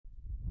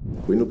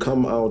When you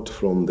come out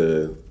from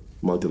the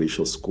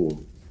multiracial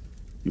school,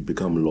 you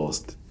become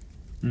lost.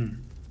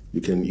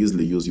 You can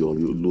easily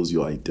lose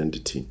your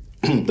identity.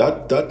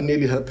 That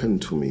nearly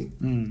happened to me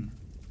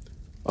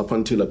up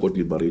until I got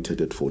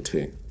liberated at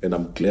 14. And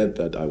I'm glad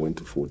that I went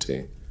to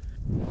 14.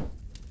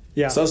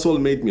 Yeah. Sasol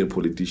made me a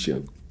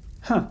politician.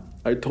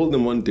 I told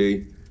them one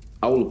day,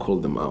 I will call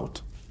them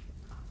out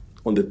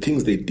on the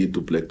things they did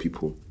to black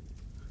people.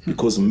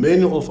 Because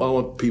many of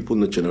our people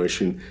in the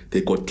generation,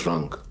 they got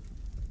drunk.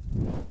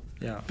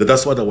 Yeah.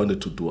 That's what I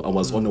wanted to do. I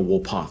was on a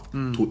war path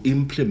to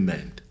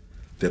implement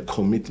the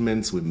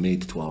commitments we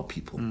made to our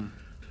people.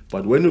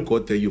 But when you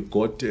got there, you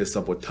got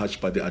sabotaged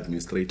by the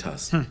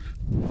administrators.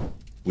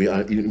 We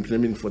are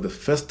implementing for the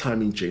first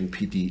time in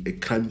JNPD a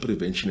crime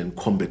prevention and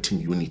combating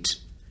unit.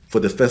 For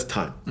the first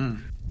time.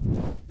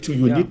 So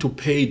you need to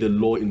pay the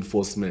law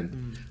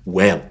enforcement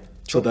well,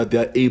 so that they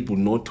are able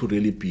not to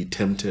really be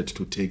tempted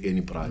to take any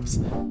bribes.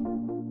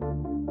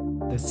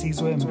 The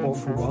Sizwe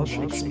Mpofu-Walsh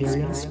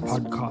Xperience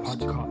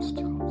podcast.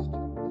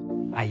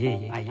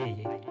 Aye.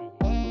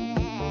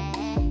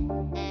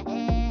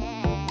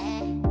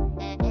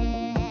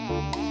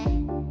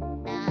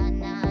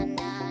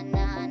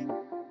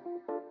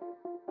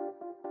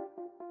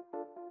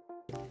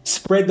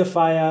 Spread the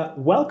fire.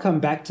 Welcome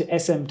back to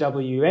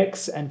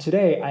SMWX. And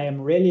today I am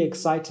really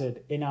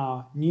excited in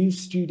our new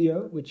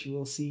studio, which you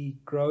will see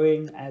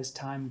growing as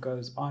time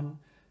goes on,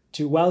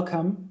 to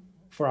welcome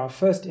for our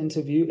first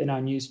interview in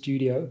our new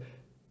studio,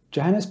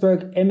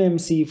 Johannesburg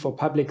MMC for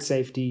Public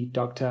Safety,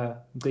 Dr.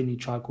 Mgcini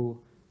Tshawku.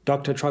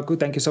 Dr. Tshawku,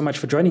 thank you so much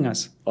for joining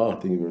us. Oh,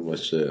 thank you very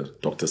much,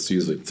 Dr.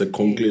 Sizwe. It's a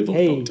conclave of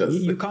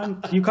doctors. You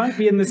can't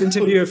be in this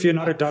interview if you're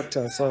not a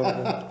doctor, so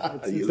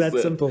it's that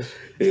simple.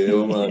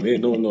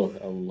 No,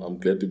 I'm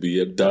glad to be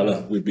here.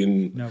 Dala, we've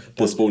been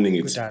postponing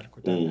it.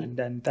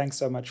 And thanks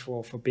so much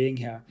for being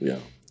here. Yeah.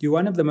 You're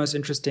one of the most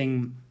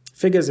interesting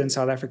figures in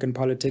South African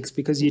politics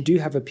because you do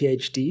have a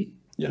PhD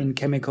in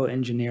chemical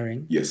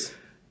engineering. Yes.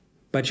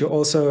 But you're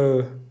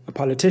also a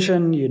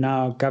politician. You're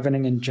now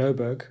governing in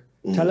Joburg.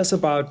 Tell us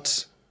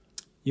about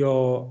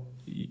your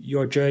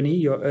journey,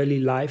 your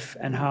early life,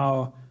 and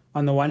how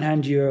on the one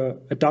hand you're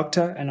a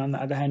doctor and on the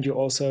other hand you're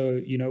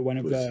also, one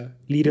of the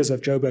leaders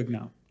of Joburg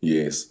now.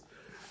 Yes.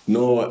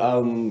 No,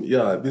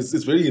 this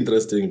is very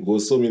interesting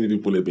because so many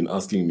people have been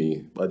asking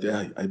me, but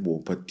you've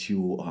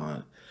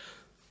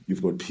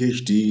got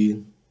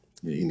PhD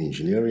in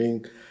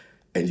engineering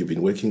and you've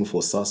been working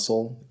for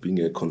Sasol,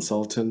 being a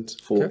consultant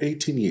for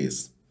 18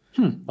 years.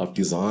 I've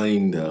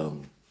designed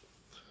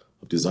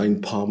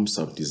pumps,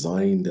 I've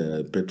designed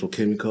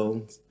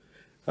petrochemicals,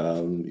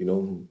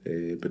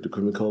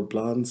 petrochemical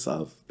plants.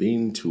 I've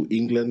been to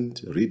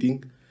England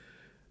reading.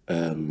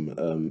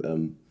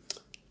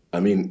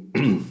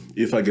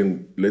 If I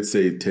can, let's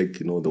say, take,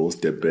 the whole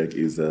step back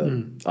is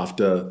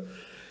after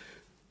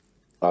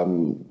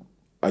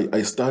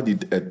I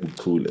studied at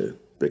Makau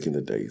back in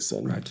the days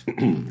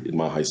in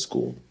my high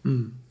school.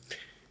 And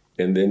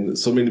then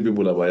so many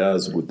people have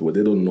asked what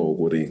they don't know,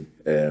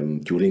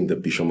 during the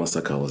Bishop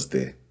massacre I was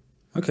there.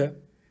 Okay.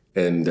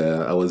 And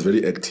I was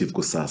very active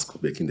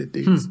Kosasko back in the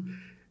days.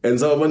 And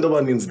some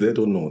Abandabanins, they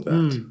don't know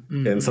that.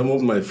 And some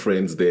of my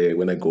friends there,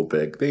 when I go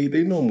back,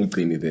 they know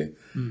Mgcini there.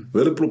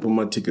 Very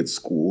problematic at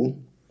school.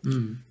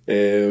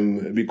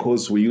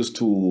 Because we used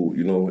to,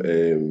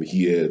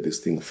 hear this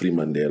thing, Free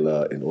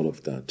Mandela and all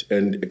of that.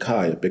 And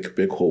Kaya,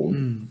 back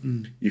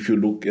home, if you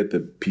look at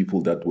the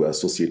people that were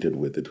associated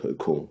with it at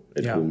home,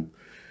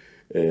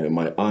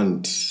 my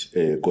aunt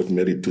got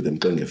married to the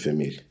Mkhize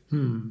family.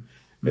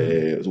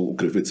 So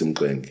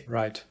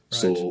right.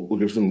 So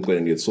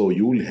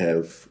you will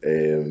have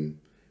the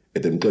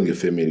Mkhize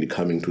family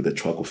coming to the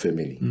Tshawku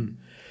family.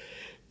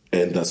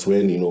 And that's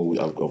when,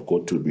 I've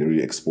got to be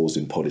really exposed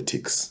in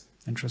politics.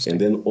 Interesting. And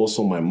then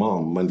also my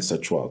mom, Mandisa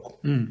Tshawku,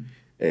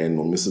 and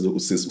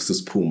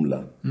Mrs.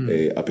 Pumla,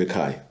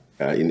 Apekai,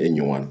 in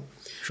Enyuan.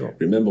 Sure.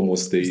 Remember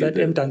most days. Is that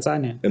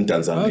Tanzania?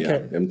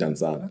 Tanzania,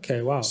 Tanzania.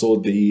 Okay, wow. So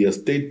the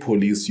state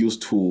police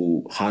used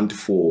to hunt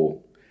for,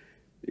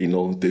 they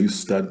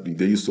used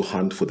to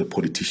hunt for the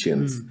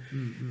politicians.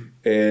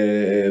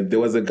 There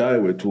was a guy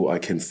I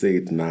can say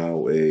it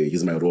now,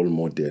 he's my role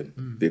model.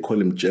 They call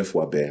him Jeff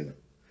Wabena.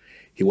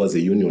 He was a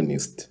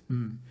unionist.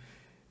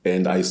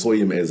 And I saw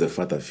him as a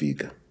father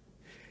figure.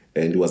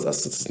 And he was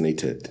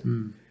assassinated.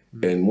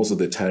 And most of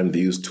the time they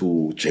used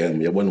to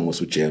jam. In the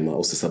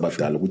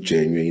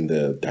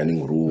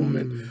dining room.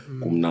 And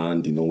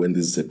when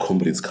these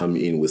comrades come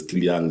in, we're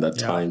still young that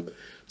time.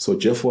 So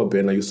Jeff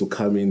Wabena used to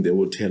come in, they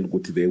would tell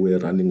Guti they were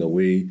running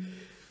away,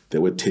 they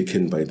were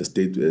taken by the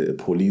state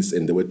police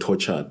and they were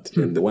tortured.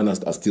 And the one I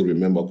still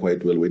remember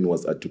quite well when he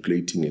was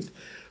articulating it,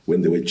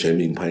 when they were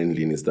jamming Pine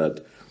Lane, is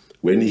that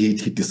when he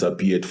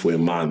disappeared for a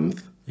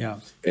month,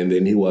 and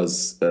then he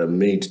was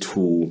made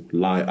to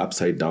lie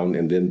upside down,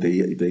 and then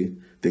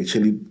they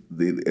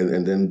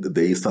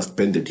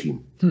suspended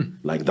him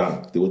like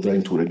that. They were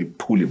trying to really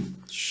pull him.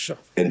 Sure.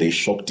 And they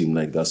shocked him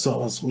like that. So I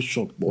was so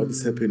shocked about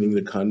what's happening in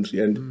the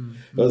country. And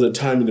there was a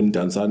time in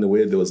Tanzania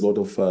where there was a lot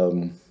of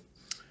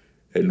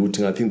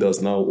looting. I think there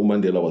was now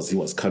Mandela he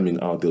was coming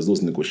out. There was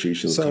those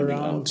negotiations coming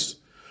out.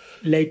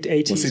 Late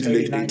 80s,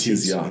 late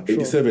 80s, yeah,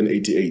 87,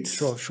 88.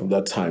 Sure.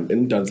 That time,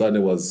 and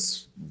Tanzania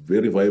was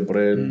very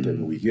vibrant,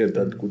 and we heard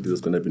that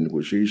there's going to be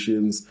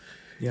negotiations.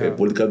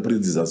 Political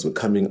prisoners were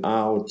coming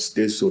out.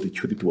 State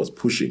security was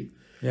pushing.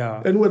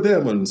 Yeah, and we're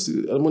there, man.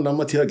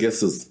 I'm tear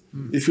gases.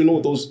 If you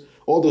know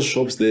all those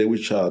shops there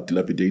which are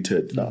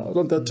dilapidated.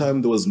 Around that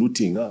time there was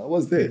looting. I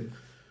was there,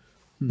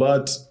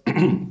 but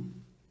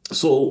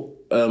so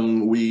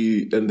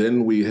we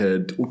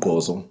had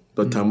Nkosi.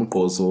 That time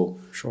Nkosi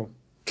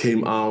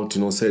came out,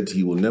 said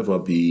he will never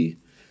be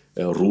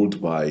ruled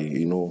by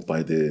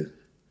amabanjwa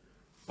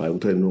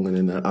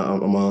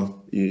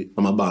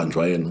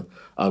yena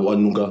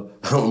awanuka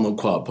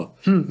amakhwapha.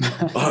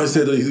 I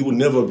said that he will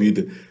never be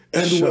there.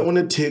 And we were on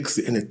a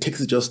taxi, and the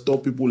taxi just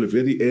stopped. People were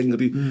very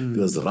angry.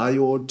 There was a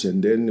riot,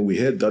 and then we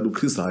heard that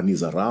Mkhize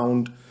is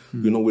around.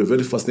 We're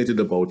very fascinated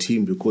about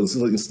him because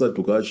instead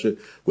of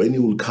when he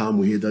will come,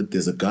 we hear that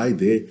there's a guy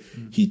there.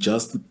 He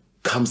just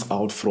comes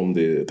out from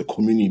the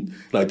community,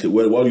 like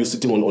while you're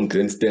sitting on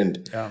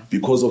grandstand,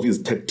 because of his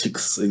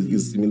tactics,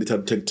 his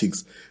military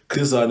tactics.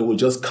 Mkhize will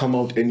just come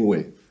out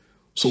anyway.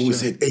 So we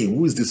said, hey,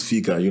 who is this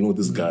figure?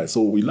 This guy.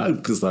 So we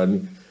liked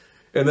Mkhize.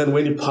 And then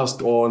when he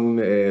passed on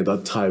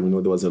that time,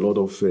 there was a lot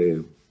of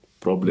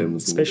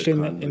problems. Especially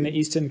in the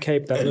Eastern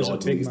Cape, that was a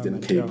big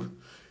moment. Cape.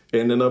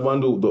 And then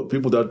the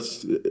people that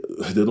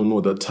they don't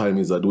know that time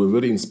is that we were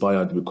very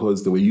inspired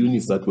because there were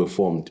units that were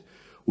formed.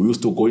 We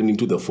used to go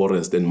into the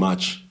forest and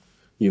march.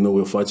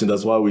 We're fighting.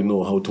 That's why we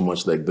know how to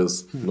march like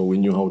this. We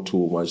knew how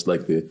to march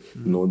like the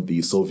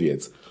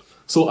Soviets.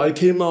 So I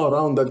came out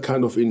around that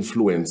kind of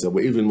influence.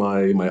 Even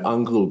my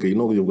uncle,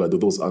 you've got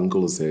those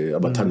uncles,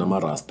 Abatana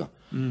Marasta.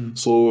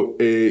 So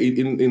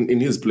in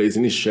his place,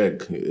 in his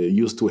shack,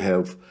 used to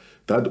have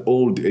that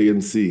old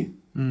ANC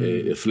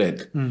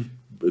flag.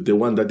 The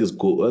one that is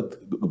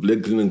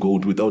black, green, and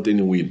gold without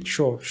any wheel.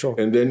 Sure.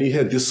 And then he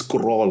had this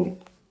scroll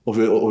of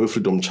a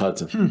freedom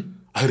charter.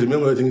 I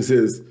remember, I think it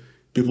says,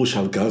 people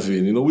shall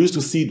govern. We used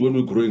to see it when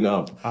we were growing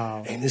up.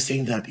 And he's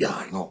saying that, hey,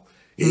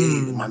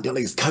 Mandela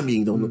is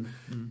coming.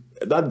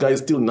 That guy is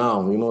still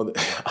now,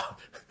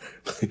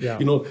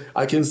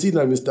 I can see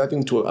that he's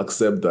starting to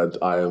accept that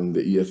I am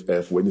the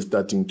EFF when he's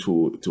starting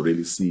to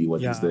really see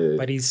what is there.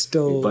 But he's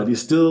still,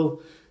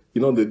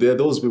 there are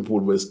those people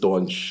who were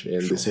staunch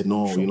and they said,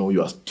 no,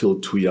 you are still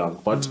too young.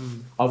 But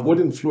I've got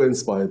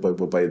influenced by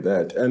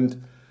that. And it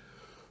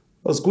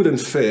was good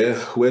and fair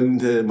when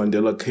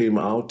Mandela came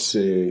out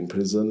in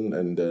prison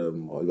and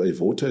I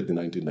voted in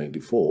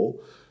 1994.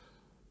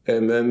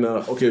 And then,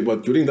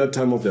 but during that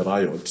time of the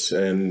riot,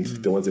 and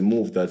there was a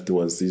move that there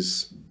was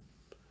this,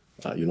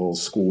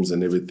 schools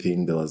and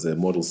everything. There was a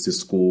Model C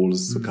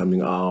schools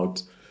coming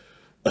out.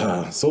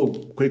 So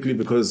quickly,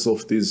 because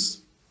of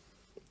these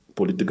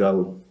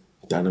political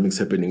dynamics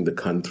happening in the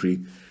country,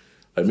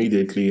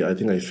 immediately, I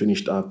think I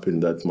finished up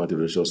in that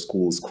multiracial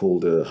schools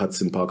called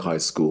Hudson Park High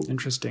School.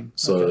 Interesting.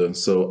 So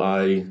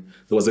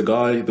there was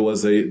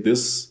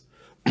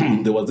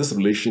this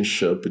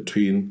relationship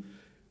between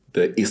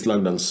the East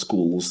London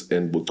schools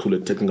and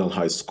Buthule Technical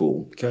High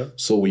School. Okay.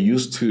 So we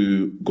used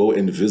to go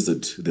and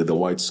visit the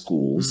white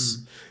schools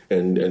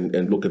and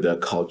look at their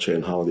culture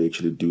and how they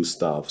actually do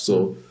stuff.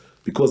 So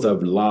because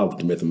I've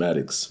loved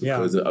mathematics,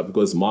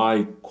 because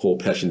my core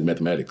passion is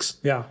mathematics.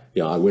 I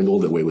went all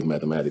the way with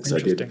mathematics. I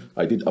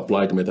did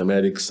applied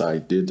mathematics. I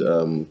did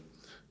a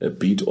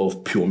bit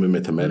of pure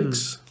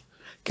mathematics.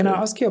 Can I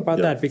ask you about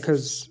that?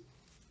 Because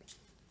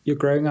you're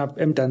growing up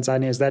in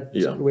Tanzania. Is that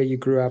where you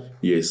grew up?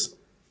 Yes.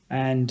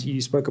 And you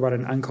spoke about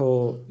an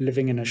uncle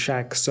living in a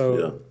shack.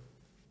 So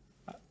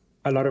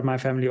a lot of my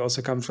family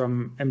also come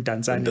from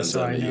Mtanzania.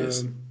 So I know,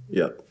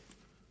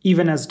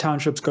 even as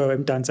townships go,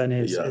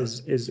 Mtanzania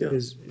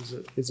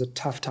is a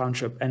tough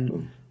township.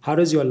 And how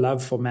does your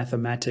love for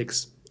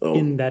mathematics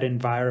in that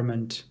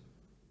environment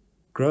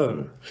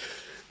grow?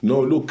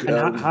 No, look.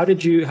 And how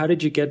did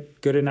you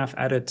get good enough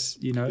at it?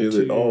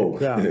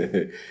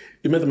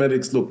 In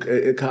mathematics, look,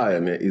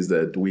 Ekaya is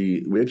that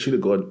we actually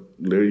got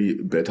very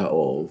better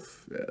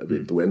off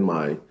when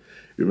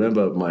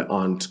remember my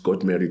aunt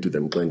got married to the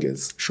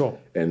Mkhize. Sure.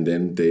 And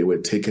then they were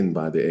taken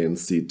by the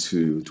ANC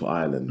to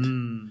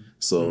Ireland.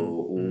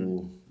 So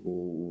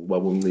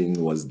Babumling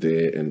was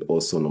there and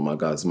also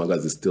Nomagazi.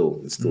 Magazi is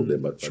still there,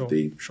 but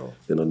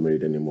they're not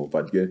married anymore.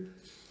 But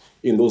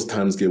in those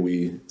times,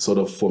 we sort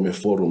of from a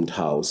four-roomed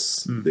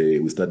house,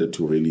 we started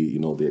to really,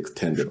 they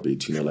extended a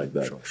bit, like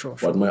that.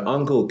 But my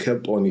uncle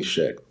kept on his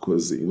shack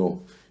because, he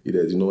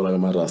does, like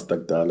my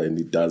Rastakdala, and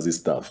he does his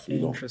stuff,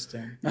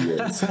 Interesting.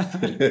 Yes.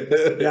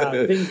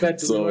 Things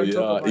that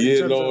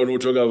we'll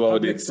talk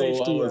about it.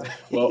 So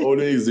we're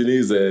always in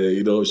his,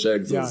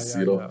 shacks,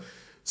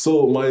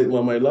 So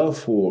my love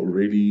for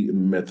really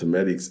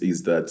mathematics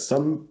is that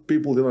some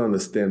people don't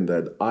understand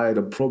that I had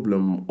a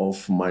problem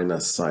of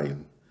minus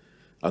sign.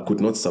 I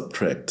could not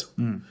subtract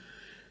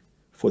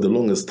for the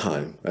longest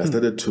time. I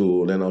started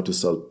to learn how to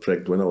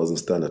subtract when I was in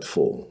standard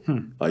 4.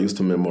 I used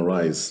to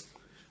memorize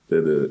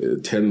the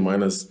 10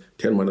 minus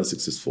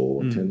 6 is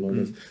 4, 10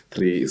 minus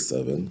 3 is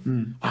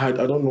 7. I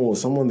don't know,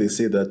 someone they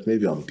say that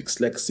maybe I'm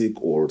dyslexic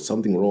or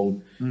something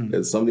wrong,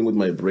 there's something with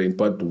my brain.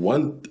 But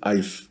when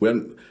I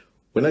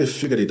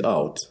figured it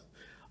out,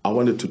 I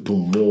wanted to do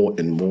more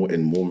and more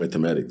and more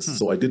mathematics.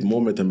 So I did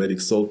more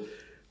mathematics. So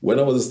when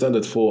I was in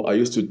standard 4, I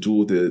used to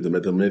do the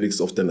mathematics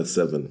of standard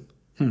 7.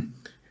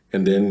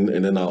 And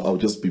then I'll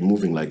just be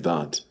moving like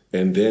that.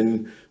 And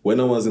then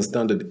when I was in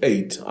standard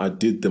 8, I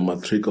did the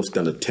matric of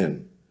standard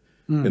 10.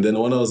 And then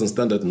when I was in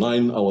standard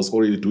 9, I was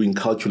already doing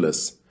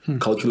calculus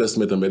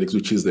mathematics,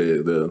 which is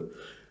the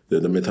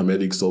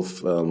mathematics of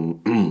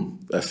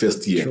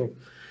first year. Sure.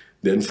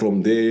 Then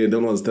from there,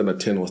 then when I was standard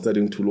 10, I was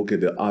starting to look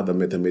at the other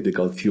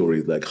mathematical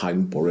theories like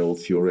Hein-Borel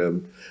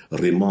theorem,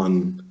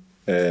 Riemann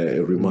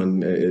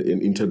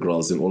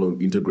integrals and all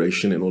of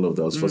integration and all of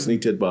that. I was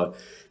fascinated by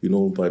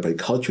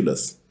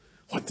calculus.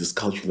 What is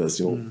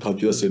calculus?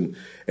 Calculus and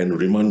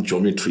Riemann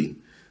geometry.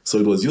 So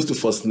it was used to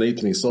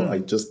fascinate me. So I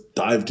just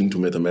dived into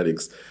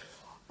mathematics.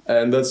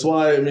 And that's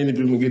why,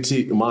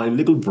 Mgcini, my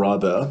little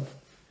brother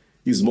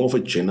is more of a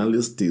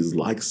journalist. He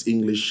likes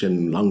English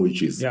and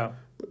languages. Yeah.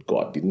 But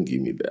God didn't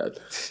give me that.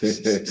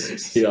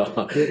 You're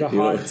the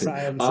hard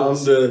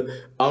sciences.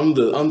 I'm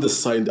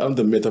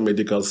the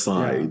mathematical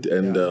side.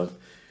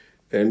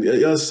 And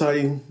yes,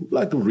 I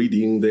like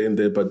reading there and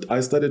there, but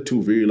I started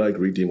to really like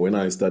reading when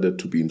I started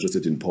to be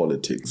interested in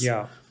politics.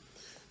 Yeah.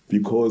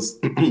 Because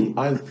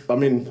I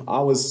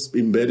was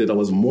embedded, I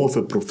was more of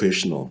a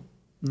professional.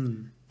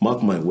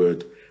 Mark my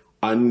word.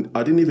 And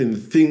I didn't even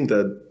think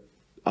that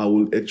I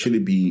would actually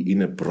be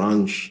in a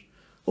branch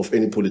of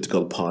any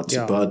political party.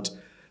 Yeah. But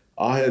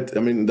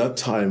that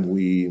time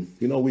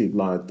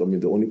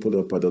the only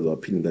political party that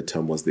appealing that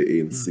time was the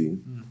ANC.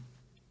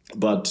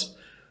 But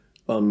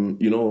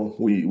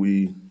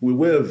we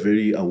were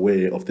very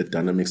aware of the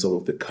dynamics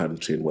of the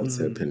country and what's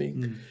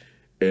happening.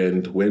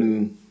 And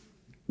when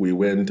we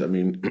went,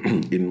 in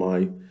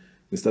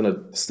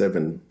standard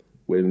 7,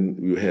 when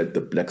we had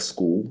the black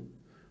school,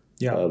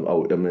 there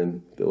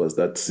was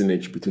that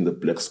synergy between the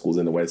black schools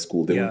and the white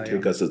school. They would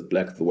take us as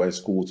black, the white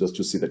school, just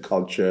to see the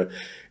culture.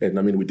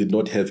 And we did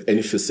not have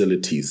any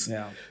facilities,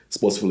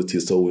 sports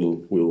facilities. So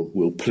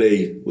we'll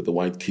play with the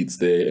white kids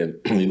there, and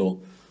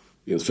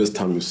the first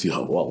time you see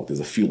wow, there's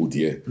a field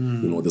here,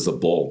 there's a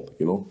ball,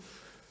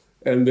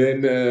 And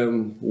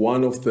then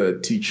one of the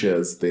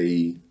teachers,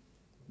 they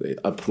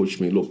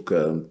approached me, look,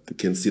 they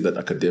can see that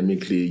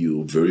academically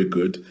you're very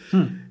good,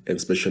 and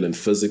especially in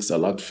physics. I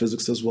liked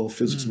physics as well,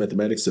 physics,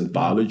 mathematics, and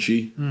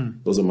biology.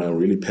 Those are my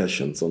really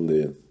passions on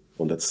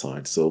that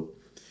side. So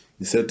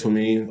he said to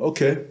me,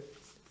 okay,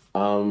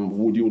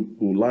 would you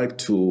like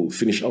to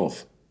finish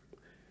off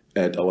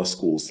at our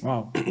schools?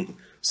 Wow.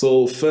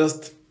 So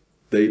first,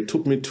 they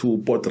took me to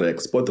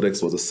Potrex.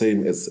 Potrex was the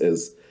same as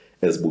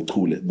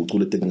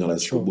Buthule Technical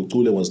School.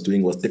 Buthule was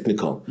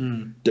technical.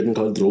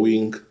 Technical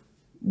drawing,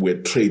 we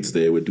had trades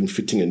there. We're doing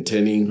fitting and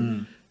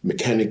turning,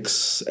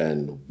 mechanics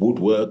and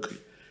woodwork,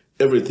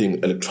 everything,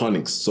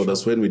 electronics. So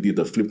that's when we did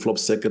the flip-flop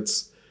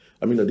circuits.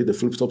 I did the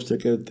flip-flop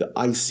circuit, the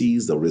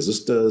ICs, the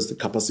resistors, the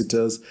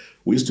capacitors.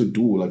 We used to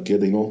do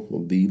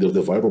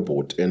the viral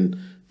board and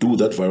do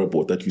that viral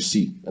board that you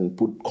see and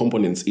put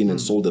components in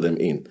and solder them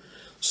in.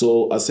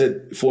 So I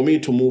said, for me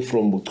to move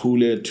from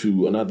Buthule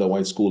to another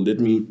white school, let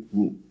me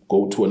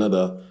go to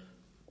another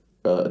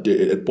at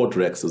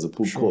Potrex. There's a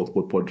pool called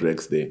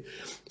Potrex there.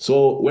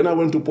 So when I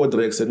went to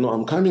Potrex, I said, no,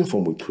 I'm coming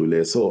from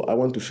Buthule, so I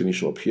want to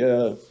finish up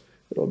here,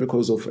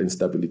 because of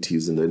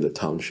instabilities in the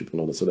township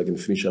and all that, so that I can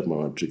finish up my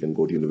matric and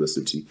go to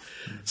university.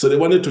 So they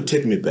wanted to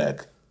take me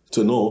back.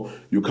 So no,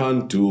 you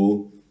can't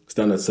do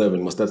standard 7,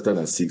 you must start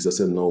standard 6. I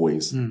said, no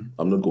ways, I'm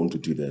not going to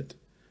do that.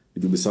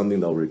 It will be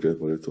something that I'll regret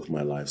for the rest of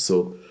my life.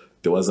 So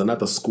there was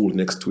another school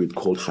next to it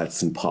called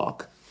Hudson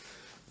Park.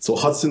 So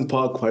Hudson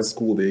Park High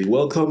School, they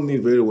welcomed me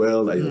very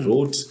well. I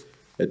wrote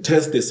a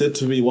test. They said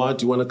to me, "Why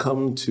do you want to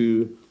come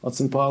to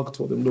Hudson Park?"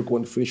 Told them, "Look, I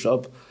want to finish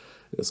up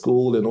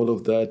school and all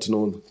of that,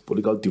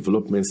 political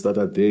developments that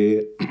are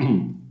there.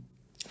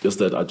 Just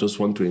that I just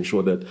want to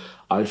ensure that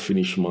I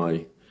finish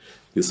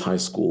this high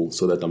school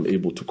so that I'm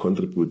able to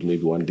contribute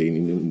maybe one day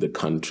in the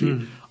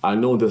country." I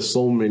know there's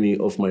so many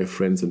of my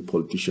friends and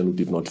politicians who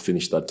did not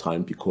finish that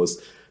time because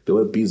they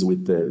were busy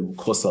with the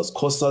COSAs.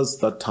 COSAs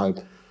that time,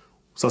 they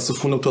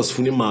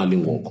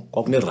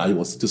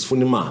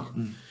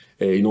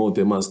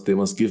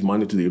must give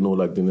money to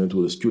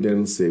to the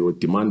students. They were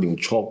demanding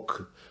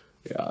chalk,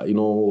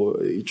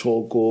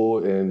 choko,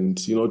 and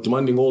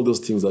demanding all those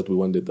things that we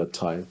wanted at that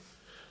time.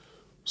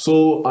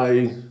 So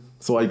I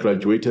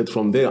graduated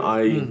from there.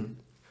 I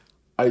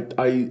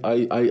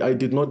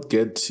did not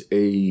get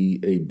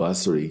a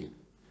bursary.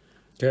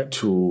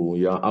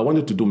 Okay. I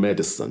wanted to do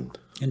medicine.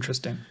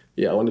 Interesting.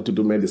 Yeah, I wanted to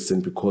do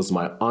medicine because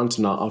my aunt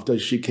now, after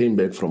she came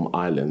back from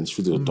Ireland,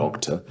 she was a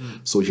doctor,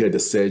 so she had a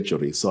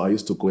surgery. So I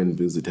used to go and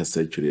visit her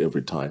surgery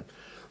every time.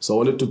 So I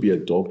wanted to be a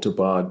doctor,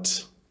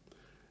 but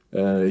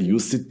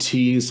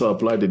UCT, so I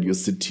applied at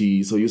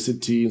UCT. So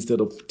UCT,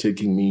 instead of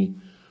taking me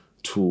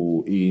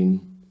to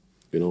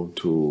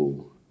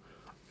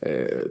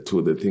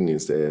to the thing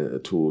is to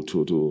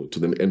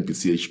the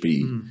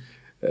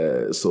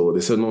MPCHB. So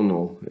they said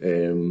no,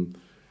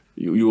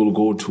 you will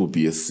go to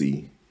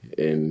BSc,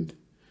 and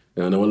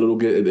I want to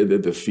look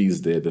at the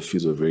fees there. The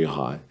fees were very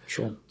high.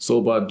 Sure.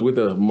 So, but with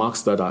the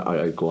marks that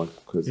I got,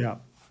 because I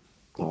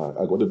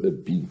got a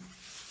B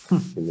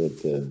in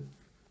that.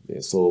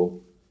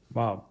 So.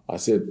 Wow. I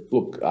said,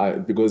 look,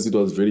 because it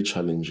was very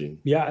challenging.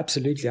 Yeah,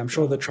 absolutely. I'm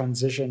sure the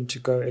transition to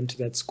go into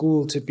that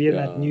school, to be in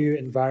that new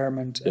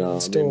environment,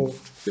 and still... I mean,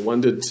 they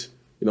wanted,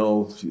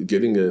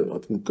 getting I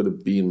think, got a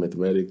B in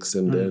mathematics,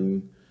 and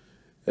then,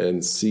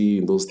 and C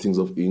in those things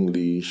of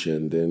English,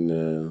 and then,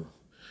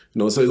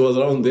 so it was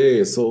around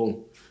there.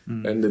 So,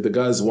 and the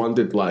guys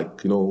wanted,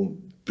 like,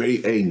 very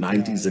A,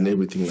 90s and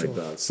everything like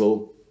that.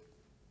 So,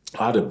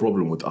 I had a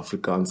problem with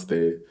Afrikaans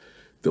there.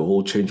 The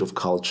whole change of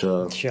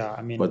culture. Yeah,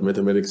 I mean, but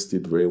mathematics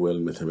did very well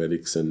in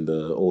mathematics, and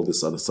all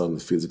this other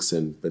stuff, physics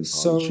and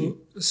biology.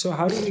 So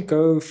how did you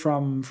go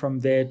from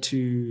there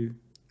to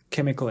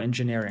chemical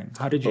engineering?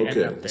 How did you end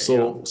up there?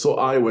 So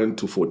I went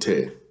to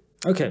Forte.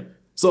 Okay.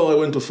 So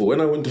when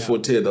I went to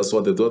Forte, that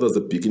was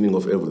the beginning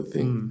of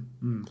everything.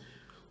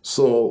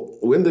 So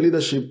when the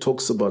leadership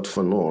talks about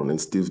Fanon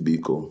and Steve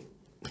Biko,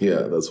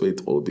 that's where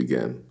it all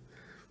began.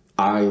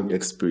 I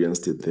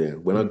experienced it there.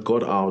 When I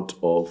got out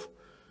of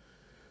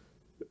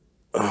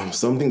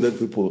something that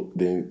people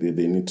they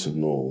need to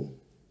know,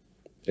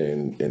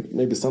 and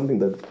maybe something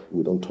that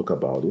we don't talk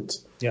about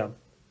it. Yeah.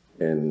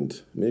 And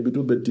maybe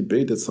do a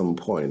debate at some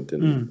point,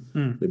 and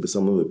maybe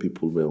some of the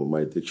people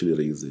might actually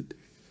raise it.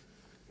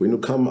 When you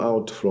come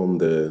out from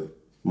the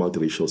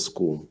multiracial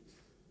school,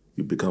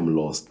 you become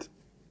lost.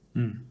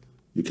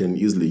 You can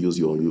easily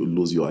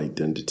lose your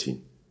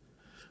identity,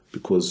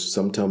 because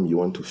sometimes you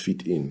want to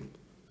fit in.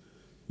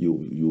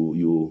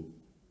 You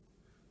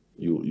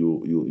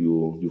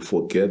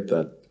forget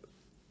that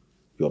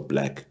you're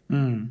black.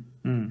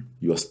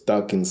 You are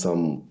stuck in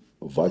some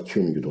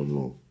vacuum you don't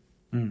know.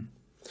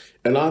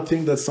 And I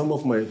think that some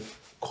of my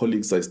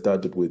colleagues I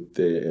started with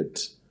there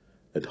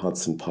at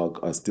Hudson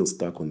Park are still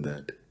stuck on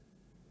that.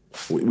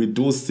 We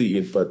do see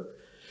it, but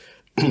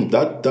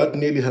that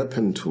nearly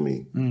happened to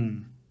me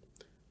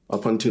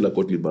up until I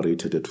got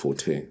liberated at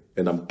Forte.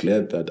 And I'm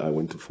glad that I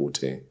went to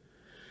Forte,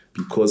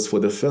 because for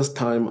the first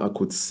time I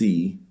could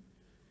see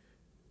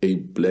a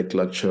black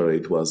lecturer.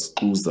 It was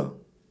Uza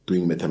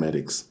doing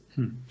mathematics.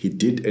 He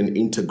did an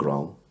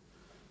integral,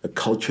 a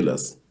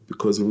calculus,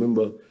 because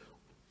remember,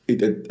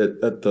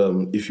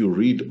 if you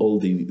read all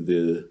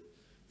the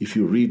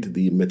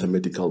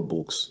mathematical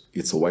books,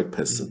 it's a white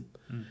person.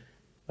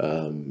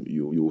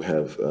 You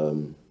have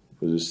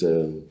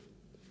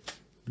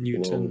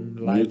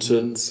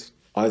Newton,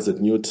 Isaac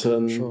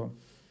Newton, sure.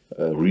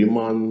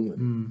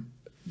 Riemann.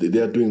 They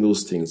are doing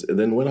those things. And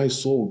then when I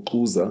saw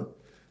Uza,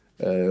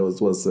 it was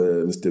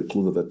Mr.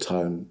 Klug at that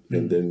time,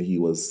 and then he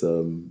was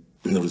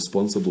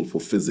responsible for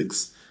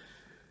physics.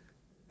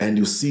 And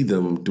you see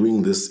them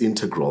doing these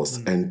integrals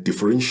and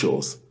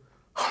differentials.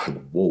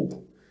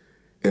 Whoa.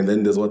 And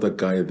then there's what a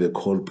guy they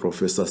called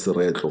Professor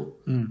Seretlo.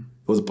 It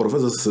was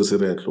Professor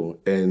Seretlo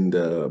and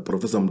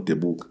Professor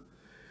Mtebuk.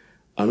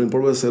 I mean,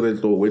 Professor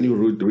Seretlo, when you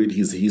read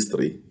his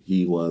history,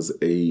 he was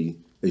a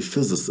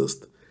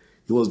physicist.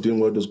 He was doing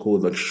what was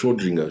called like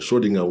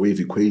Schrodinger wave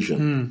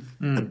equation.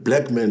 A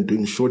black man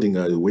doing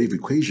Schrodinger wave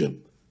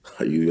equation.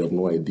 You have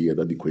no idea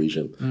that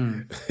equation.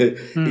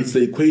 It's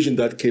the equation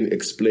that can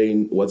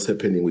explain what's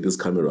happening with these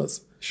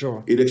cameras.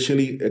 Sure. It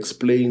actually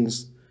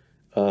explains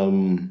how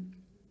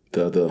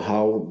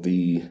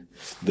the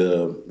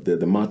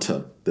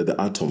matter, the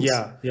atoms,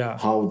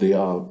 how they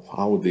are,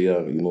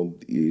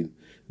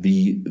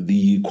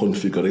 the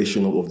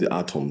configuration of the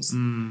atoms,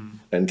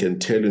 and can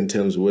tell in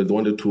terms where they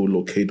wanted to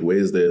locate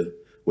where's the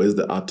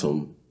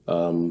atom,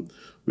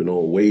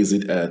 where is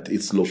it at,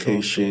 its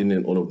location,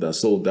 and all of that.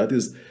 So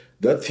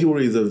that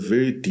theory is a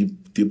very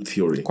deep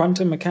theory.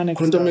 Quantum mechanics.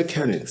 Quantum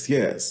mechanics,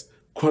 yes.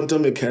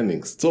 Quantum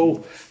mechanics.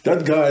 So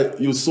that guy,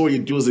 you saw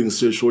it using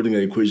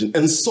Schrodinger equation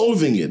and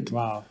solving it.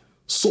 Wow.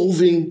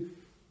 Solving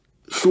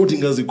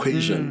Schrodinger's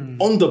equation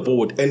on the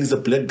board, and he's a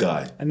black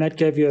guy. And that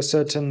gave you a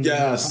certain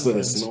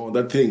confidence. No,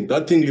 that thing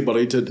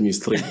liberated me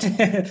straight.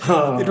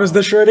 It was the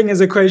Schrodinger's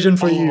equation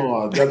for you.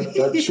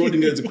 That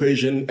Schrodinger's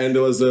equation, and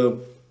there was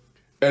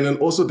and then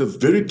also the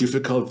very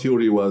difficult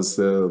theory was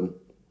the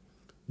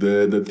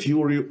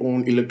theory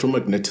on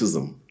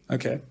electromagnetism.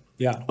 Okay.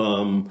 Yeah.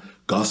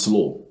 Gauss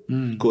law.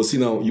 Because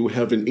you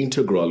have an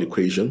integral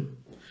equation,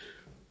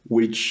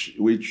 which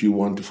you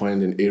want to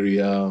find an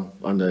area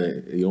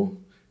under,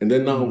 and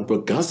then now the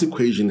Gauss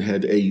equation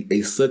had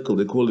a circle.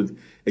 They call it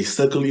a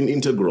circle in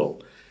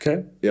integral.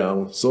 Okay.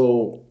 Yeah.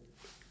 So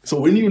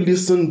when you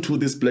listen to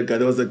this black guy,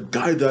 there was a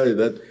guy there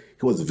that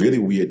he was very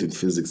weird in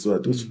physics. So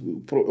it was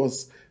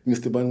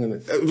Mr.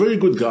 Bongani, a very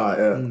good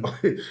guy.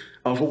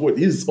 I forgot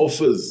his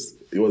office.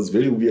 It was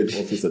very weird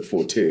office at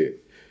Forte.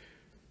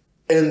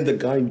 And the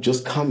guy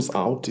just comes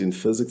out in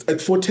physics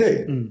at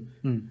Forte.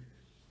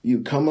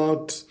 You come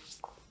out,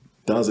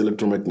 does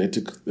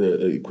electromagnetic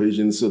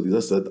equations. So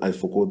that's that I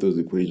forgot those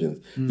equations.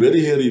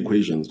 Very hairy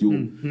equations.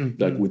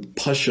 Like with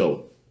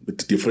partial,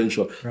 with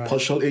differential,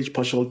 partial H,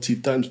 partial T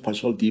times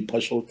partial D,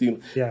 partial T,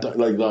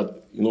 like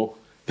that. You know,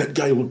 that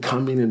guy would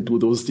come in and do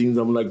those things.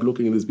 I'm like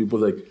looking at these people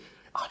like,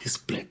 are these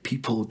black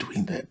people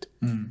doing that?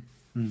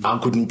 I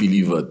couldn't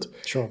believe it.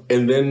 Sure.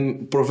 And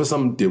then Professor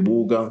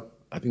Mtebuga,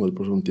 I think it was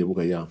Professor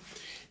Mtebuga, yeah.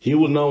 He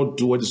will now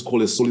do what is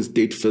called a solid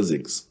state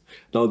physics.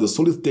 Now the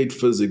solid state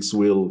physics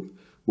will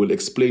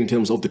explain in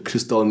terms of the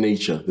crystal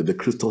nature, the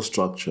crystal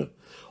structure.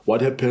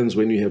 What happens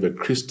when you have a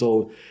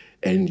crystal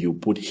and you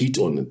put heat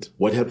on it?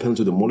 What happens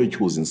to the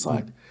molecules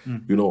inside?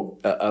 You know,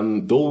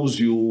 those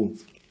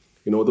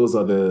those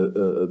are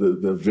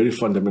the very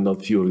fundamental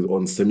theories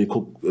on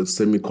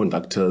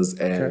semiconductors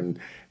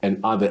and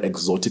other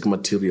exotic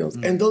materials.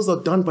 And those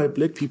are done by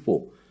black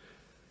people.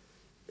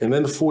 And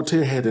then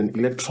Forte had an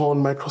electron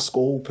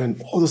microscope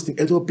and all those things.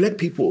 And they were black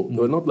people. They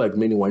were not like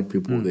many white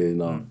people there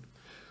now.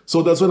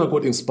 So that's when I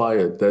got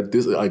inspired that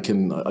this I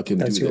can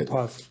that's do your that.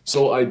 Path.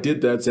 So I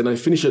did that, and I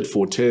finished at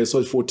Forte. So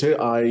at Forte,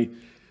 I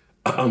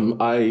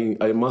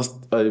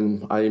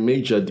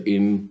majored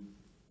in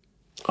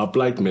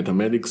applied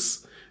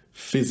mathematics,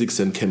 physics,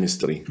 and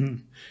chemistry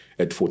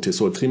at Forte.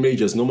 So 3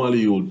 majors. Normally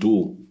you'll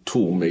do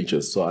 2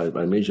 majors. So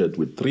I majored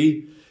with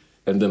 3,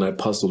 and then I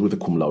passed with the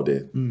cum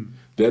laude.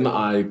 Then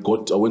I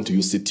went to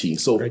UCT.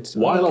 So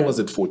while I was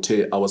at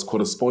Forte, I was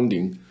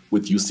corresponding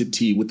with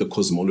UCT with the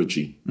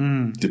cosmology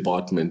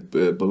department.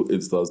 But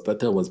that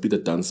time was Peter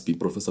Dansby,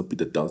 Professor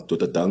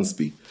Dr.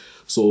 Dansby.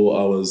 So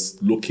I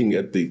was looking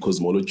at the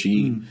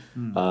cosmology,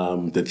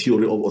 the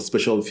theory of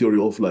special theory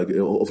of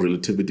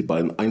relativity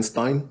by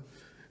Einstein.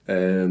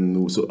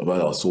 And so,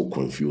 but I was so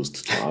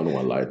confused. I don't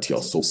want to lie to you, I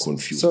was so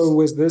confused. So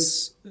was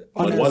this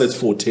while at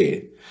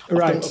Forte?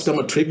 After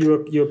my trip,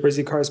 you're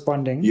busy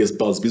corresponding. Yes,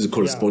 but I was busy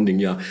corresponding.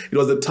 Yeah, it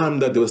was the time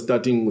that they were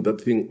starting with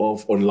that thing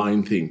of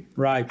online thing.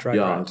 Right.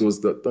 Yeah, it was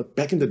that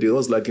back in the day. It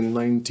was like in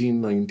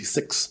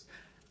 1996.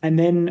 And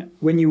then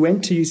when you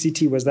went to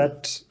UCT, was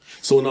that?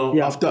 So now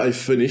after I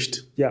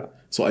finished. Yeah.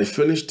 So I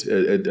finished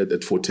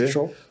at Forte.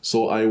 Sure.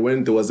 So I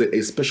went. There was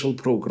a special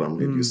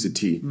program at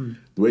UCT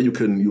where you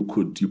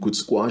could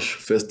squash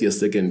first year,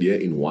 second year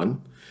in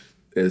one,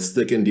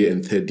 second year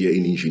and third year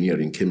in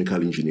engineering,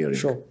 chemical engineering.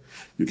 Sure.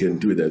 You can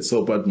do that.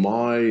 So, but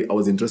I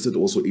was interested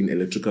also in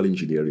electrical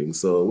engineering.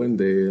 So when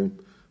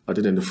I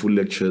didn't the full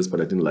lectures,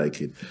 but I didn't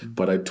like it.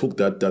 But I took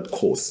that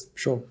course.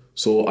 Sure.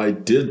 So I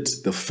did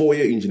the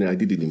 4-year engineering. I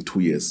did it in 2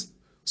 years.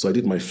 So I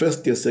did my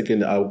first year, second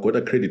year. I got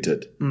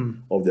accredited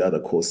of the other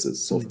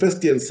courses. So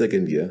first year and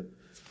second year,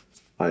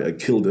 I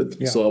killed it.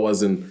 Yeah. So I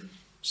was in.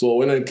 So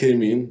when I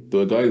came in,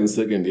 the guys in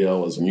second year I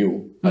was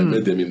new. I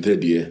met them in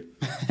third year.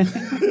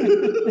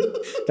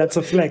 That's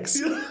a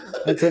flex.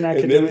 That's an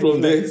academic. And then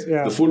from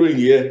there, the following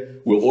year,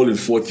 we're all in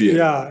fourth year.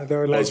 Yeah, they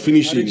were like, I was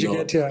finishing. How did you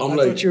get here? I'm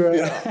like,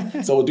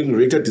 so I was doing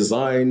reactor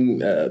design,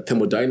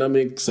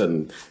 thermodynamics,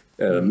 and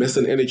mass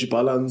and energy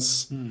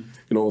balance. You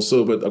know,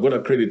 so but I got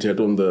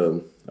accredited on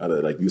the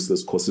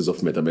useless courses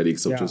of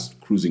mathematics, of just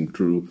cruising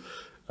through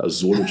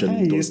zoology.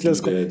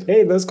 Useless.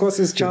 Hey, those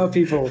courses chow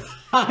people. So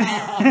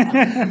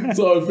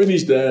I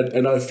finished that,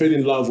 and I fell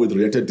in love with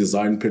reactor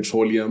design,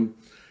 petroleum.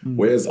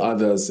 Whereas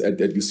others at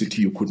UCT,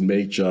 you could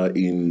major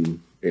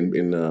in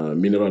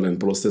mineral and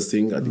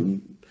processing.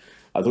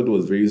 I thought it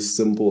was very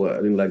simple. I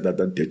didn't like that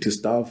dirty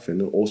stuff.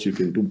 And also you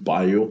can do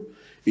bio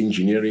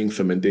engineering,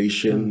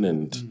 fermentation,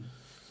 and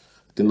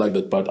didn't like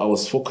that. But I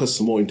was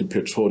focused more into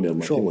petroleum.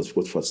 I think I was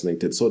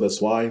fascinated. So that's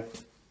why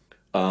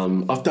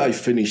after I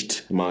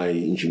finished my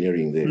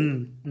engineering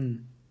there,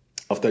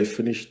 after I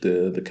finished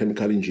the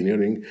chemical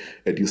engineering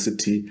at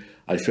UCT,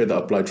 I further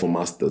applied for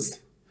masters.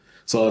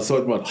 So I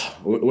thought,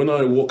 when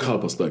I woke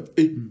up, I was like,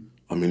 hey,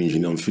 I'm an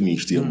engineer, I'm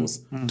finished here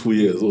almost 2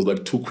 years. It was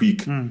like too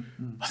quick. I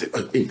said,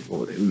 hey,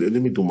 let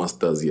me do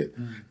masters here.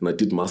 And I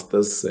did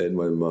masters, and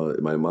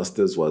my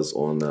masters was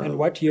on... and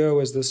what year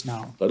was this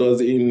now? That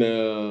was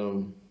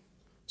in...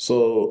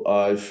 so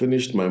I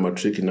finished my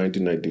matric in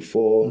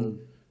 1994.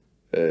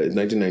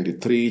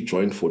 1993,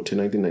 joined Forte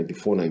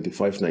 1994,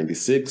 95,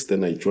 96.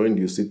 Then I joined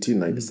UCT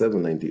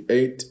 97,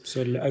 98.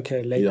 So,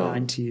 okay, late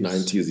 90s.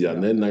 90s, yeah.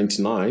 And then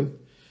 99...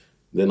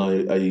 Then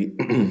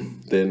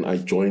I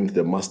joined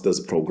the master's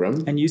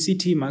program. And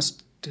UCT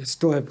must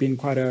still have been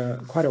quite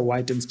a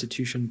white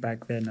institution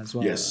back then as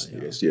well. Yes,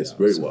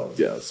 very well.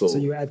 Yeah. So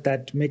you were at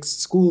that mixed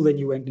school, then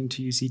you went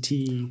into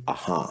UCT.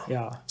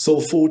 Yeah.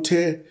 So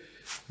Forte,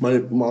 my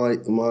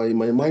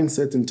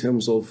mindset in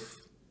terms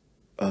of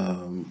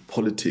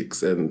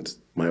politics and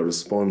my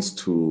response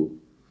to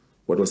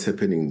what was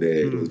happening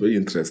there, it was very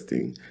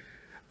interesting.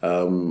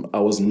 I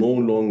was no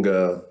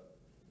longer...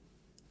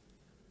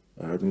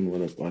 I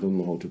don't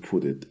know how to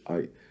put it.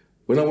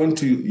 When I went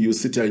to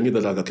UCT, I knew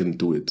that I can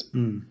do it,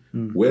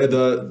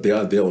 whether they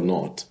are there or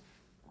not.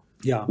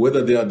 Yeah.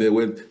 Whether they are there,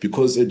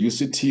 because at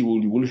UCT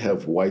we will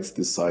have whites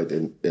this side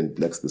and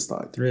blacks this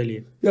side.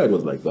 Really? Yeah, it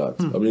was like that.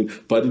 I mean,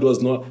 but it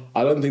was not.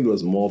 I don't think there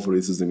was more of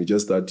racism. It's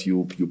just that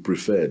you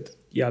preferred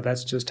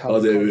that's just how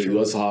the culture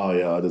that's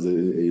how,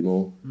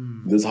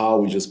 that's how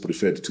we just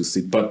preferred to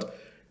sit. But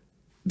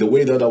the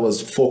way that I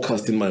was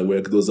focused in my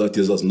work, there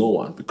was no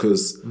one,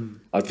 because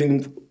I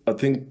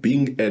think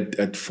being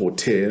at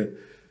Forte,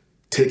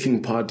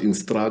 taking part in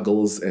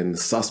struggles and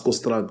Sasol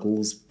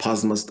struggles,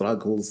 PASMA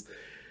struggles,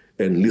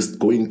 and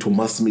going to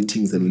mass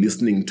meetings and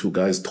listening to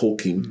guys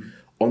talking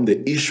on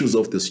the issues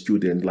of the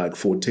student, like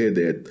Forte,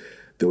 there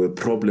were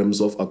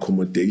problems of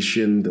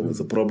accommodation, there was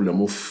a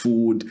problem of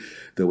food,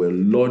 there were a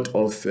lot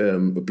of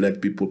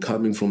black people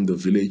coming from the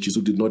villages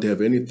who did not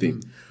have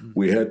anything.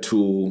 We had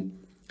to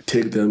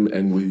take them,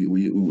 and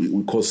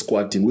we call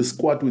squatting. We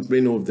squat with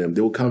many of them.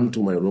 They will come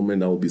to my room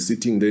and I will be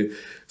sitting there,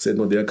 said,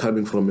 no, they are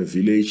coming from a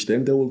village.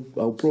 Then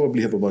I'll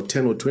probably have about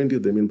 10 or 20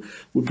 of them, and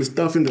we'll be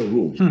stuff in the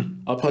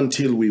room up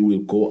until we will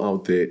go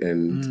out there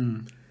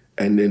and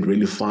then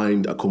really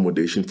find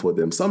accommodation for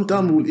them.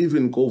 Sometimes we'll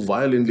even go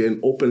violently and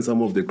open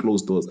some of the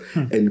closed doors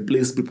and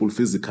place people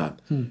physical.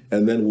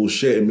 And then we'll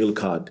share a meal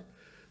card.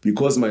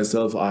 Because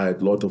myself, I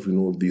had a lot of,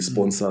 the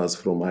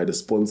sponsors I had a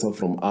sponsor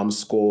from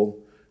Armscore,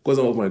 because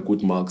of my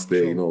good marks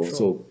there,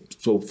 So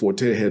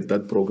Forte had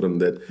that program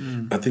that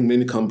I think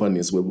many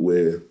companies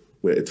were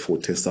at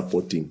Forte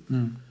supporting.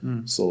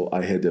 So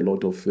I had a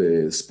lot of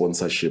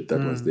sponsorship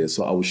that was there.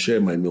 So I would share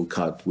my meal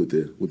card with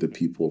the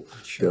people.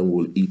 Then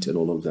we'll eat and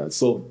all of that.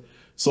 So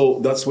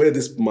that's where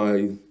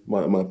my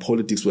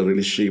politics were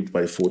really shaped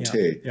by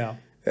Forte.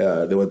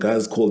 There were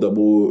guys called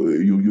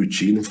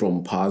Eugene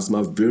from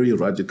PASMA, very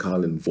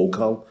radical and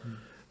vocal.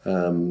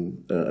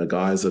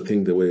 Guys, I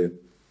think they were.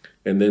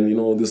 And then,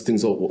 these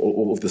things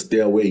of the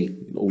stairway,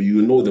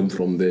 you know them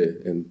from there.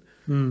 And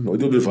it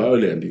will be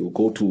violent. You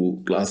go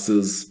to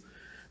classes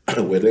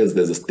where there's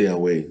a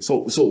stairway.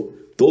 So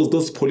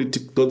those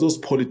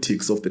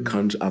politics of the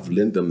country, I've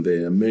learned them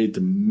there. I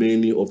made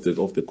many of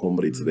the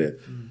comrades there.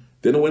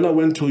 Then when I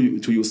went to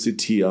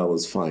UCT, I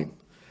was fine.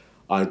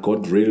 I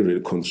got really, really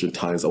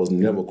conscientized. I was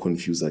never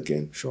confused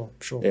again. Sure.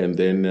 And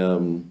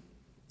then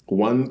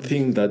one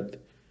thing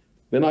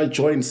then I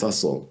joined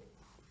Sasol.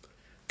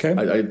 Okay.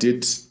 I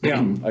did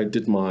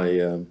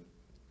my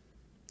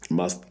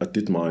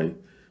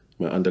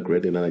my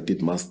undergrad, and then I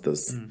did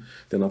masters.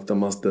 Then after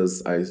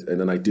masters, I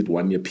did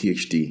 1 year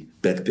PhD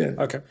back then.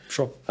 Okay,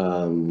 sure.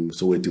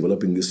 So we're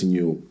developing this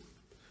new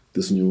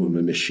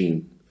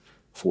machine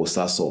for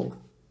Sasol.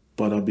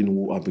 But I've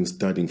been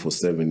studying for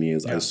 7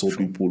 years. I saw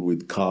people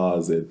with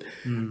cars and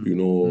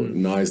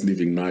nice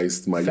living,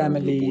 nice. My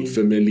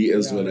family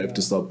as well. I have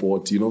to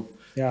support.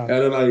 Yeah.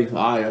 And then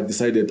I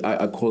decided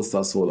I called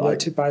Sasol.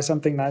 To buy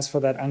something nice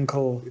for that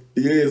uncle.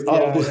 Yes.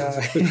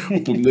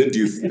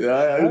 Pumnetis.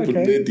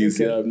 He's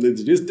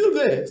still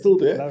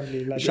there.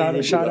 Lovely. Shout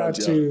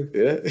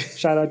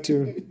out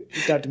to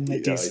Dad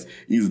Netis.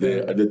 He's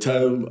there. At the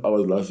time, I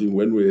was laughing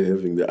when we were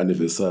having the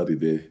anniversary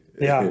there.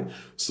 Yeah.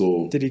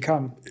 So did he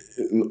come?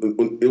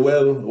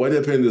 Well, what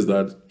happened is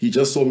that he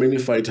just saw many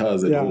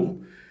fighters at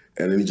home.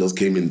 And then he just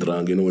came in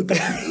drunk, with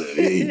that.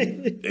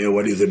 Hey,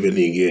 what is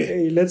happening here?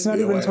 Hey, let's not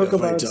even talk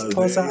about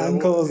Xhosa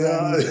uncles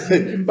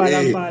and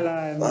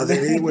Balapala. I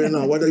said, hey,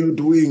 what are you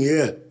doing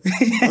here? I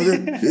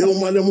said,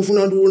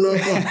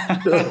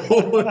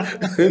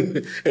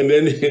 and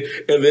then he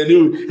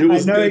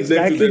was standing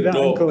next to the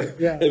door.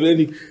 Yeah. And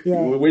then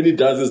when he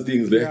does his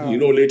things there,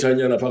 later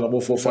Nyana pack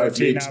about 4, 5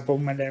 dates.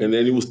 And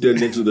then he was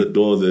standing next to the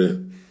door there.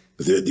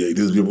 He said, yeah,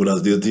 these people are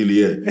still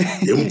here.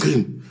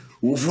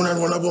 Hey. And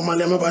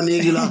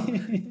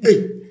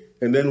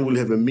then we'll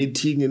have a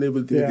meeting and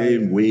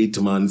everything. Wait,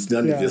 man, it's the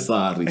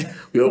anniversary.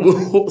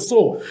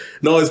 So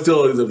now it's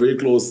a very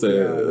close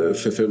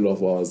family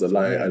of ours.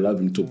 I love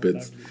him to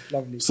bits.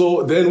 Lovely.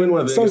 So then when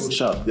were they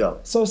sharp? Yeah.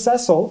 So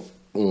Sasol,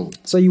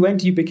 so you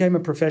became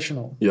a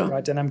professional,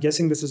 right? And I'm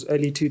guessing this is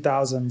early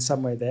 2000,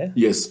 somewhere there.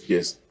 Yes.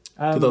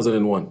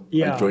 2001.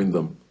 I joined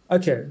them.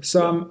 Okay,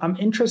 so I'm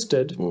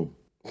interested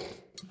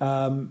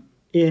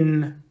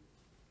in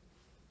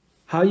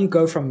how you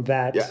go from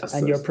that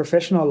and your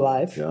professional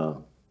life. Yeah.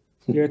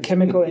 You're a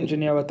chemical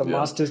engineer with a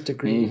master's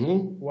degree,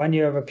 1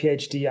 year of a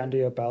PhD under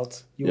your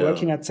belt. You're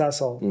working at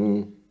Sasol.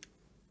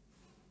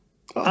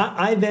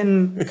 I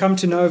then come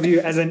to know of you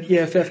as an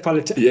EFF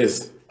politician.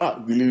 Yes.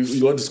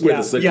 You want to square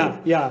the second?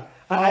 Yeah.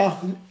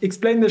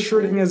 Explain the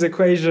Schrodinger's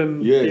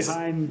equation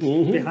behind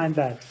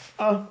that.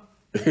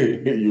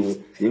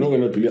 You're not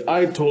going to believe.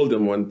 I told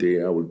them one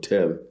day, I will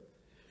tell.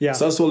 Yeah.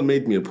 Sasol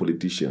made me a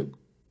politician.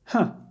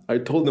 I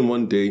told them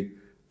one day,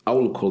 I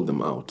will call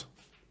them out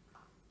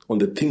on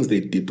the things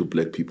they did to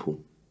black people.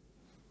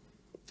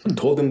 I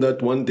told them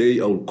that one day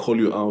I will call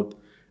you out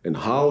and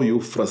how you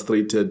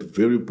frustrated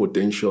very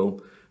potential,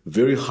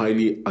 very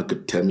highly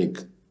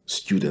academic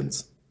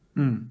students.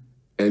 And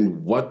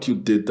what you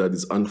did that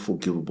is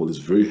unforgivable, is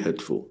very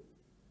hurtful.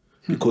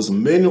 Because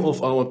many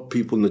of our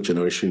people in the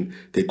generation,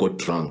 they got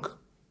drunk.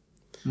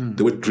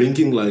 They were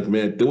drinking like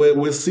mad. They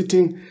were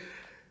sitting.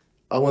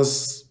 I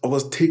was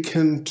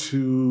taken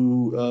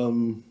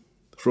to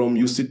from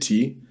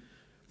UCT.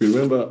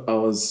 Remember, I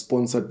was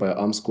sponsored by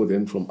Armscore.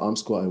 Then from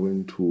Armscore, I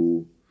went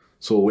to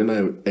So when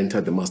I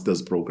entered the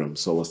master's program,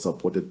 so I was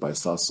supported by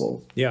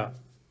Sasol. Yeah.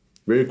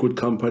 Very good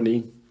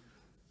company.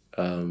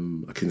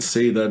 I can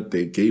say that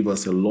they gave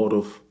us a lot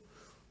of,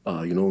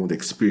 the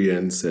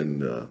experience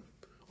and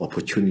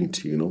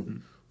opportunity,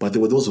 But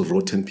there were those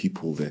rotten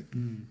people there.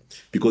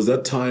 Because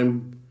that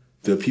time,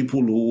 the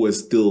people who were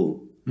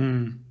still,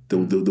 they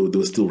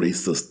were still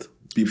racist.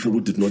 People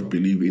who did not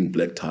believe in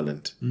black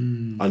talent.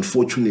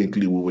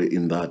 Unfortunately, we were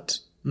in that.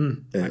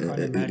 In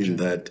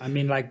that. I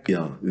mean,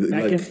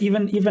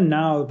 even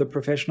now, the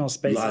professional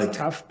space is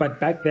tough. But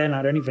back then,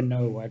 I don't even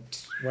know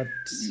what.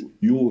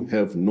 You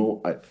have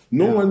no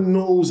one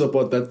knows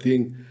about that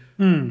thing.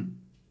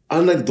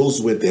 Unlike those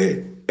who were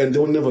there, and they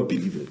will never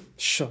believe it.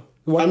 Sure.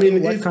 What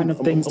kind of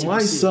things?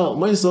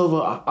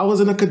 Myself, I was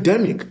an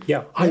academic.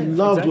 Yeah, I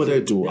loved what I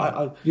do.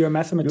 Yeah. You're a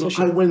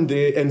mathematician. I went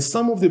there, and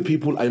some of the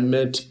people I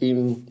met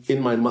in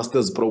my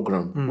master's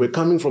program were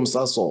coming from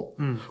Sasol,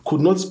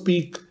 could not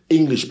speak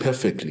English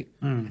perfectly,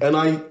 and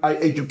I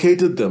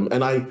educated them,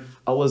 and I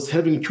was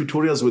having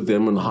tutorials with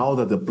them on how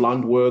that the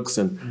plant works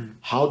and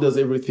how does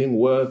everything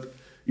work.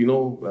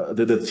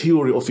 The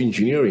theory of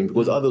engineering,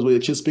 because others were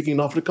just speaking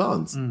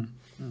Afrikaans.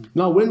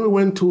 Now, when we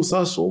went to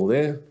Sasol,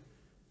 there.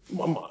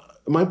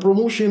 My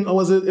promotion, I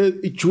was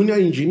a junior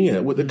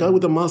engineer with the guy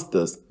with the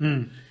masters.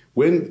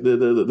 When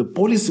the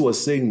policy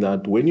was saying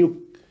that when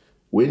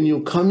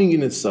you're coming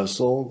in at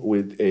Sasol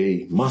with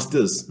a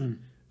master's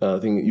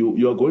thing,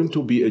 you are going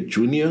to be a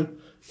junior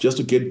just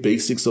to get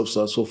basics of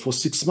Sasol for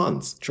 6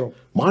 months. Sure.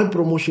 My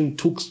promotion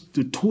took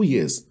 2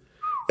 years.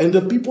 And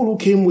the people who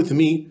came with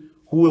me,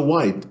 who were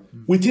white,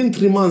 within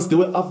 3 months, they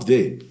were up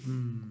there.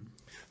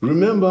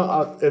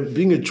 Remember,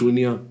 being a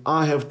junior,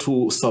 I have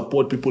to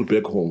support people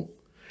back home.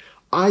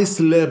 I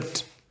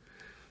slept.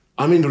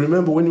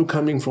 Remember when you're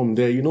coming from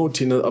there,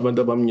 Tina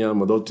Abantu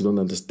Abamnyama, that you don't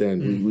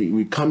understand.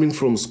 We're coming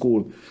from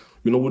school.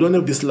 We don't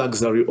have this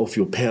luxury of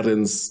your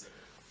parents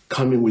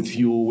coming with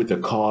you with the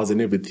cars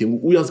and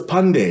everything. We are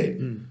spun there.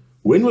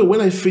 When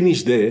I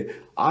finished there,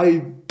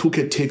 I took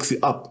a taxi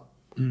up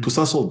to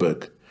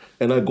Sasolburg.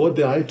 And I got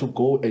there, I had to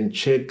go and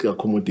check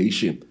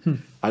accommodation.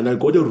 And I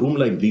got a room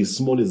like this,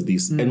 small as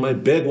this. And my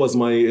bag was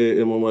my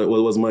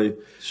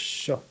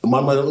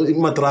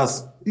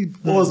mattress.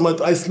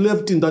 I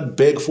slept in that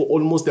bag for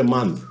almost a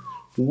month,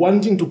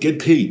 wanting to get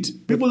paid.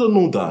 People don't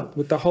know that.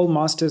 With the whole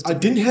master's I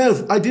didn't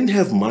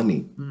have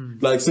money.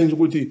 Like saying,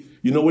 when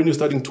you're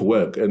starting to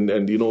work and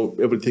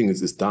everything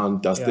is done,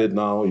 dusted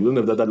now, you don't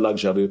have that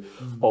luxury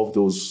of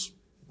those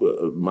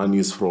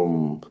monies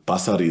from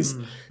bursaries.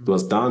 It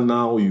was done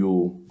now.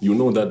 You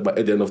know that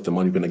at the end of the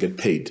month you're gonna get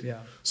paid. Yeah.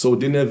 So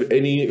didn't have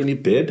any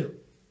bed.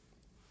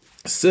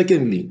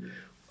 Secondly,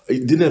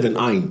 it didn't have an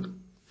iron.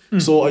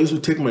 So I used to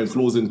take my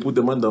clothes and put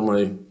them under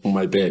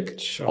my bag.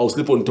 Sure. I'll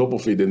sleep on top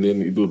of it and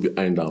then it will be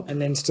ironed out.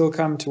 And then still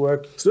come to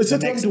work. So it's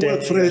come to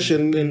work fresh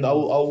and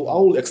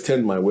I'll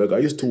extend my work. I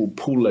used to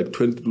pull like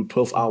 20 to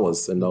 12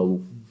 hours and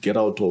I'll get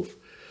out of.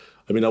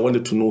 I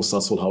wanted to know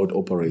Sasol how it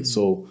operates.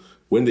 So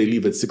when they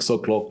leave at 6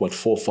 o'clock,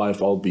 4,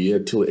 5, I'll be here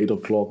till 8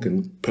 o'clock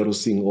and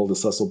perusing all the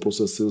Sasol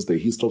processes, the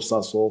history of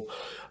Sasol.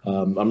 I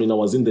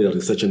was in the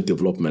research and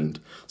development.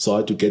 So I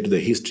had to get to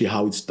the history,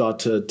 how it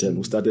started and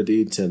who started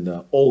it and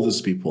all these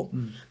people.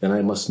 And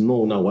I must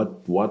know now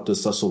what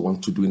does Sasol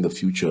want to do in the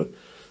future.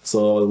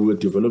 So we were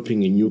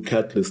developing a new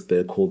catalyst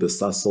there called the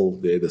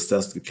Sasol, the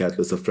SAS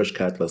catalyst, a fresh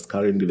catalyst.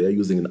 Currently they're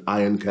using an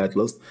iron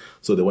catalyst.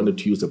 So they wanted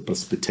to use a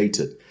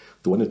precipitated.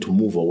 They wanted to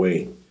move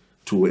away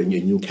to a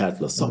new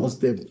catalyst. So I was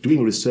there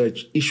doing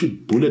research,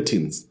 issued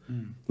bulletins,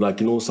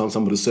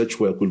 some research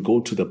work. We'll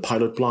go to the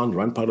pilot plant,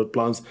 run pilot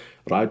plants,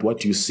 write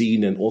what you've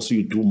seen, and also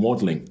you do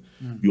modeling.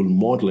 You'll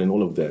model and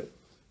all of that.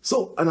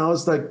 So, and I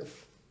was like,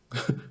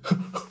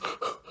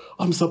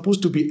 I'm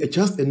supposed to be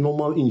just a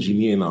normal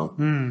engineer now.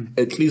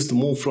 At least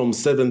move from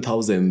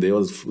 7,000, there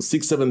was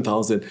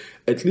 7,000.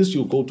 At least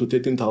you go to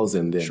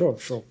 13,000 there. Sure.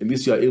 At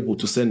least you are able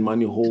to send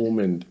money home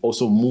and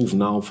also move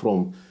now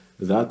from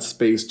that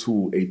space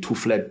to a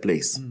 2-flat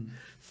place.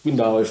 In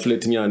our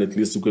flat, at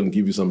least we can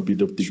give you some bit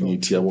of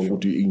dignity. I want to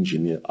be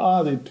engineer.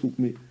 They took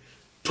me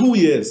 2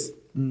 years.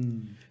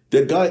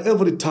 The guy,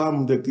 every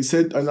time that he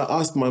said, and I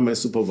asked my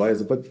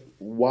supervisor, but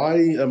why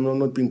am I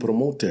not being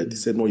promoted? He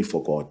said, no, he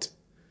forgot.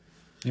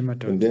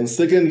 And then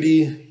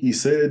secondly, he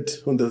said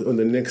on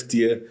the next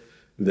year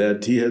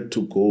that he had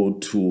to go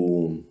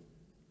to,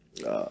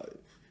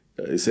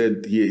 he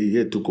said he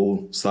had to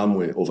go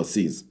somewhere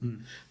overseas.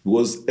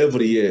 Because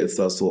every year it's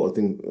also, I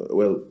think,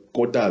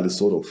 quarterly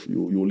sort of,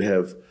 you'll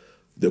have,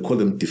 they call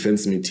them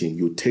defense meeting.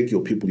 You take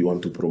your people you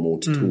want to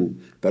promote to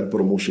that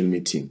promotion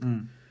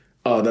meeting.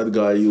 That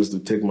guy used to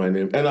take my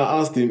name. And I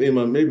asked him, hey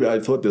man, maybe I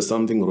thought there's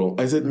something wrong.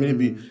 I said,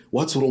 maybe,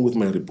 what's wrong with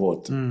my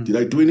report? Did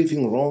I do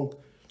anything wrong?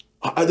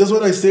 That's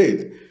what I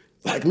said.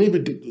 Like, maybe,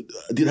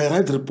 did I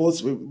write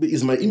reports?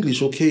 Is my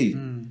English okay?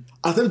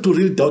 I started to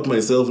really doubt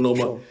myself.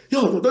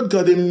 That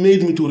guy, they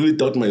made me to really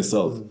doubt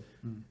myself.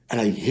 And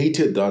I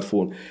hated that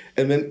phone.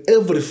 And then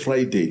every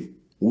Friday,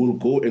 we'll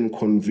go and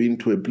convene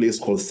to a place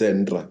called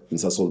Sandra in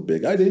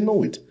Sasolburg. I didn't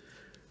know it.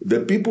 The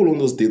people on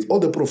those days, all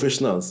the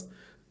professionals,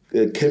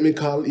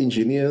 chemical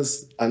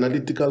engineers,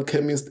 analytical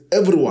chemists,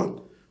 everyone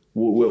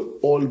were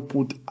all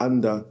put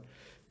under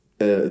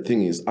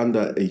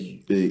under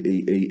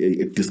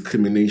a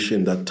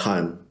discrimination that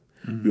time.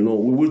 You know,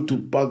 we will to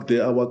park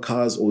there our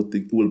cars or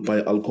we'll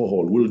buy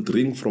alcohol. We'll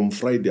drink from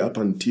Friday up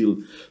until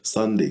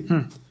Sunday.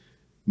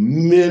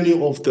 Many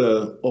of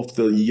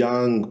the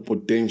young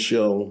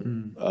potential,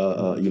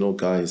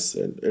 guys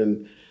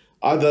and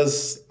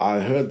others, I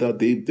heard that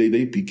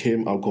they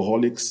became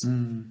alcoholics.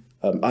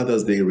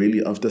 Others, they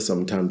really, after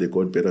some time, they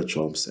got better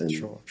jobs. And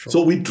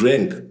so we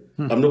drank.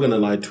 I'm not going to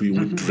lie to you.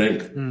 We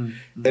drank. And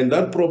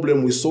that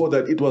problem, we saw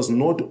that it was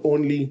not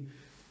only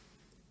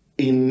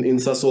in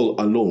Sasol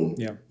alone.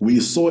 We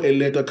saw a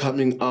letter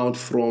coming out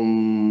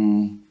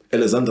from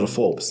Alexander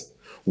Forbes,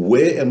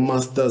 where a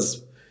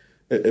master's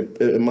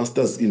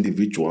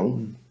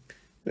individual,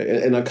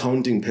 an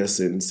accounting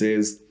person,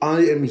 says,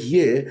 I am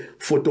here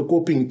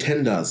photocopying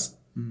tenders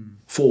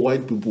for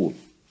white people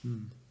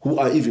who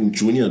are even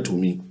junior to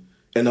me,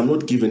 and I'm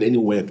not given any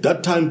work.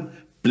 That time,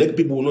 black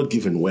people were not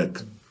given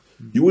work.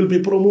 You will be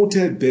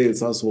promoted there,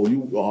 Sasol.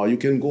 You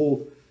can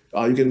go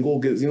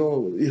get,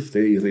 if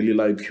they really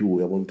like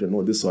you, I want to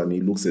know this one,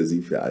 he looks as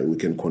if we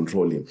can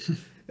control him.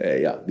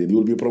 Then you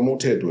will be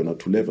promoted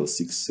to level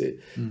 6.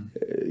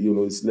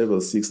 It's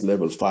level 6,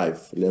 level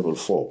 5, level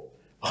 4.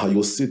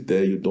 You sit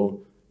there, you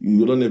don't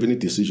have any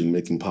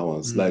decision-making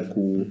powers. Like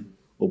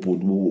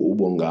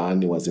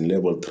Bongani was in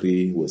level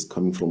 3, was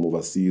coming from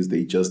overseas.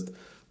 They just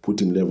put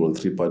him level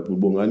 3, but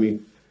Bongani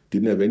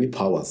didn't have any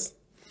powers.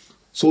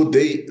 So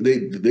they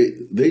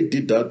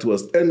did that to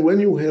us. And when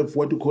you have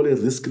what you call a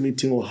risk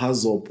meeting or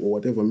HAZOP or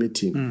whatever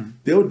meeting,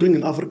 they were doing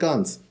in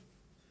Afrikaans.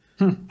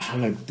 I'm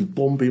like, the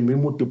bomb, I'm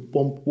like,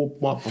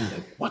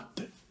 what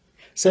the?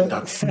 So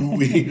that flew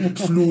in.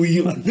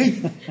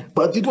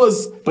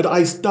 But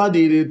I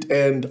studied it,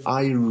 and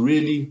I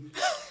really,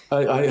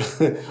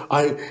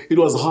 it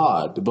was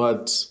hard.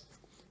 But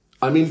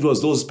I mean, it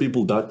was those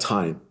people that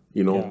time,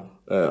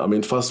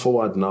 fast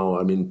forward now,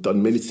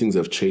 many things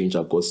have changed.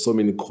 I've got so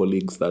many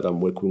colleagues that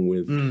I'm working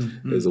with.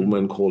 There's a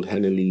woman called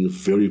Hannely,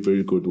 very,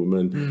 very good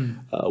woman.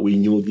 We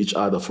knew each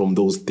other from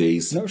those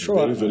days. No, sure.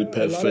 Very, very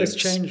perfect. A lot has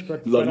changed,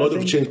 but a lot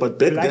of change, but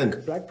back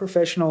then. Black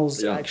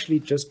professionals actually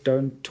just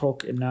don't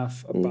talk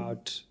enough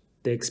about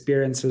the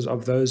experiences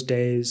of those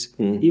days,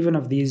 even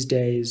of these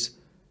days,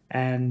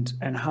 and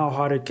how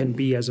hard it can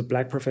be as a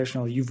black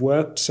professional. You've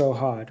worked so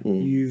hard.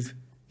 You've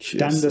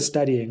done the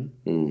studying.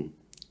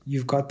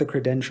 You've got the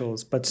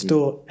credentials, but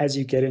still, as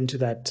you get into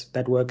that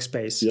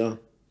workspace,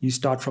 you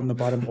start from the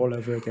bottom all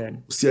over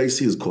again.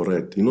 CIC is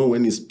correct.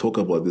 When you talk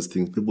about these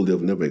things, people, they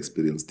have never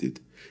experienced it.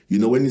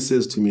 When he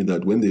says to me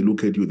that when they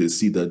look at you, they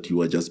see that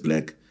you are just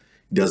black,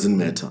 it doesn't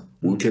matter.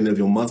 You can have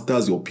your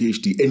master's, your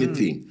PhD,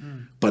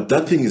 anything. But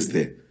that thing is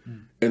there.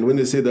 And when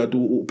they say that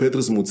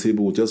Petrus Mutsebu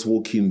will just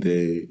walk in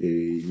there,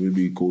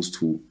 maybe goes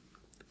to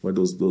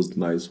those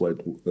nice white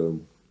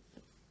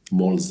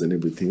malls and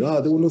everything, they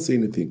will not say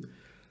anything.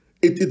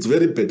 It's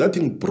very bad. That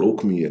thing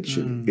broke me,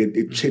 actually.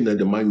 It changed, and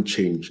the mind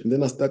changed. And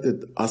then I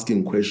started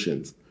asking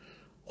questions.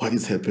 What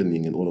is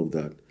happening and all of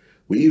that?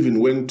 We even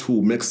went to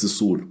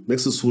Mkhize.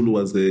 Mkhize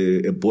was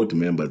a board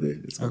member there.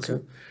 Okay.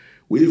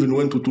 We even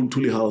went to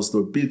Tuli House.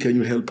 Bill, can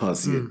you help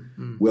us here?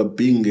 We are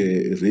being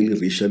really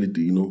racially,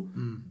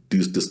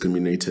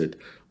 discriminated.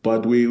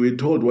 But we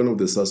told one of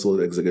the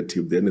Sasol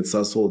executives, then at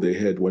Sasol, they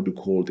had what we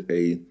called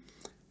a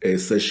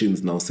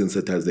sessions now,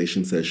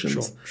 sensitization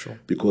sessions. Sure.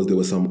 Because there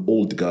was some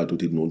old guard who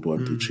did not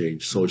want to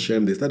change. So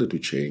they started to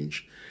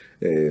change.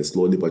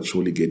 Slowly but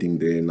surely getting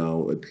there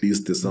now. At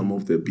least some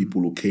of the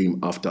people who came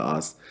after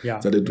us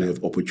started to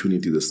have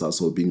opportunity, the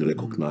Sasol being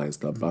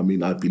recognized. I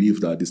believe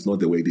that it's not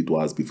the way it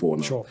was before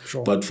now.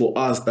 Sure. But for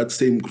us, that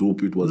same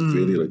group, it was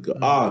very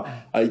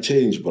I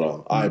changed,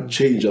 bro. I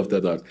changed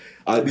after that.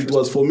 It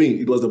was, for me,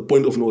 it was the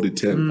point of no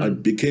return. I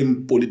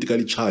became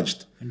politically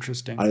charged.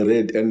 Interesting. I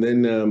read, and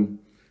then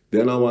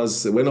when I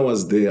was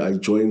there, I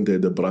joined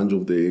the branch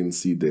of the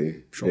ANC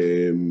there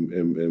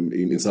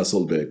in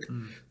Sasolburg.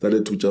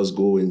 Started to just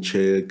go and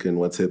check and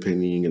what's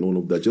happening and all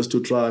of that, just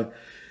to try,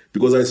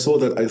 because I saw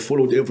that I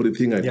followed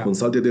everything, I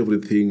consulted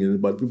everything,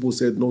 but people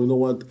said, no, you know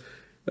what,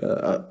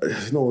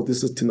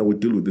 this is we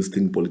deal with this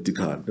thing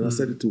political. And I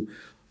started to,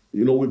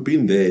 we've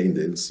been there in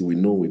the ANC, we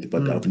know it,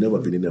 but I've never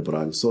been in a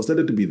branch. So I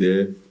started to be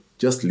there,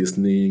 just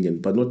listening,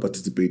 but not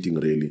participating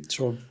really.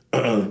 Sure.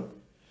 And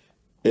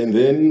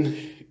then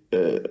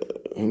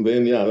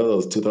that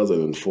was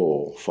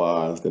 2004.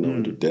 Fast. Then I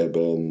went to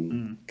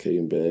Durban,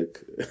 came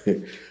back.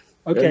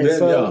 Okay,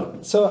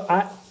 then, so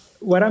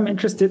what I'm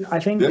interested, I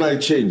think. Then I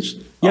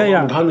changed.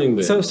 I'm coming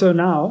there. So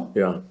now.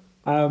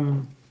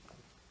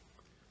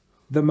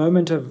 The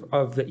moment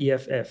of the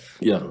EFF.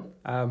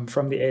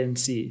 From the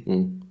ANC.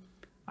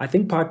 I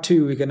think part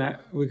 2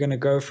 we're gonna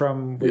go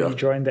from when you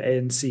joined the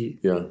ANC.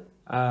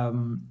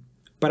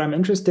 But I'm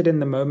interested in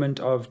the moment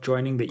of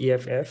joining the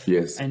EFF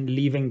and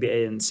leaving the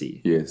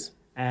ANC. Yes.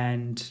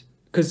 And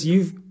because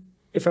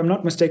if I'm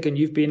not mistaken,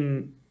 you've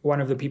been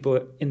one of the people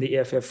in the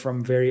EFF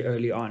from very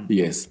early on.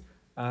 Yes.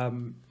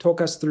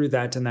 Talk us through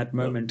that in that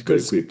moment.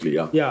 Very quickly,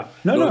 yeah. Yeah.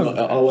 No,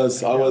 I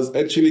was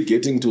actually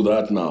getting to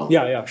that now.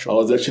 Yeah, sure. I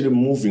was actually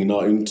moving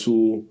now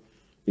into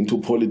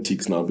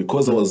politics now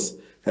because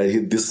I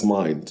hit this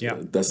mind. Yeah.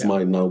 That's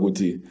mine now,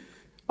 Guti.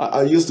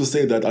 I used to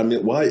say that,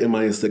 why am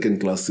I a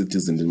second-class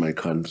citizen in my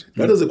country?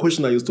 That is a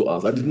question I used to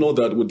ask. I didn't know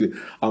that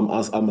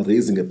I'm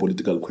raising a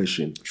political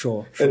question.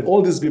 Sure. And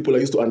all these people, I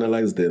used to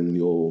analyze them,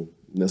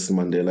 Nelson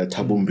Mandela,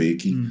 Thabo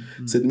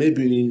Mbeki, said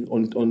maybe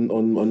on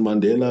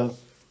Mandela,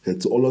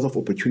 had a lot of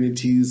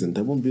opportunities, and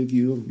Thabo Mbeki,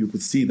 you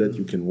could see that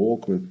you can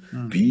walk with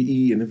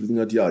BE and everything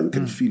that, you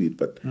can feel it.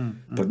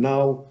 But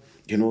now,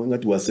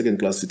 that we are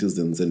second-class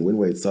citizens, and when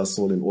we're at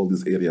Sasol and all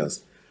these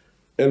areas.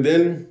 And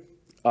then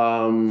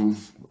I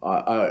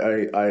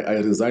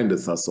resigned at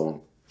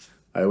Sasol.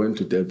 I went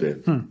to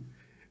Durban.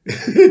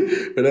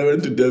 When I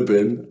went to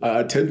Durban, I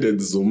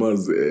attended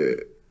Zuma's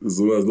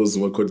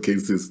court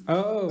cases.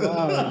 Oh,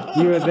 wow.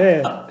 You were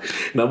there.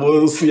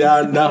 Nabo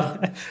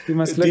Sianda. We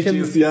must look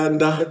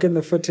in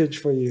the footage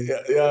for you.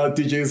 Yeah,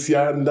 DJ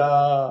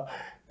Sianda.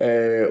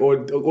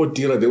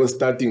 Odira, they were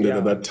starting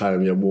at that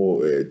time.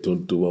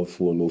 Don't do a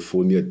phone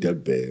at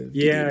Durban.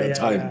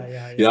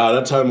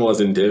 That time I was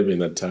in Durban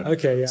that time.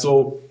 Okay, yeah.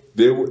 So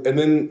and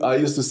then I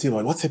used to say,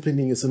 what's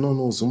happening? I said,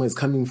 no, Zuma is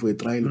coming for a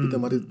trial. And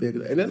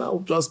then I'll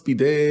just be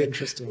there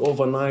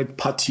overnight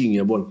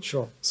partying.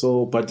 Sure.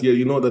 So, but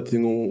that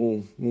thing,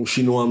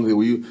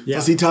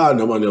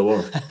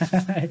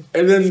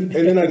 and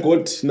then I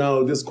got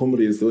now these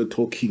comrades, they were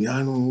talking,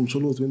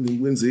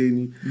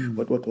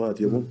 what.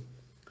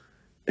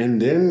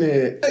 And then,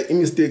 a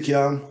mistake,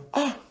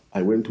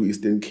 I went to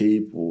Eastern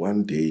Cape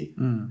one day,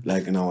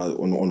 like now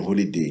on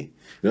holiday.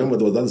 Remember,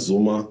 there was that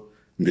Zuma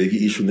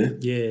Mbeki issue, ne?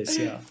 Yes,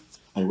 yeah.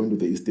 I went to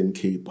the Eastern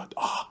Cape, but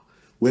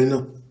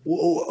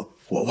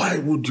why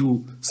would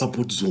you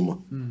support Zuma?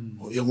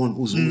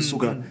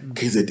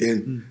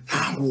 KZN.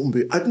 I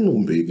didn't know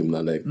Mbeki.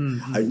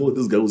 I know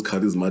this guy was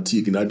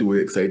charismatic and I was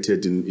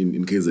excited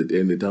in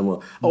KZN. The time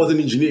I was an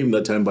engineer in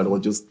that time, but I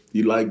was just,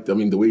 he liked,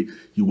 the way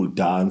he would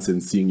dance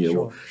and sing,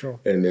 sure.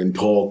 and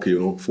talk,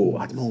 for,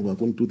 I don't know, we're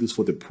going to do this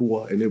for the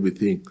poor and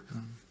everything.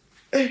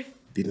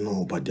 Didn't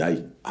know, but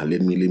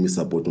let me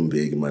support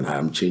Mbeki, man. I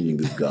am changing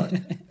this guy.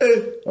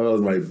 That was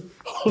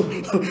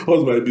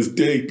my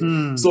mistake.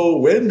 So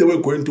when they were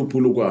going to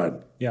Polokwane,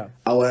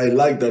 I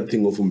liked that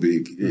thing of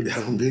Mbeki.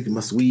 Mbeki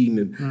must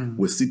win. And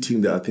we're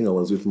sitting there. I think I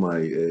was with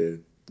my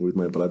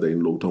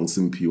brother-in-law, Tong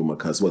Simpio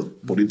Makas, was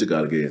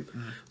political again.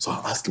 So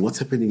I asked him, what's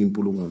happening in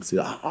Polokwane? Say,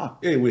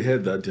 hey, we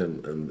heard that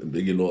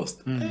Mbeki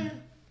lost.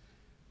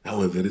 I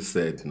was very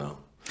sad now.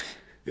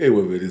 They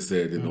were very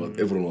sad,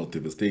 everyone was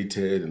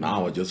devastated, and now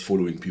I was just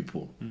following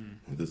people.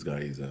 This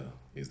guy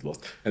is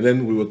lost. And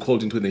then we were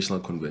called into a national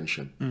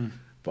convention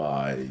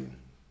by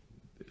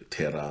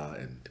Terra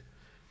and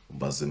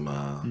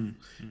Mbazima,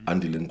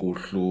 Andile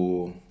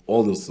Nkohlu,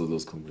 all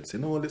those comrades. Say,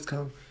 no, let's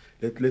come.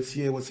 Let's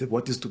hear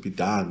what is to be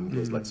done. It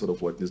was like sort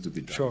of what needs to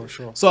be done.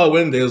 Sure. So I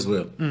went there as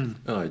well. And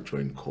I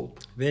joined COPE.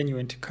 Then you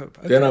went to COPE.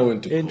 Okay. Then I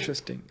went to COPE.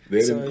 Interesting.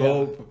 Then in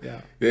COPE.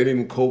 Then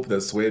in COPE,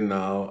 that's where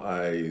now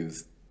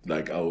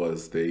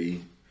they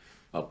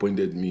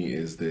appointed me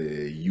as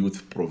the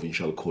youth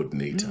provincial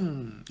coordinator.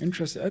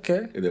 Interesting.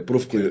 Okay.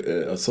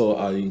 So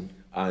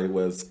I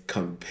was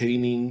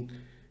campaigning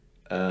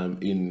here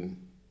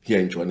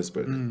in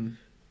Johannesburg,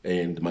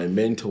 and my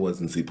mentor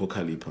was Nzipho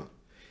Kalipa.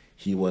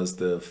 He was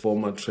the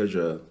former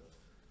treasurer.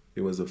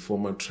 He was a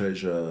former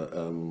treasurer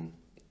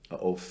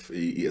of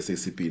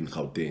SACP in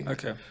Gauteng.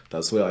 Okay.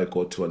 That's where I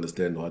got to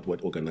understand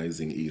what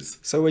organizing is.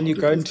 So when you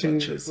go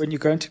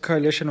into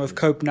coalition with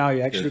COPE now,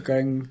 you're actually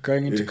going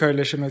into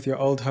coalition with your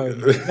old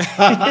home.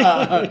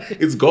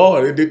 It's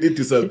gone. It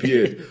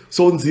disappeared.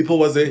 So Nzipho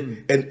was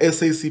an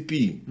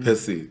SACP per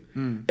se,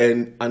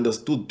 and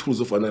understood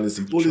tools of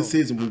analysis. All it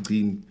says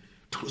in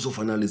tools of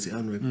analysis.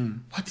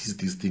 What is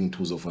this thing,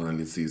 tools of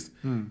analysis?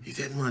 He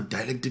said,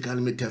 dialectical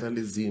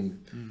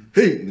materialism.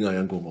 Hey,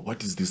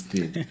 what is this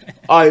thing?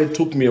 It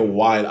took me a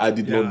while. I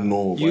did not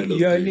know.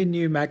 You only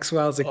knew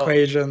Maxwell's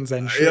equations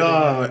and shit.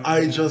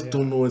 I just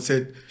don't know. He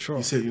said,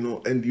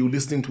 and you're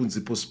listening to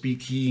Nzipho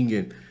speaking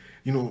and,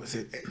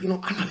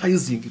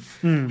 analyzing.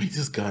 Who is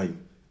this guy?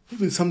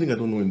 It's something I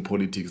don't know in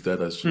politics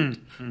that I should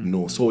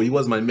know. So he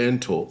was my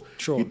mentor.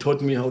 Sure. He taught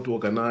me how to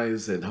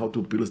organize and how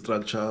to build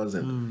structures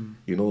and,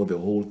 the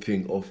whole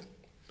thing of...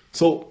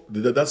 So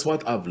that's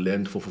what I've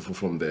learned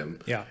from them.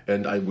 Yeah.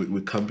 And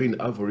we campaign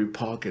Ivory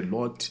Park a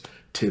lot,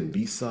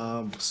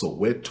 Tembisa,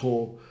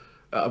 Soweto.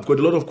 I've got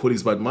a lot of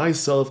colleagues, but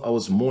myself, I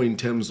was more in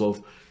terms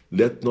of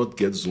let's not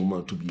get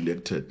Zuma to be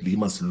elected. He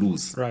must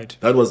lose. Right.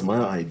 That was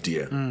my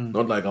idea.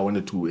 Not like I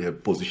wanted to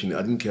have position.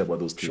 I didn't care about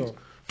those things. Sure.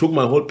 Took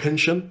my whole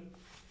pension,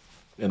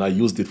 and I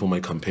used it for my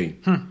campaign.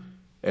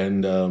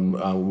 And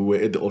we were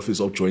at the office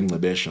of John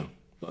Ngebesha.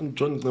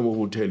 John Ngebesha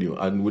will tell you,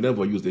 and we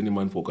never used any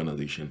money for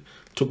organization.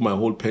 Took my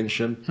whole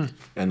pension,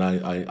 and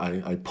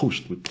we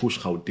pushed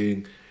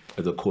Gauteng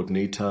as a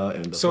coordinator.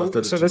 And so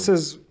this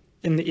is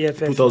In the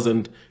EFF?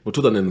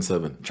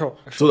 2007. Sure.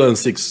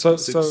 2006. So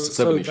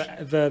seven-ish.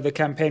 the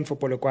campaign for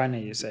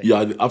Polokwane, you say?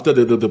 Yeah, after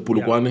the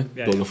Polokwane,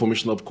 Yeah, the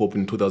formation of COPE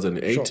in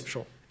 2008.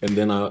 Sure. And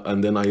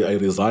then I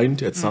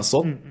resigned at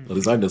Sasol.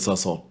 Resigned at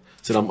Sasol.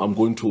 Said I'm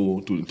going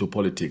to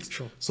politics.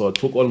 Sure. So I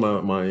took all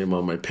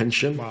my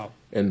pension. Wow.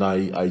 And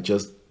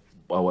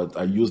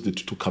I used it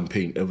to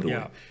campaign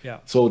everywhere. Yeah.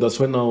 So that's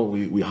when now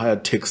we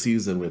hired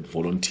taxis and we had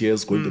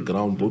volunteers going to the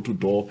ground, door to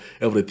door,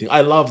 everything.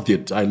 I loved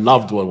it. I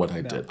loved what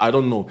I did. I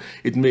don't know.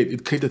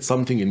 It created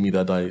something in me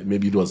that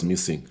maybe it was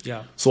missing.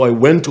 Yeah. So I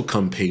went to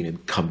campaign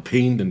and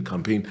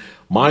campaigned.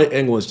 My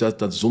aim was just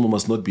that Zuma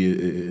must not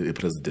be a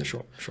president.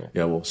 Sure.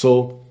 Yeah. Well,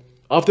 so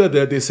after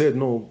that they said,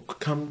 no,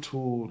 come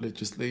to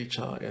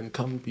legislature and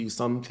come be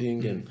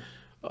something and.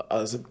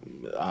 I said,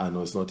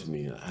 no, it's not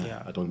me.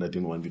 I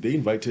didn't want it. They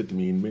invited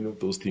me in many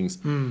of those things.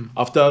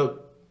 After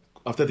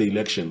the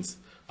elections,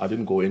 I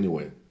didn't go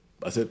anywhere.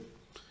 I said,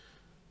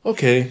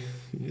 okay,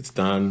 it's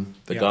done.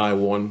 The guy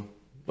won.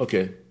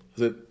 Okay. I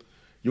said,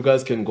 you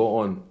guys can go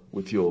on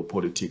with your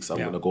politics. I'm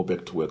going to go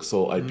back to work.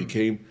 So I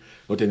became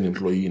not an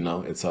employee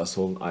now at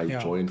Sasol. I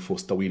joined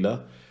Foster Wheeler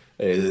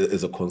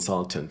as a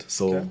consultant.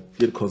 So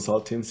did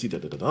consultancy,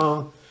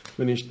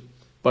 finished.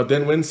 But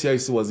then when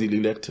CIC was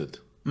elected,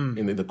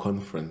 in the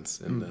conference,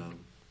 and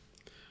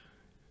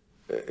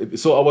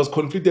so I was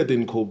conflicted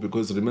in COPE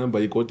because remember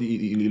he got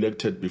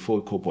elected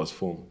before COPE was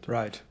formed.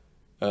 Right.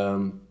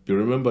 You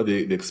remember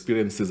the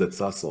experiences at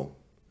Sasol.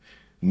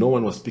 No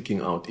one was speaking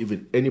out,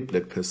 even any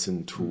black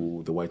person,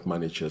 to the white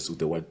managers, to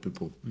the white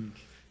people.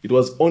 It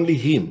was only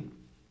him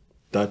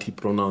that he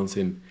pronounced,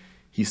 and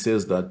he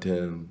says that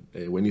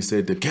when he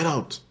said, "Get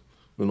out,"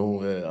 I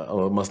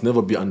must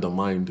never be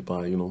undermined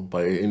by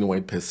any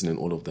white person and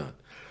all of that.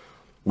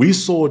 We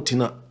saw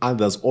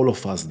others, all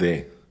of us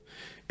there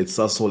at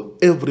Sasol,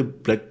 every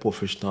black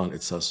professional at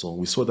Sasol.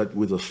 We saw that it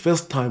was the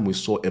first time we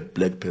saw a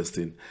black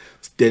person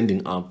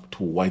standing up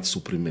to white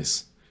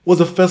supremacy. It was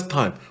the first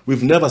time.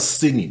 We've never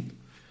seen it.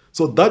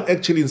 So that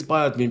actually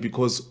inspired me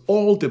because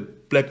all the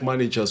black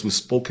managers we've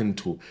spoken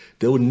to,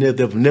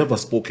 they've never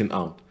spoken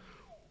out.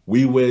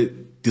 We were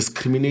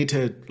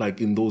discriminated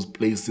like in those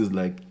places,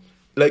 like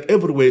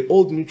everywhere,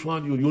 Old Mutual,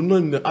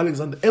 in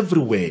Alexander,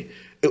 everywhere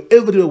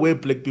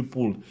black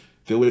people,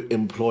 they were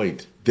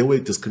employed. They were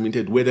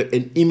discriminated. Whether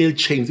an email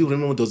chain, you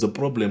remember there was a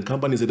problem.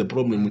 Companies had a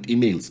problem with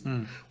emails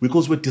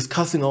because we're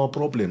discussing our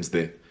problems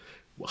there,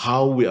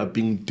 how we are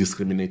being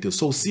discriminated.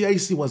 So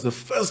CIC was the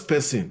first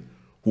person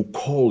who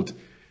called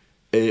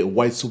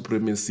white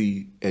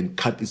supremacy and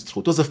cut its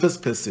throat. It was the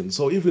first person.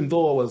 So even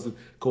though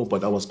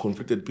I was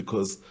conflicted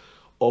because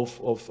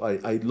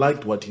I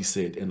liked what he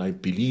said, and I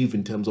believe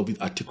in terms of his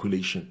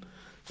articulation.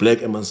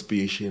 Black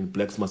emancipation,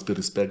 blacks must be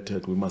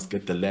respected, we must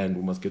get the land,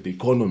 we must get the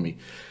economy.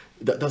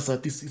 This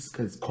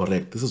is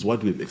correct. This is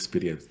what we've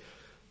experienced.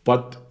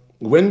 But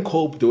when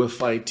COPE, they were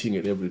fighting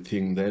and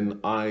everything, then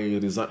I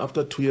resigned.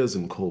 After 2 years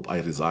in COPE, I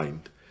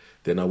resigned.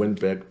 Then I went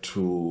back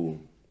to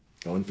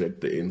the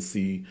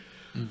ANC.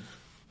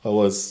 I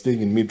was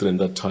staying in Midrand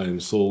that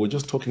time. So we're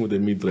just talking with the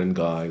Midrand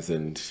guys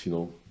and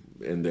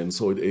then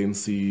so at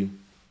ANC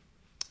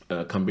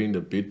campaigned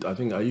a bit. I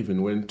think I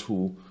even went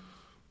to,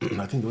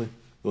 I think it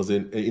was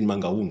in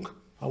Mangaung.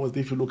 I was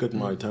there, if you look at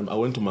my time, I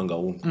went to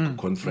Mangaung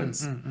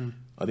conference.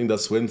 I think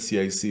that's when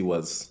CIC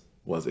was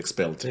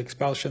expelled. The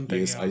expulsion thing.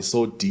 Yes, I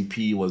saw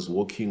DP was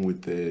working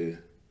with the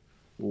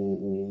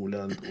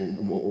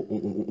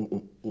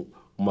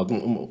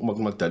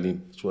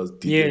Magdalene, which was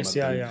DP. Yes,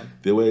 Magdalene. yeah.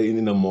 They were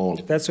in a mall.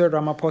 That's where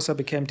Ramaphosa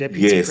became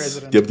deputy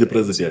president. Deputy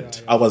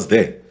president. I was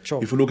there.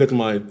 Sure. If you look at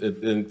my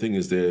thing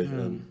is there.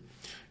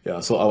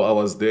 So I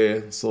was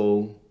there.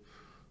 So,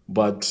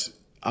 but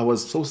I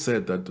was so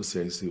sad that the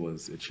CIC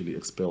was actually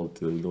expelled.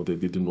 They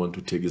didn't want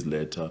to take his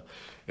letter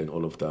and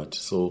all of that.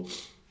 So,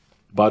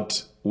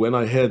 but when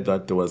I heard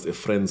that there was a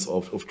Friends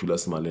of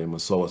Julius Malema,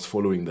 so I was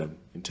following them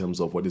in terms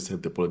of what is the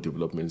policy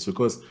developments.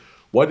 Because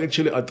what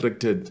actually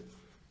attracted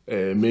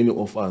many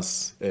of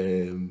us,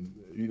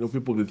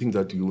 people, they think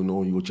that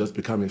you just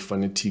become a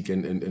fanatic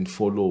and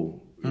follow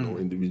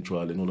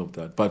individual and all of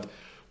that. But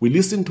we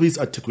listened to his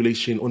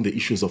articulation on the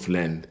issues of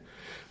land,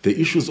 the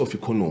issues of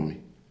economy,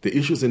 the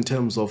issues in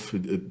terms of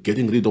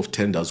getting rid of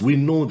tenders. We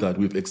know that,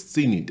 we've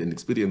seen it and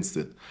experienced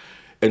it.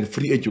 And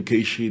free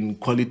education,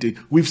 quality,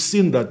 we've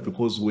seen that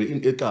because we're in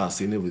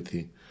ECAS and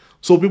everything.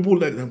 So people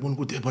like,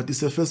 but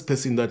it's the first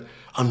person that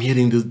I'm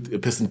hearing this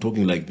person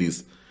talking like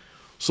this.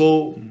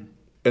 So,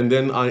 and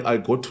then I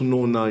got to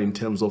know now in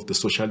terms of the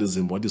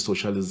socialism, what is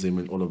socialism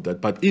and all of that.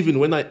 But even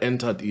when I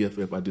entered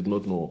EFF, I did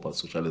not know about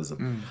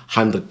socialism,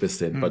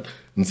 100%. But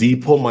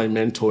Nzipo, my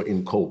mentor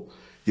in COPE,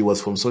 he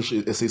was from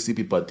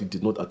SACP, but he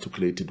did not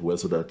articulate it well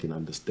so that I can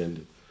understand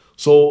it.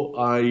 So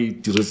I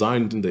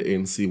resigned in the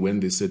ANC when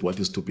they said what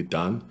is to be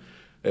done.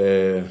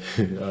 I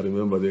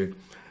remember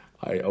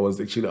I was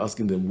actually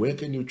asking them, where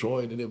can you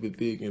join and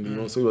everything?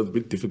 And so it was a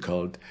bit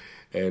difficult.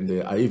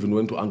 And I even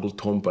went to Uncle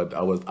Tom, but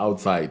I was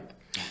outside.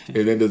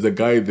 And then there's a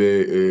guy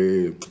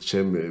there,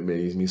 Shem,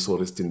 may so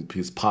rest in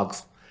peace,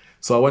 Parks.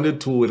 So I wanted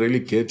to really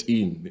get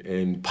in,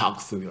 and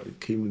Parks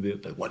came in there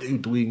like, "What are you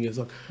doing?" Yes,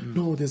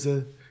 no, there's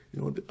a,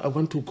 I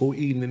want to go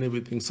in and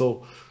everything.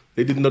 So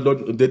they did not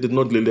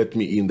really let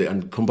me in there,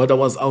 and but I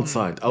was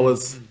outside. I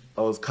was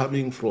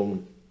coming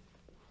from,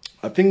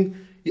 I think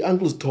the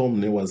uncle's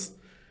Tom.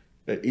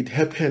 It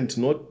happened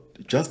not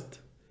just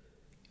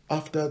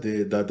after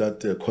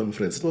that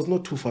conference. It was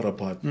not too far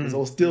apart because I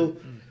was still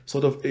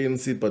sort of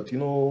ANC, but in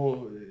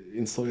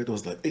Soweto it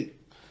was like, hey.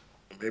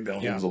 Maybe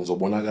but I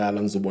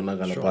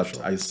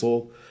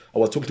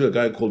was talking to a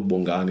guy called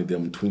Bongani,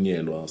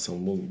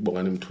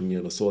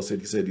 Bongani. So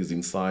he said he's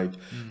inside.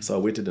 So I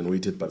waited and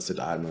waited, but I said,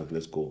 no,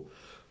 let's go.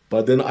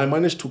 But then I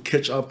managed to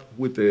catch up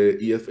with the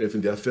EFF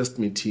in their first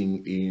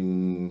meeting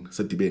in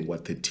September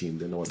 13.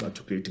 Then I was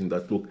articulating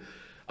that, look,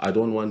 I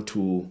don't want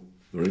to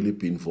really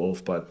be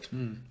involved, but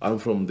I'm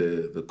from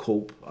the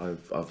COPE.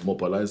 I've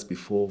mobilized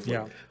before.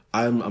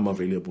 I'm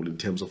available in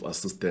terms of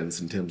assistance,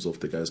 in terms of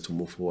the guys to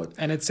move forward.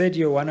 And it said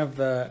you're one of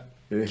the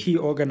key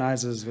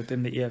organizers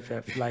within the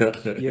EFF.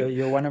 Like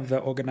you're one of the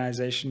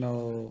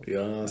organizational.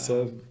 Yeah.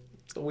 So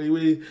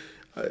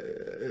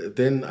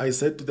then I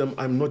said to them,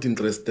 I'm not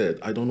interested.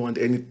 I don't want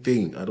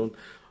anything.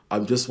 I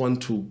just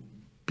want to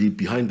be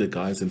behind the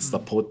guys and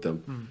support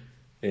them.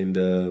 And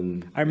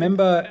I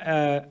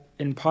remember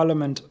in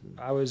Parliament,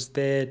 I was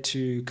there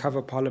to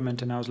cover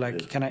Parliament, and I was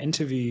like, "Can I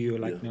interview you?"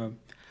 Like, no.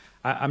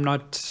 I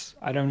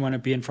don't want to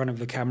be in front of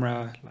the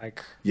camera.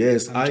 Like,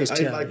 yes, I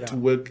like to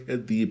work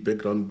at the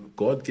background.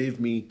 God gave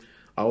me,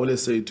 I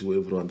always say to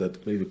everyone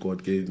that maybe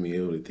God gave me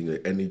everything,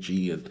 the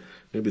energy and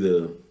maybe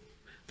the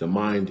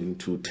mind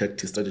into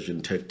strategy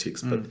and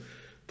tactics, but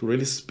to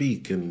really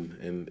speak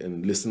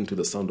and listen to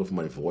the sound of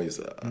my voice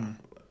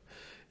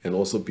and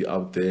also be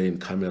out there in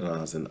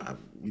cameras. And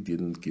he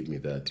didn't give me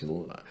that,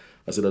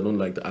 I said, I don't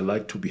like that. I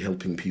like to be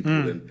helping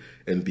people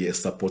and be a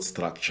support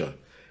structure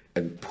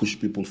and push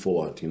people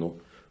forward,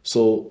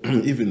 So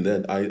even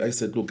then, I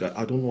said, look,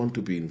 I don't want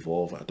to be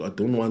involved. I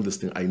don't want this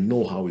thing. I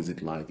know how is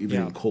it like,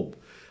 even in COPE.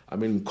 I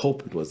mean, in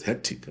COPE, it was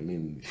hectic. I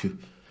mean,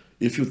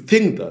 if you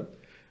think that,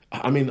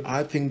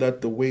 I think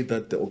that the way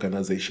that the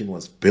organization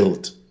was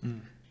built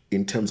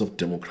in terms of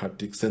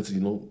democratic sense,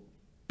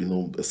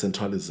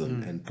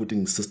 centralism and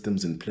putting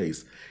systems in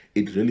place,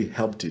 it really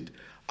helped it.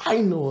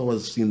 I know I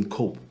was in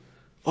COPE.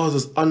 Oh,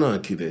 there's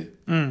anarchy there.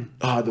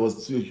 There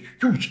was a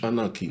huge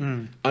anarchy.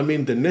 I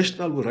mean, the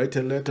national will write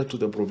a letter to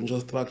the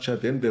provincial structure,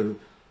 then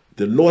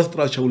the lower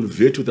structure will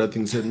veto that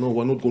thing and say, no,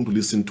 we're not going to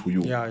listen to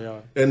you.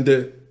 And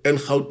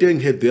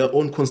Gauteng had their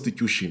own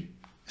constitution.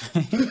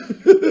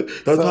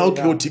 That's how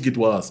chaotic it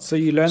was. So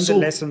you learned the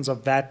lessons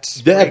of that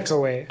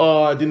breakaway.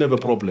 I didn't have a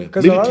problem.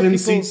 Because a lot of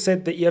people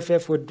said the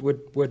EFF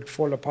would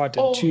fall apart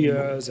in 2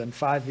 years and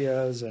 5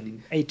 years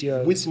and 8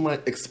 years. With my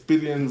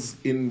experience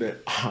in the,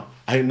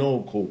 I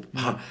know, COPE.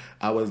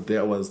 I was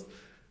there.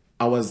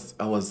 I was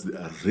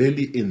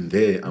really in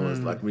there. I was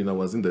I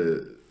was in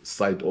the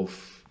side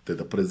of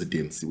the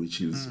presidency,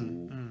 which is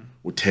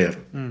Uther.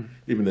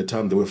 Even the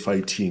time they were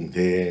fighting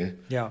there.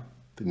 The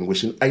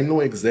negotiation. I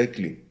know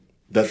exactly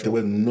that there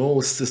were no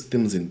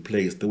systems in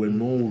place, there were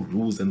no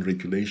rules and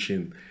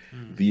regulation.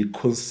 The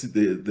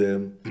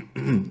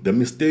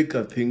mistake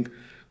I think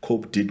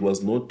COPE did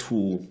was not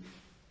to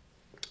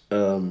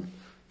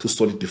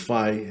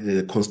solidify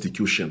the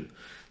constitution.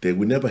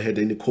 We never had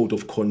any code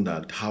of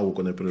conduct, how we're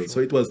going to present. So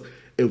it was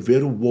a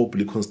very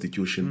wobbly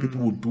constitution.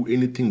 People would do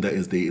anything that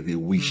as they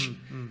wish.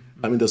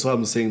 I mean, that's why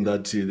I'm saying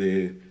that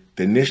the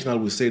national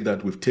will say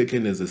that we've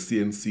taken as a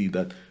CNC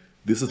that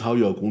this is how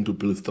you are going to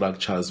build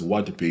structures,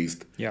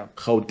 word-based.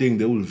 Gauteng,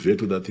 they will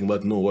veto that thing,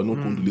 but no, we're not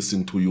going to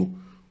listen to you.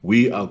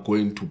 We are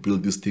going to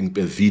build this thing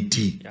per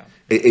VT,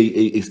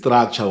 a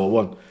structure or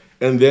one.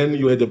 And then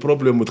you had a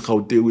problem with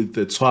Gauteng, with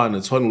the Tshwane.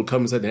 Tshwane will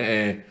come and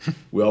say,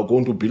 we are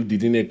going to build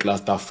it in a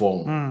cluster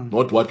form,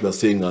 not what you are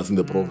saying as in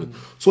the province.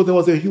 So there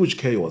was a huge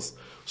chaos.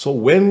 So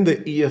when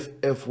the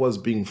EFF was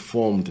being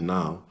formed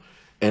now,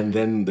 and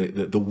then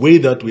the way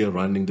that we are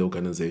running the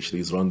organization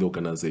is run the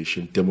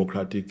organization,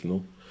 democratic,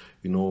 the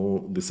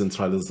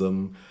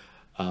centralism,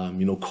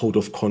 code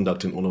of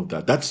conduct and all of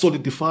that. That's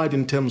solidified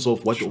in terms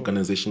of what the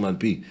organization might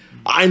be.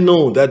 I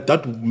know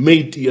that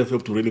made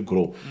EFF to really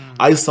grow.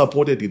 I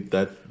supported it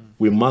that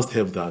we must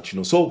have that,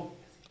 So,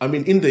 I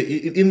mean, in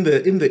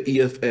the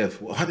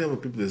EFF, whatever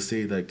people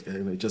say, like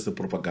just the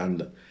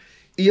propaganda.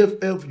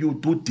 EFF, you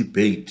do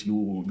debate,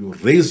 you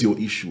raise your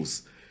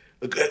issues,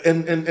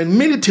 and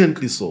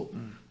militantly so.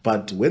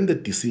 But when the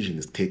decision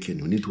is taken,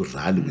 you need to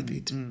rally with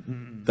it.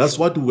 That's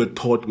what we were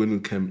taught when we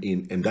came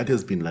in, and that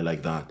has been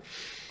like that.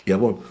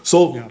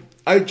 So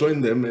I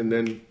joined them, and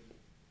then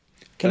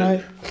can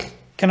I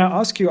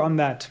ask you on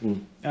that?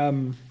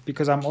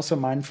 Because I'm also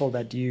mindful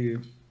that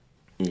you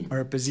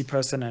are a busy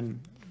person and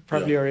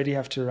probably already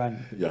have to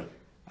run.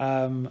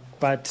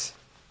 But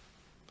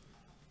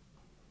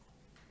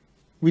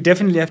we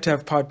definitely have to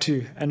have part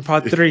 2 and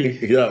part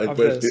 3 of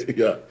this.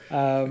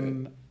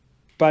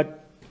 But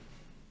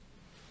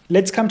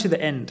let's come to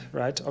the end,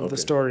 right, of the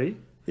story.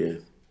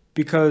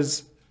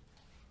 Because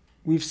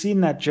we've seen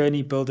that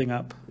journey building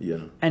up.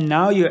 And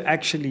now you're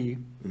actually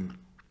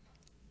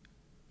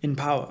in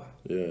power.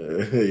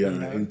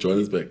 Yeah, in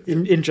Johannesburg.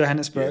 In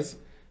Johannesburg. Yes.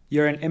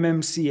 You're an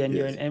MMC, and Yes.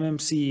 you're an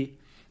MMC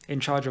in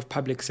charge of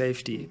public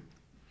safety.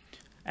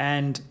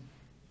 And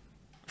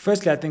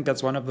firstly, I think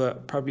that's one of the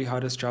probably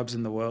hardest jobs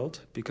in the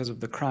world because of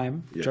the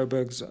crime. Yeah.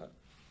 Joburg's,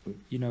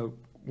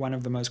 one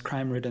of the most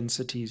crime-ridden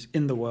cities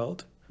in the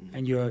world,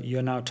 and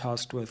you're now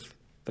tasked with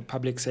the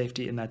public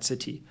safety in that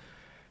city.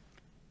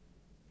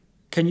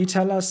 Can you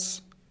tell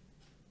us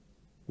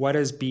what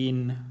has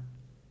been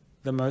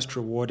the most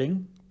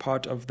rewarding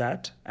part of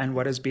that, and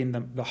what has been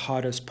the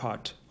hardest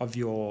part of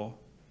your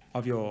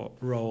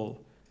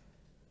role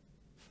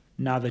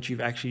now that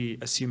you've actually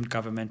assumed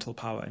governmental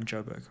power in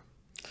Joburg?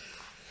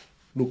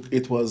 Look,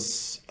 it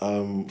was,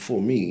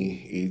 for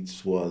me,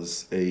 it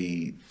was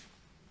to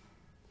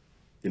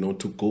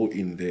go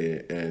in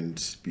there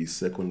and be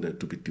seconded,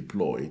 to be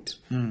deployed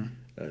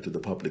to the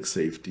public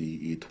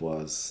safety. It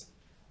was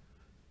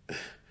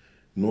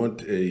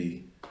not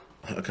I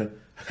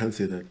can't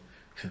say that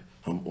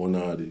I'm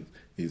honored,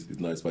 it's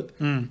nice, but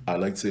I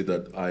like to say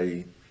that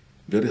I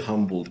very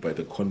humbled by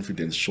the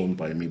confidence shown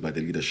by me by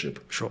the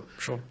leadership. Sure.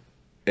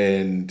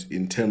 And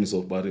in terms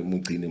of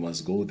Mgcini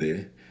must go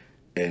there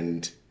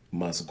and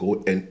must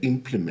go and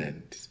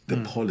implement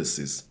the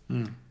policies,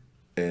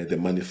 the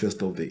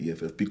manifesto of the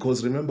EFF.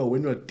 Because remember,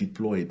 when you are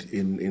deployed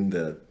in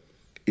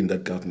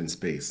that government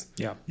space,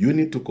 you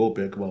need to go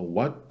back about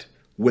what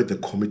were the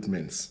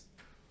commitments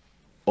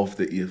of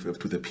the EFF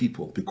to the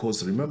people.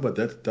 Because remember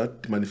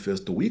that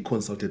manifesto, we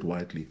consulted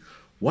widely.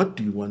 What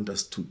do you want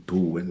us to do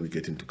when we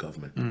get into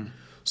government?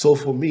 So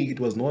for me, it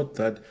was not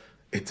that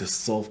it's a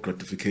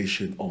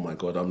self-gratification. Oh my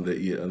God, I'm the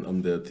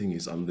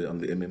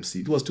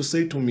MMC. It was to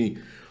say to me,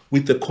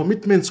 with the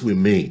commitments we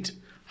made,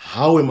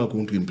 how am I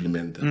going to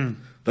implement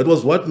them? That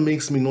was what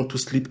makes me not to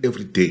sleep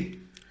every day.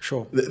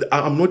 Sure.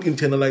 I'm not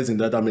internalizing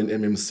that I'm an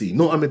MMC.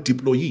 No, I'm a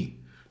deployee.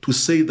 To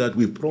say that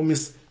we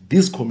promised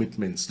these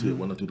commitments to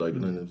one or two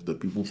the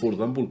people. For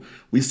example,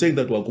 we're saying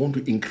that we're going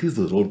to increase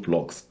the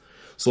roadblocks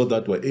so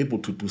that we're able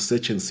to do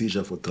search and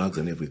seizure for drugs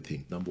and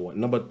everything. Number one.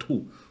 Number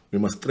two, we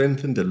must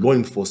strengthen the law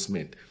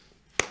enforcement,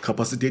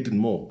 capacitate it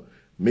more,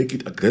 make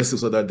it aggressive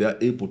so that they are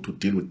able to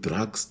deal with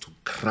drugs, to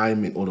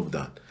crime and all of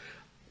that.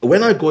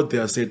 When I got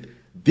there, I said,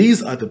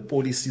 these are the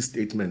policy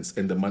statements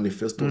and the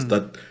manifestos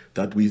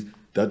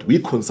that we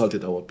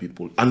consulted our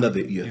people under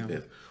the EFF. Yeah.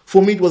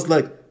 For me, it was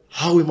like,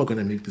 how am I going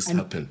to make this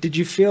happen? Did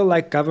you feel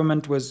like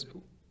government was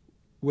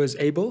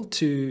able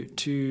to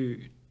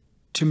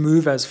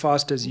move as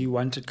fast as you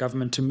wanted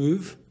government to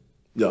move?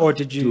 Yeah, or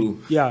did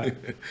you? Yeah.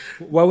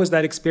 What was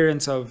that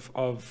experience of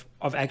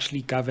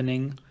actually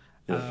governing?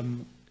 Yeah.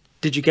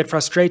 Did you get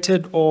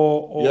frustrated,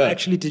 or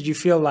actually did you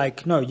feel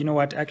like, no, you know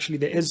what? Actually,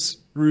 there is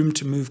room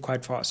to move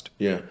quite fast.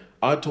 Yeah,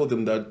 I told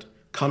them that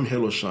come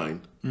hell or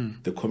shine,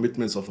 the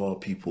commitments of our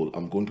people,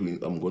 I'm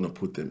going to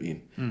put them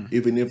in,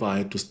 even if I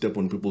had to step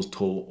on people's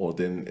toe, or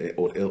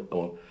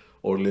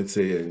let's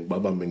say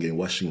Baba Menge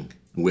washing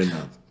went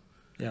up.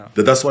 Yeah,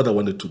 that's what I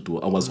wanted to do.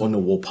 I was on a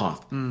war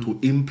path to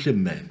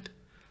implement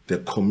the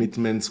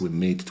commitments we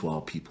made to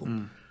our people.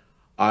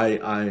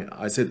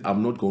 I said,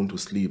 I'm not going to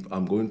sleep.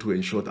 I'm going to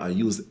ensure that I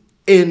use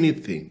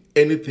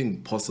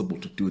anything possible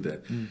to do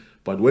that.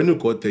 But when you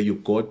got there, you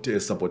got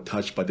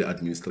sabotaged by the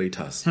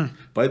administrators.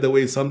 By the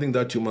way, it's something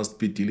that you must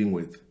be dealing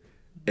with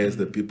as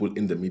the people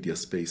in the media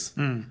space.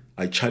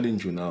 I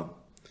challenge you now.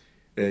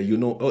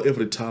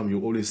 Every time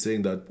you're always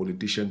saying that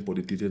politicians.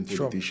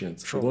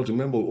 Sure. Well,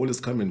 remember, we always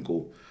come and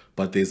go.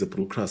 But there's a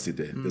bureaucracy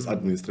there. There's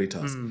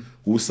administrators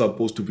who are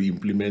supposed to be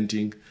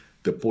implementing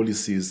the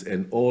policies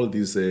and all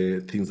these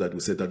things that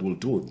we said that we'll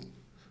do.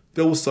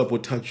 They will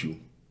sabotage you.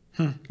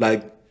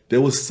 They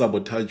will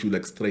sabotage you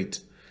like straight.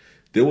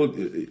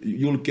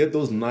 You'll get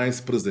those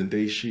nice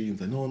presentations.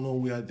 And, no,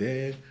 we are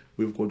there.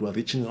 We're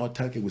reaching our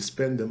target. We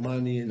spend the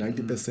money,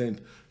 90%.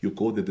 You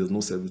go there, there's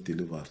no service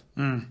delivered.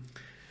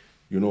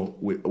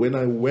 When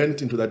I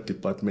went into that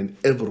department,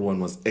 everyone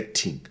was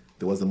acting.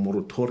 There was a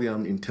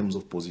moratorium in terms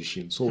of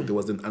position. So there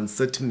was an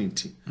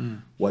uncertainty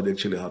what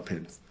actually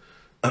happens.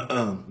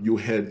 You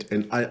had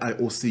an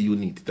IIOC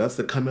unit. That's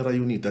the camera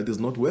unit that is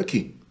not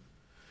working.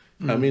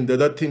 I mean,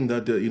 that thing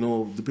that,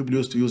 the people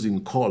used to use in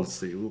calls.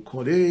 They will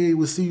call, hey,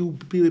 we see you,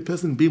 be a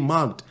person being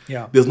mugged.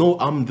 Yeah. There's no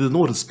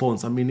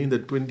response. I mean, in the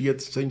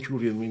 20th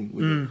century,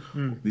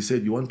 they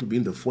said you want to be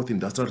in the fourth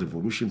industrial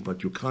revolution,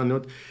 but you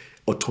cannot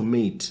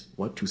automate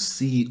what you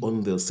see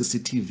on the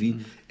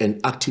CCTV and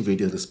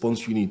activate a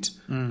response unit.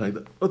 Like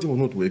that. That thing was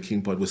not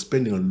working, but we're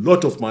spending a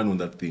lot of money on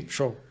that thing.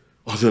 Sure.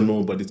 I don't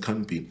know, but it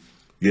can't be.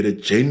 We had a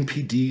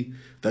JNPD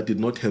that did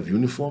not have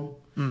uniform.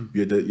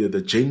 You had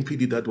the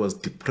JNPD that was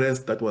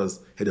depressed, that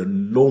had a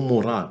low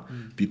morale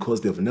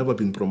because they've never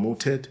been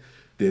promoted.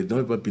 They've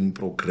never been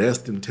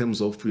progressed in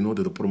terms of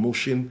the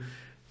promotion.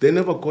 They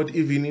never got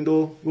even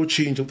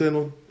change of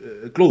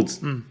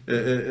clothes,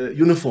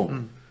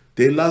 uniform.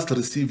 They last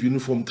received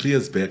uniform 3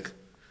 years back.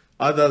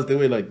 Others, they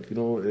were like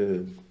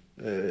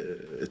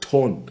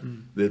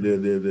torn.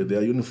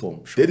 Their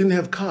uniform. Sure. They didn't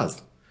have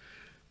cars.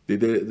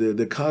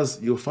 The cars,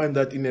 you'll find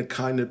that in a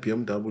car, in a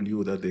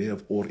BMW that they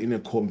have, or in a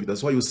combi.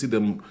 That's why you see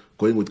them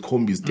going with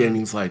combis, staying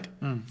inside.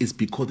 It's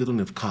because they don't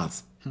have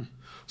cars.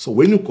 So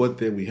when you got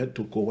there, we had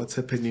to go, what's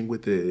happening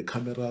with the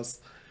cameras?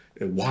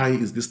 Why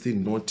is this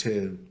thing not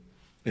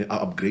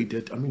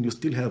upgraded? I mean, you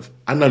still have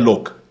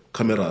analog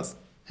cameras.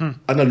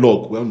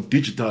 Analog, we're on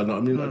digital now.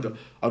 I mean,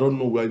 I don't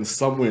know, we're in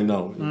somewhere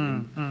now.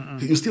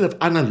 You still have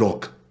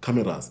analog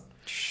cameras.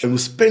 And we're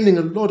spending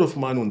a lot of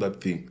money on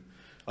that thing.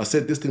 I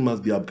said this thing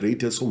must be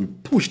upgraded, so we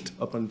pushed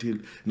up until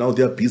now.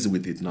 They are busy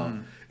with it now,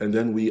 and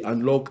then we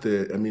unlocked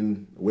the. I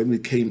mean, when we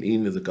came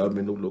in as a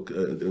government,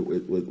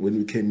 when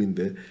we came in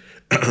there,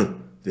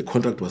 the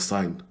contract was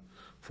signed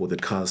for the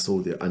cars,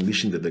 so they're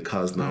unleashing the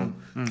cars now.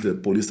 The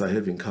police are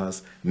having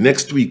cars.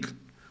 Next week,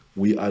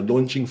 we are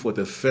launching for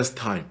the first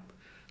time,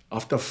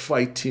 after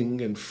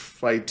fighting and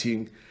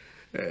fighting.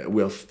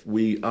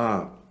 We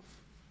are.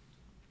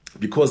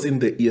 Because in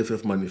the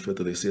EFF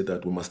manifesto, they say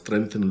that we must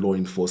strengthen law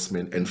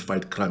enforcement and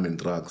fight crime and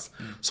drugs.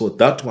 So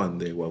that one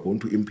they were going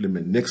to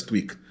implement next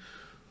week.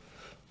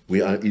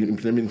 We are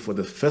implementing for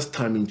the first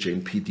time in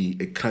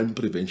JMPD a crime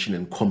prevention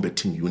and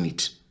combating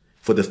unit.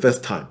 For the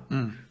first time.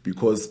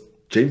 Because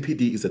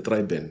JMPD is a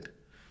tri-band.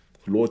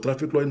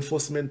 Traffic law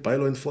enforcement, by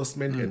law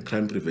enforcement, and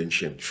crime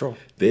prevention. Sure.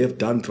 They have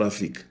done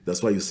traffic.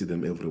 That's why you see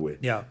them everywhere.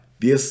 Yeah.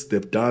 Yes,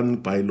 they've done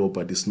by law,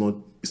 but it's not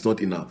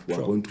enough. We're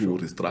going to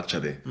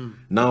restructure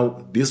them.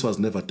 Now, this was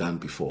never done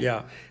before.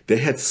 Yeah. They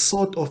had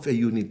sort of a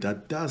unit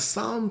that does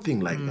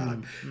something like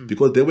that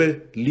because they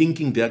were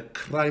linking their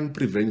crime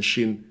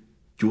prevention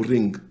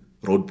during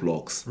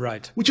roadblocks.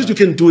 Right. Which is, you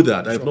can do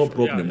that. I have no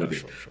problem with it.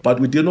 Sure. But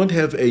we did not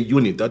have a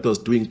unit that was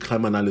doing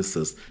crime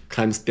analysis,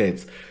 crime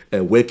stats,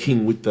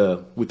 working with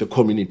the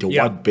community,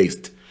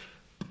 ward-based.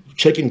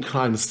 Checking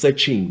crime,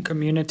 searching,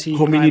 community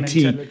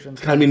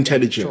crime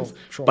intelligence,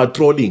 Sure.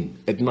 patrolling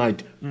at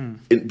night.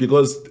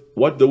 Because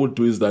what they would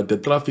do is that they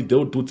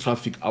would do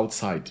traffic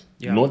outside,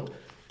 not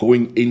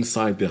going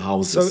inside the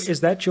houses. So is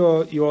that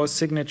your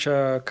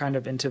signature kind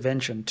of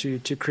intervention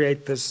to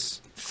create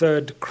this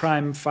third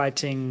crime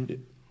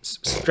fighting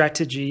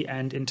strategy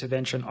and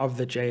intervention of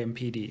the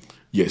JMPD?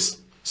 Yes.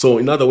 So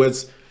in other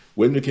words,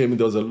 when we came in,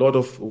 there was a lot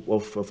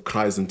of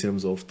cries in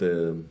terms of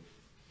the.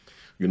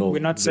 We're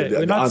not safe.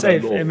 We're not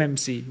safe,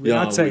 MMC. We're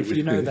not safe.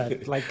 You know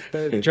that. Like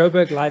the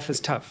Joburg life is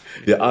tough.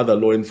 The other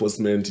law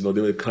enforcement,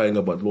 they were crying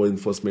about law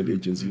enforcement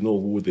agents. You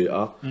know who they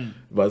are.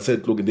 But I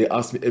said, look, they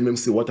asked me,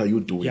 MMC, what are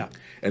you doing? Yeah.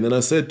 And then I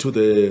said to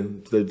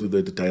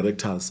the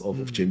directors of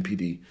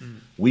JMPD,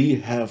 we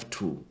have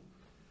to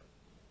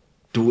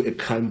do a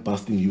crime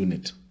busting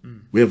unit.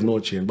 We have no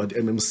change, but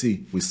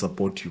MMC, we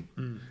support you.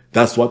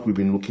 That's what we've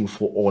been looking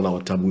for all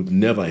our time. We've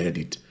never had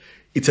it.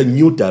 It's a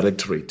new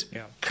directorate,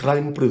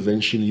 crime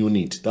prevention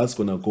unit. That's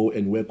going to go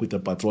and work with the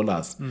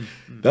patrollers.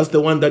 That's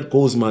the one that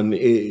goes,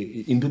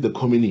 into the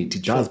community,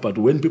 just. But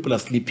when people are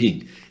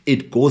sleeping,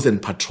 it goes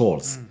and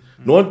patrols.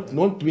 Not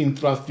doing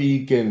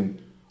traffic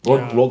and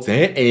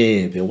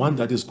roadblocks. The one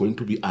that is going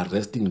to be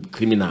arresting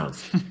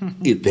criminals.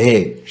 It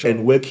there.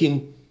 And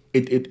working,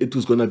 it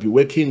was going to be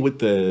working with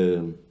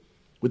the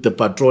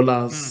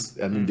patrollers.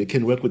 I mean, they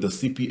can work with the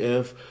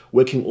CPF,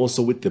 working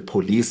also with the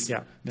police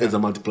as a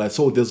multiplier.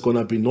 So there's going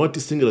to be not a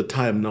single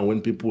time now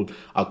when people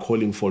are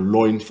calling for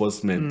law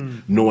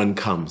enforcement, no one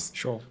comes.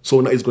 Sure.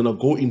 So now it's going to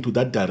go into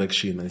that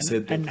direction.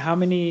 And how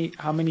many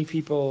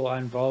people are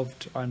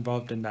involved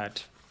in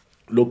that?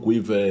 Look,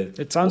 we've.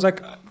 It sounds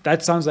like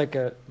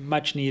a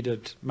much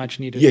needed.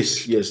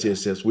 Yes.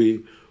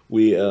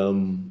 We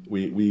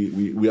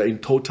are in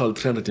total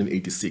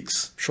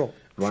 386. Sure.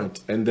 Right.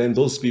 And then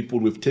those people,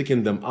 we've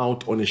taken them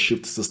out on a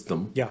shift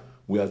system. Yeah.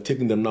 We are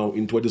taking them now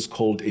into what is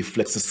called a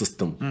flexi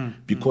system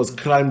because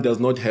crime does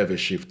not have a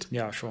shift.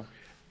 Yeah, sure.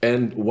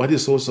 And what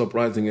is so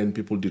surprising and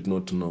people did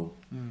not know,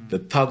 the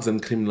thugs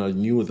and criminals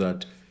knew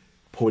that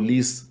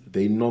police,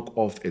 they knock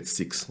off at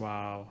 6.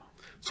 Wow.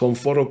 From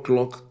 4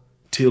 o'clock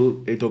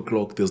till 8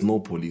 o'clock, there's no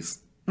police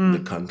in the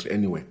country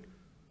anyway.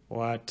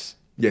 What?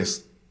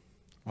 Yes.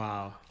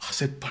 Wow. I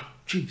said, but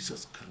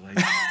Jesus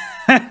Christ.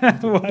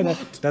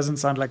 That doesn't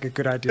sound like a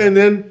good idea. And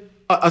then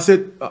I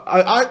said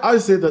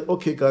that,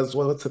 okay, guys,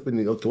 what's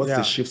happening? Okay, what's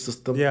the shift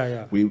system?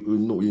 Yeah. We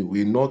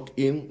knock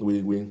in,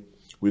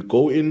 we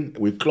go in,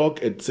 we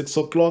clock at 6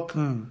 o'clock,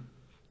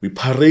 we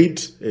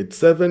parade at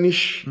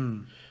 7-ish.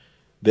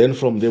 Then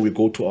from there we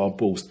go to our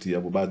post. We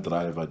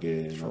drive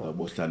again.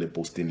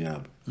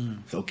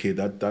 So, okay,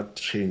 that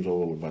changed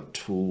over about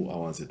 2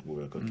 hours at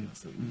work. Okay, I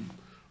said,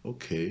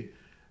 okay.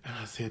 And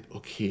I said,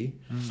 okay,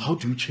 how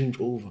do you change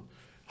over?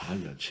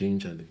 You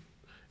change, and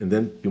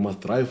then you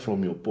must drive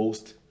from your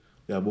post.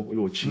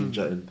 Your change,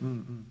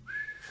 and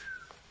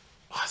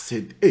I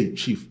said, hey,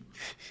 chief,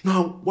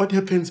 now what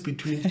happens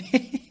between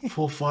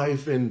 4,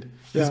 5 and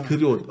this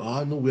period?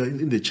 No, we are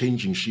in the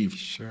changing shift.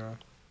 Sure.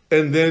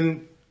 And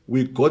then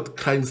we got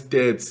crime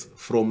stats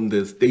from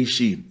the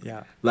station.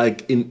 Yeah.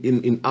 Like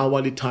in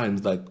hourly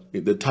times, like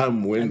at the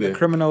time when the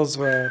criminals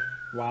were,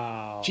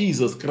 wow.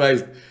 Jesus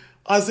Christ.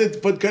 I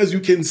said, but guys, you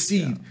can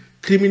see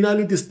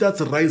criminality starts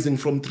rising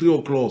from 3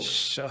 o'clock.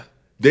 Sure.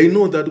 They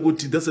know that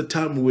there's a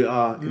time we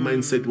are in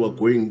mindset we are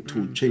going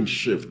to change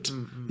shift.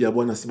 Yeah,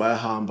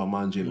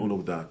 and all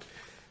of that.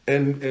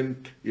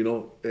 And you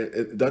know,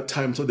 at that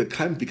time, so the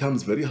crime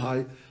becomes very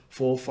high,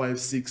 4, 5,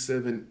 6,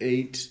 7,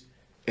 8,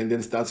 and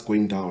then starts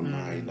going down,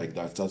 9, like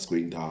that, starts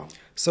going down.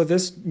 So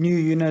this new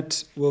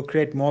unit will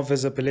create more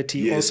visibility,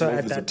 Yes, also more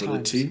at that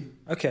time. visibility.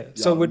 Okay,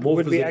 Yeah, so would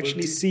more we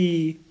actually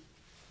visibility.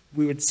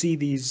 we would see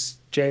these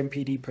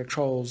JMPD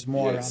patrols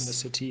more Yes. around the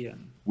city?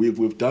 And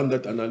We've done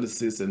that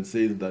analysis and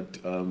said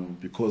that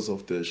because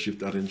of the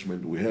shift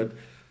arrangement we had,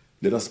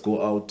 let us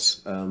go out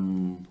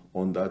on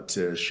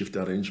that shift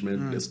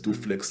arrangement. Let's do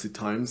flexi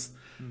times.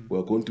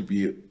 We're going to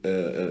be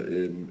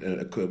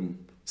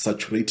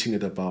saturating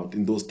it about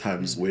in those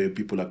times where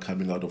people are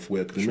coming out of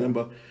work.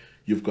 Remember,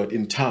 you've got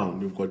in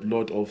town, you've got a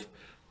lot of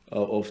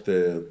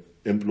the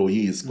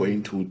employees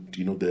going to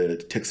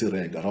the taxi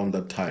rank around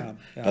that time.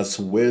 That's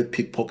where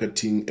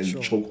pickpocketing and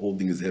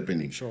chokeholding is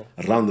happening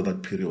around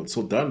that period.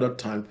 So during that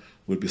time,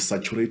 we'll be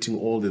saturating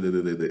all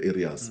the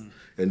areas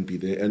and be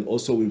there. And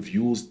also we've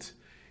used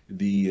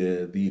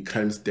the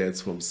crime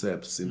stats from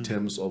SEPS in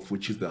terms of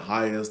which is the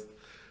highest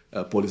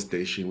police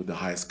station with the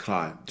highest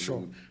crime.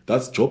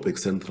 That's Joburg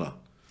Central.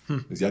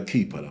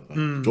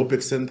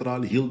 Joburg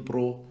Central,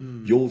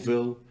 Hillbrow,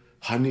 Yeoville,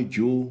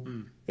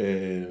 Honeydew,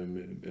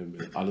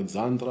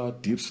 Alexandra,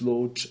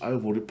 Diepsloot,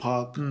 Ivory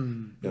Park,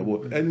 and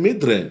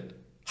Midrand,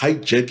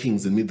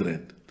 hijackings in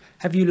Midrand.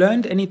 have you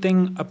learned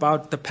anything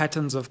about the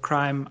patterns of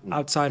crime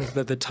outside of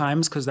the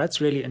times? Because that's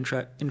really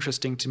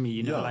interesting to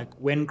me, like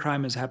when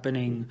crime is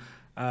happening,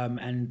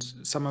 and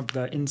some of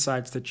the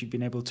insights that you've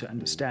been able to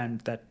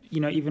understand that,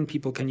 even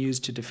people can use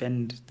to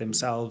defend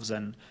themselves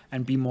and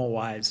be more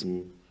wise.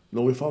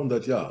 No, we found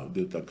that,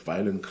 the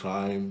violent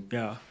crime,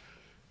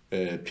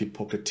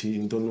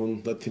 pickpocketing, don't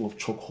know that thing of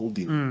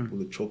chokeholding,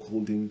 the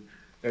chokeholding.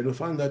 And we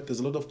find that there's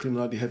a lot of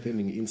criminality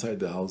happening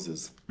inside the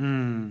houses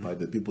by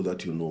the people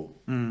that you know.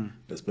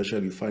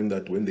 Especially you find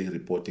that when they're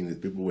reporting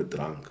that people were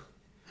drunk,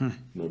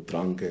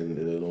 drunk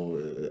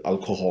and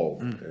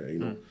alcohol,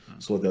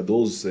 So there are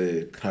those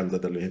crimes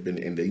that are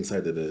happening in the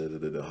inside of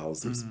the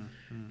houses.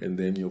 And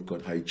then you've got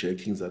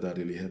hijackings that are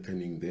really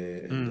happening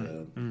there.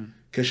 And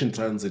cash in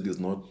transit is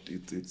not,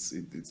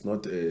 it's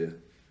not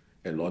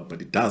a lot,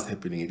 but it does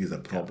happening. It is a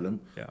problem.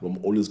 I'm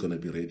always going to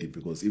be ready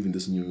because even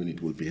this new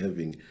unit will be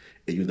having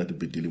a unit that will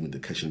be dealing with the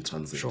cash in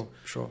transit. Sure.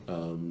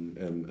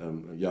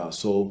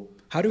 So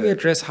how do we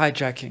address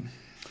hijacking?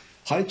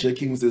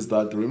 Hijackings is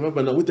that,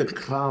 remember now with the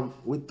crime,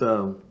 with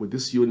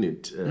this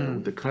unit,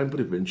 with the crime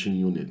prevention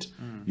unit,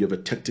 you have a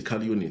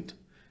tactical unit.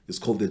 It's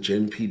called the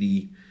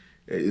JMPD.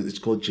 It's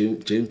called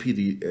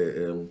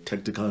JMPD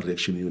Tactical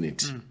Reaction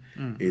Unit.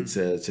 It's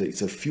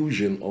a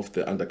fusion of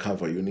the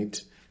undercover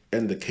unit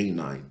and the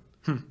K9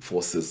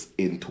 forces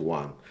into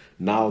one.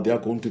 Now they are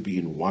going to be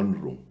in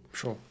one room.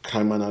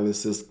 Crime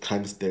analysis,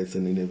 crime stats,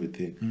 and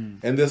everything.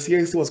 And the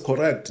CIC was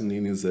correct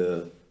in his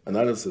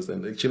analysis.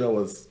 And actually,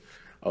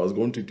 I was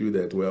going to do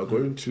that. We are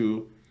going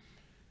to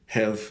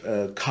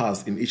have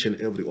cars in each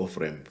and every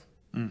off-ramp.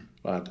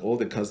 But all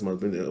the cars must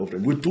be in the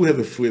off-ramp. We do have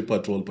a freeway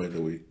patrol, by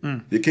the way.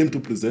 They came to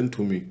present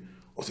to me.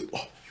 I said,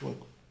 you're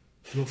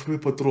a freeway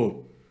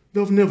patrol.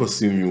 They've never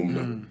seen you,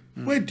 man.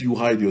 Where do you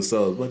hide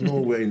yourself? But no,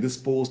 we're in this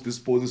post.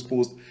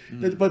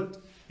 But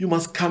you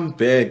must come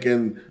back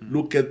and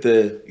look at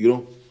the,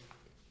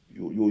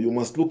 you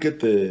must look at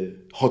the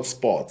hot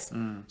spots.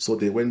 So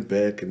they went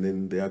back and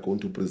then they are going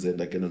to present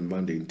again on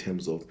Monday in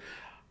terms of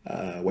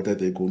what are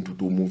they going to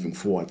do moving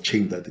forward,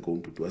 change that they're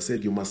going to do. I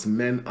said you must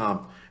man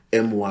up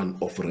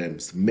M1 of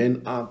REMS,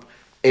 man up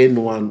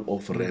N1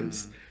 of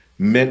REMS,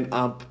 man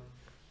up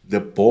the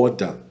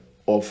border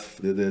of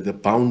the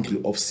boundary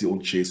of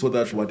COJ, so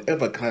that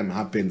whatever crime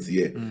happens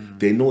here,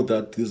 they know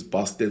that these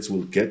bastards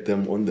will get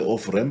them on the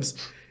off-ramps.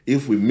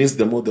 If we miss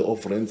them on the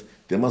off-ramps,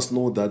 they must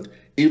know that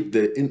if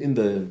in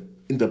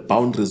the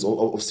boundaries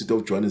of city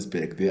of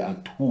Johannesburg, there are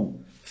 2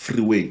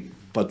 freeway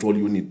patrol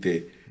units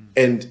there.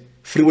 And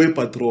freeway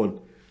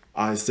patrol,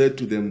 I said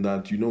to them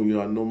that, you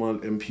are normal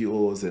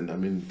MPOs, and I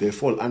mean, they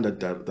fall under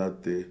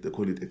that they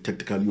call it a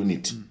tactical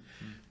unit.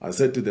 I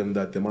said to them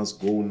that they must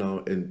go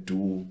now and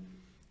do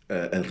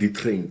a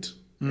retrained.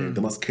 And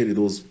they must carry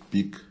those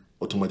big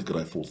automatic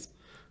rifles.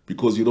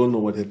 Because you don't know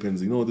what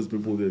happens. These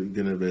people, you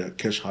can have a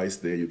cash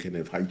heist there, you can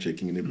have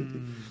hijacking and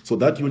everything. So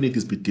that unit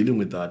is be dealing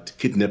with that,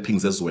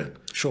 kidnappings as well.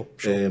 Sure.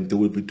 They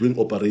will be doing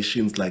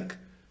operations like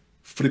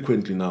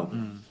frequently now.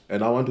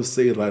 And I want to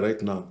say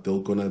right now,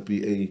 there's going to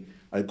be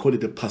I call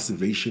it a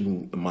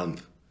passivation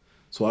month.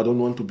 So I don't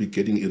want to be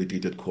getting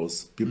irritated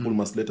because people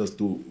must let us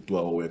do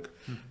our work.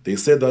 They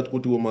said that we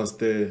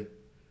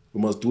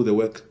must do the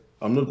work.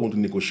 I'm not going to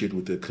negotiate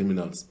with the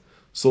criminals.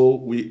 So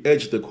we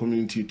urge the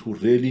community to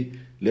really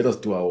let us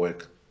do our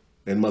work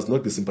and must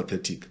not be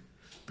sympathetic,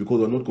 because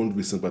we're not going to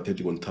be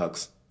sympathetic on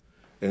tax.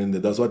 And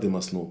that's what they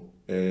must know.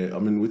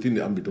 Within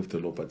the ambit of the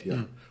law, but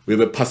we have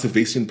a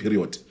passivation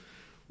period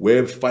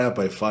where fire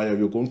by fire,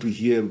 you're going to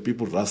hear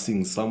people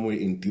rushing somewhere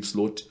in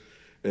Diepsloot.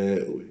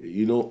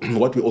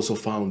 What we also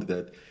found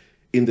that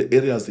in the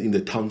areas, in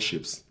the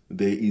townships,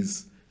 there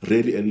is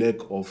really a lack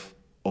of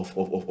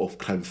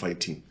crime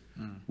fighting.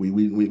 We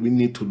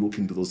need to look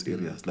into those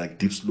areas like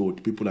deep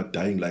slot. People are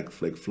dying like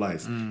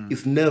flies.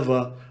 It's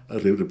never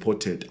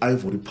reported.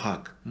 Ivory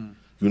Park.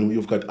 You know,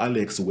 you've got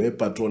Alex where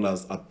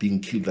patrollers are being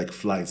killed like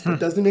flies, but it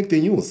doesn't make the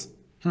news.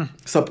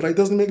 Surprise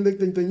doesn't make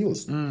the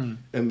news. And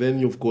then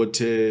you've got,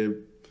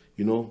 you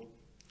know,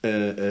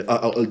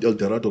 El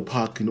Dorado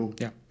Park. You know,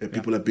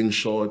 people are being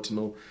shot. You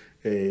know,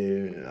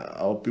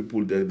 our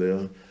people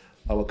there.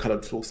 Our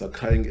colored folks are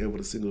crying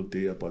every single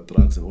day about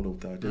drugs and all of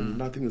that, and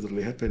nothing is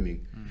really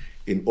happening.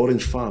 In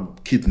Orange Farm,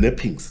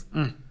 kidnappings,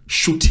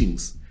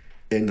 shootings,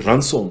 and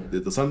ransom.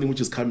 There's something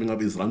which is coming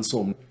up is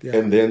ransom,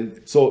 and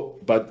then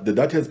but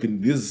that has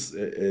been this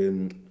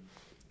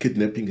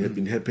kidnapping have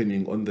been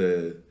happening on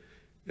the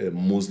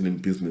Muslim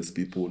business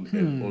people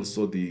and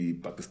also the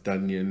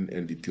Pakistani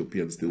and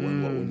Ethiopians, the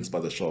one who are owning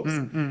spaza shops.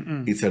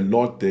 It's a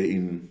lot there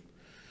in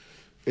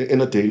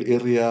a Dale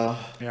area,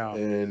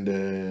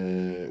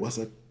 and what's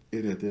that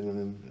area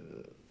then?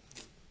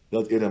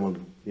 That area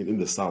in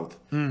the south,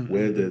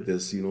 where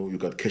there's, you know, you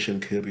got cash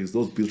and carries,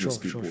 those business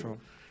people. Sure.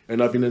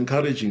 And I've been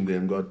encouraging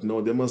them,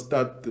 they must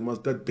start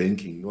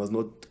banking. They must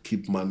not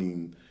keep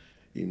money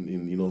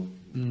in you know,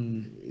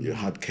 your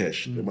hard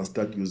cash. They must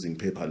start using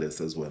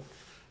paperless as well.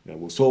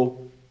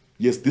 So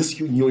yes, this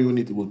new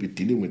unit will be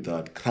dealing with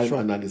that crime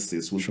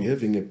analysis. We'll be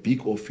having a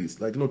big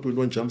office, like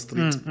 21 Jump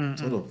Street.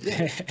 Sort of.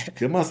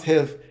 They must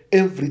have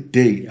every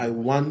day. I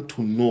want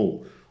to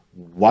know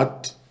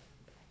what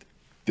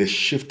the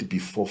shift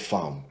before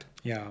found.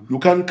 You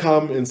can't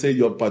come and say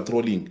you're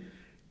patrolling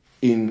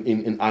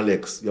in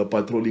Alex, you're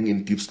patrolling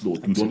in Deep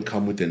Slot. You don't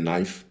come with a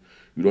knife,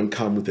 you don't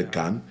come with a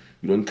gun,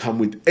 you don't come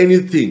with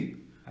anything.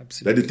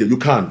 That is, you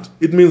can't.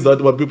 It means that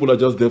what people are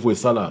just there for a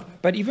salary.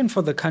 But even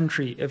for the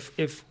country,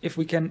 if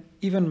we can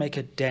even make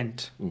a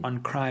dent on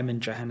crime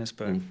in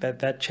Johannesburg,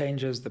 that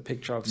changes the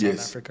picture of South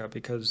Africa,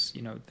 because,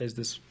 you know, there's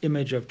this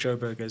image of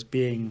Joburg as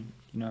being,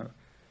 you know,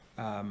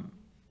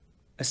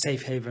 a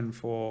safe haven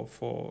for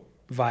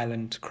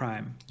violent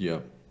crime.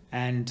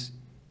 And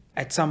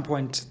at some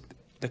point,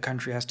 the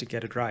country has to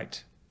get it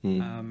right.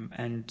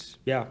 And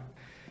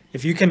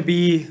if you can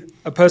be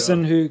a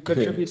person who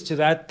contributes to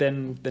that,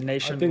 then the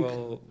nation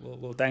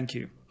will thank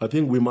you. I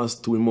think we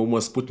must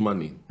put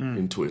money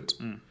into it,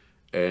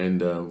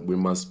 and we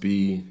must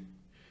be.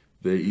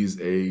 There is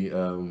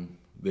a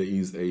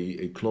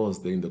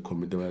clause there in the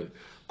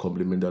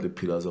complementary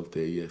pillars of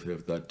the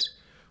EFF that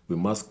we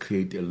must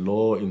create a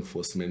law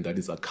enforcement that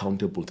is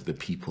accountable to the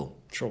people.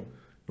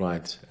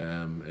 Right,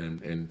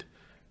 and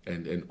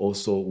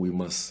also we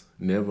must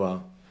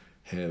never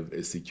have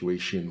a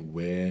situation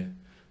where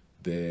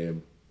the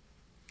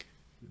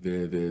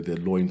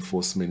law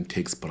enforcement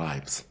takes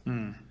bribes.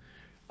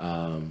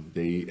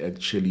 They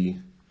actually,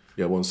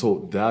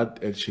 so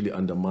that actually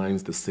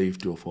undermines the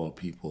safety of our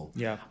people.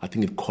 I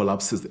think it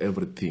collapses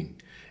everything.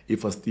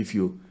 If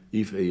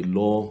a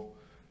law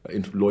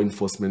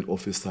enforcement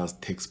officer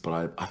takes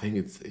bribe, I think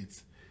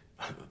it's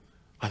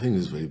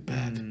very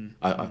bad.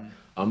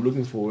 I'm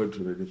looking forward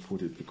to really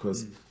put it,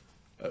 because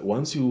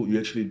once you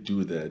actually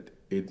do that,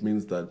 it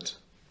means that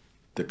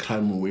the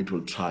crime rate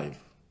will thrive.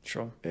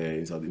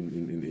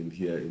 In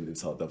here in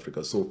South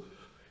Africa. So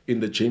in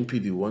the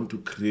JMPD, we want to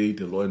create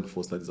a law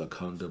enforcement that is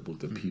accountable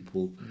to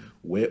people,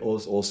 where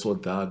also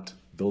that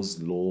those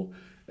law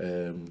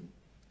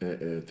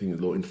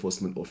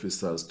enforcement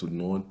officers do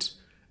not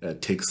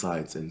take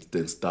sides and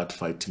then start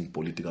fighting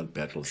political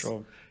battles.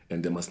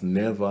 And they must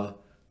never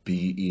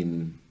be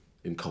in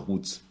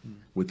cahoots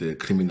with the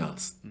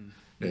criminals,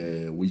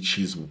 which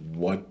is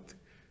what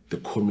the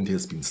community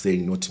has been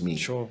saying, not me,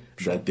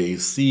 that they're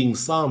seeing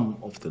some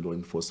of the law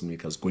enforcement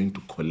makers going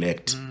to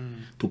collect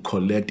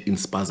in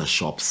spaza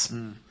shops.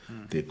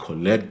 They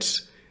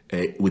collect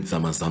with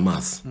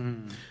zamazamas.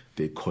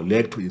 They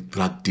collect with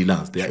drug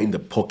dealers. They are in the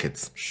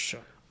pockets.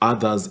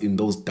 Others in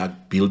those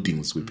dark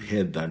buildings, we've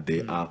heard that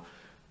they are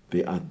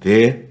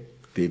there.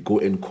 They go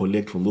and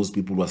collect from those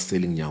people who are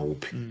selling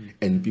nyaopi,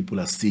 and people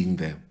are seeing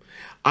them.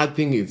 I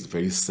think it's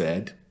very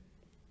sad.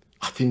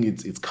 I think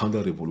it's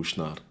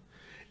counter-revolutionary.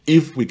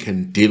 If we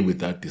can deal with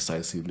that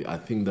decisively, I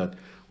think that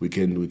we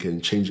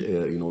can change. We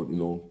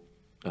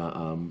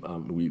are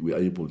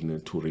able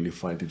to really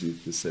fight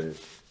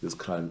this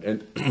crime.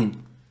 And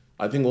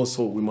I think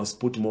also we must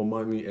put more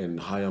money and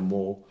hire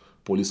more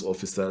police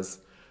officers.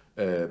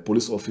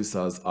 Police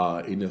officers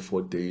are in a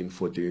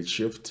 4-day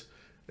shift.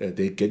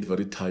 They get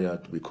very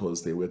tired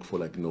because they work for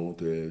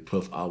the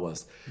 12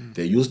 hours.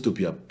 They used to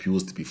be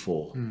abused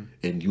before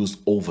and used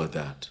over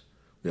that.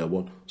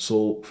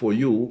 So for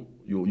you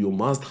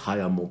must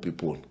hire more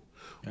people.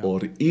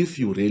 Or if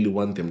you really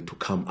want them to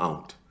come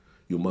out,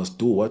 you must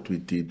do what we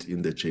did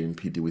in the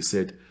JMPD. We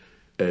said,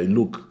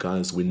 look,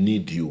 guys, we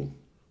need you.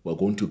 We're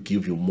going to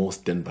give you more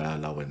standby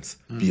allowance.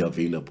 Be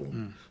available.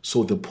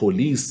 So the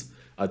police,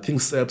 I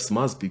think SEPs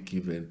must be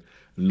given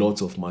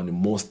lots of money,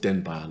 more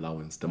standby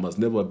allowance. They must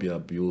never be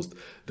abused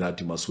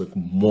that you must work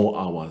more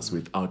hours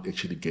without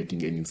actually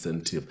getting any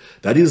incentive.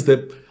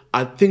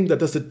 I think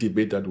that's a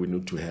debate that we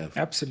need to have.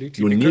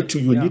 Absolutely. You need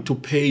to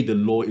pay the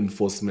law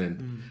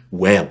enforcement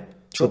well,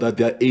 so that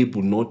they are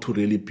able not to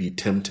really be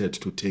tempted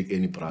to take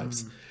any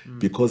bribes.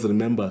 Because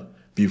remember,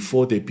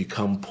 before they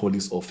become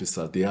police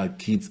officers, they are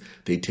kids,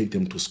 they take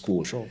them to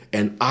school.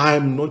 And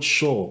I'm not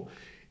sure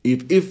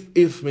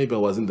if maybe I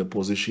was in the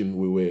position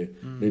we were,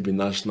 maybe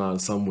national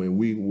somewhere,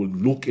 we would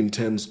look in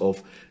terms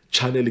of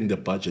channeling the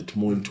budget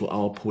more into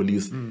our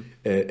police,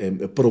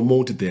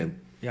 promote them,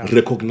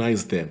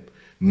 recognize them,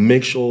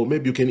 make sure,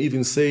 maybe you can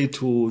even say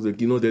to the,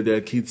 that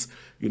their kids,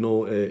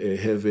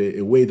 have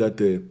a way that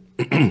they,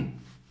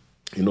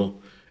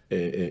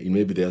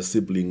 maybe their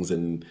siblings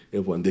and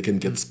everyone, they can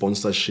get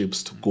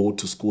sponsorships to go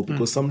to school,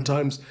 because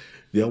sometimes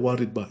they are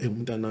worried about,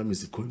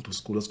 is it going to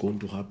school, what's going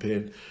to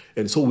happen?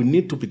 And so we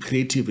need to be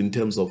creative in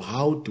terms of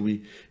how do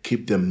we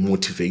keep them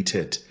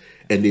motivated.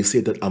 And they say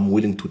that I'm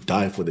willing to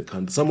die for the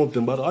country. Some of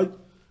them, but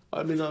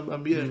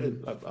I'm here.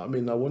 I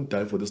won't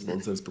die for this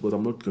nonsense because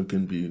I'm not going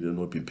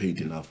to be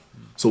paid enough.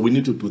 So we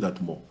need to do that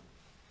more.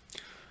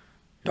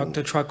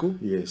 Dr. Tshawku?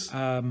 Yes.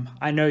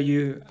 I know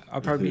you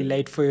are probably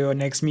late for your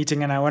next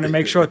meeting, and I want to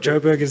make sure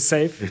Joburg is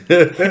safe.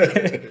 But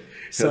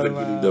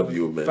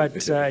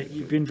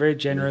you've been very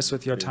generous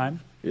with your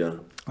time. Yeah.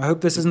 I hope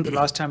this isn't the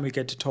last time we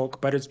get to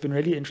talk, but it's been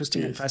really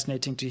interesting and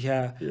fascinating to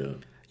hear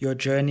your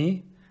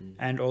journey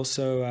and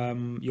also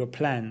your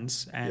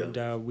plans.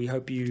 And we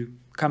hope you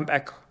come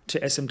back to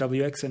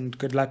SMWX, and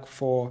good luck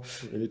for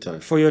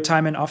your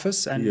time in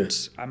office. And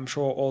I'm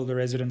sure all the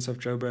residents of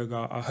Joburg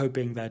are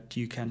hoping that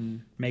you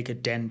can make a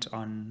dent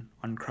on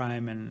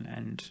crime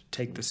and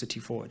take the city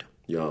forward.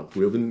 Yeah,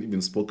 we haven't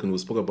even spoken. We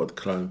spoke about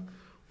crime.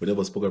 We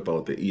never spoke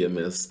about the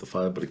EMS, the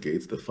fire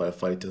brigades, the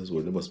firefighters.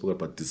 We never spoke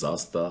about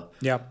disaster.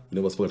 Yeah. We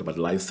never spoke about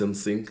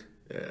licensing.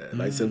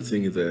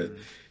 Licensing is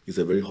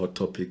a very hot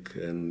topic,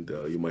 and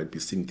you might be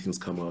seeing things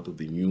come out of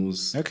the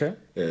news. Okay.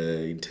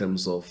 In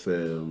terms of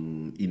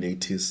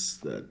innatives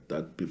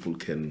that people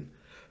can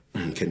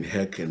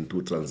hack and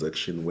do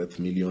transaction worth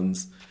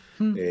millions.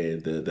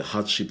 The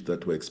hardship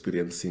that we're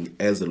experiencing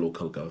as a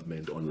local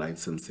government on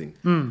licensing.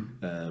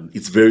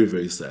 It's very,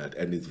 very sad,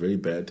 and it's very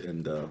bad.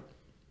 And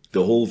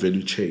the whole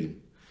value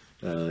chain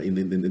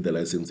in the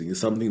licensing is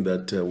something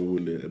that we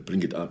will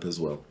bring it up as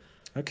well.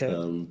 Okay.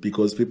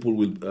 Because people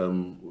will,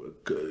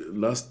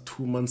 last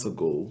 2 months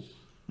ago,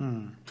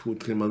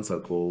 2-3 months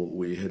ago,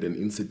 we had an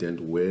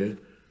incident where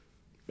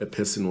a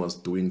person was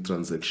doing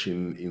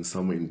transaction in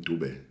somewhere in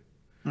Dubai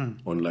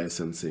on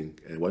licensing.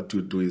 And what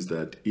you do is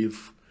that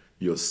if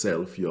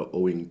yourself, you're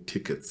owing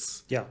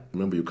tickets,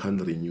 remember you can't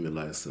renew a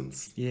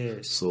license.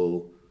 Yes.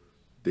 So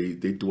they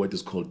do what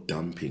is called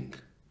dumping.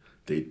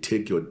 They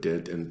take your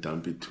debt and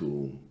dump it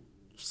to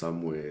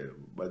somewhere,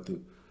 but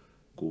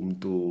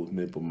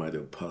maybe might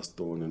have passed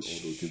on and all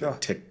those things.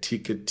 The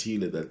ticket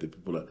dealer that the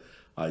people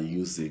are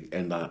using.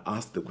 And I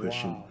asked the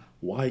question,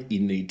 why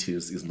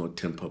innatives is not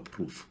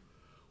tamper-proof?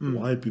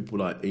 Why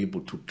people are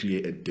able to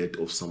clear a debt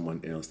of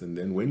someone else? And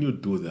then when you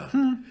do that,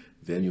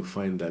 then you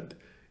find that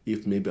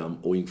if maybe I'm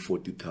owing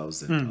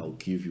 40,000, I'll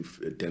give you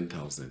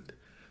 10,000.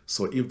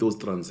 So if those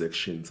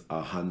transactions are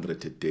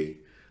 100 a day,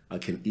 I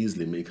can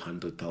easily make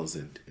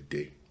 100,000 a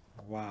day.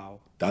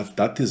 Wow.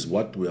 That is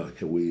what we're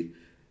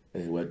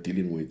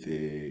dealing with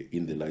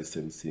in the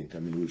licensing. I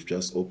mean, we've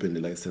just opened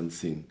the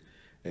licensing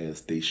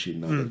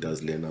station now that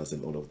does learners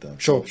and all of that.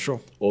 Sure.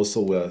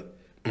 Also,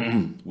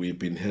 we've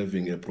been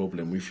having a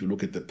problem. If you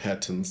look at the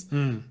patterns,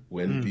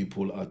 when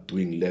people are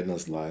doing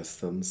learner's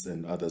license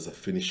and others are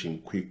finishing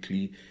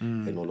quickly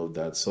and all of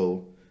that.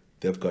 So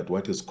they've got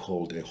what is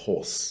called a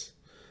horse.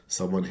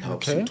 Someone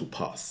helps you to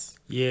pass.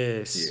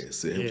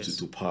 Yes. They help you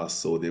to pass.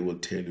 So they will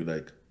tell you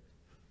like,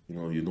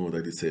 you know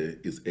that it's A,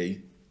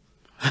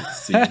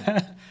 C,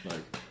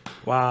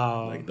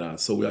 like that.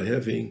 So we are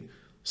having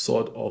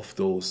sort of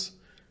those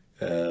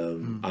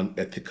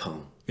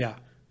unethical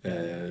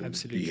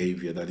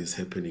behavior that is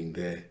happening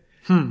there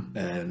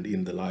and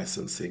in the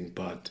licensing.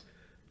 But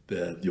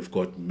you've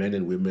got men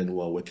and women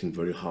who are working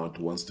very hard,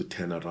 who wants to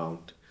turn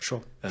around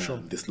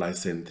this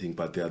licensing,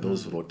 but there are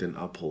those rotten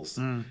apples,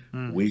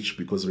 which,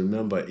 because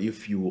remember,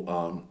 if you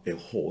are a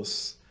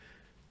horse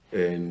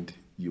and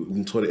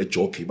you a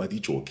jockey, but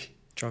jockey,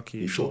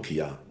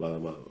 yeah, but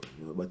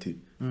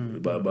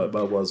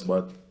was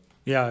what?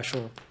 Yeah,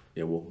 sure.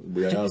 Yeah, well,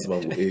 we are asked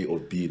about A or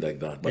B like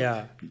that.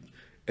 But,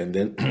 and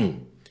then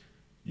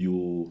they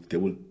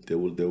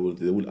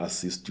will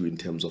assist you in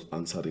terms of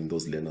answering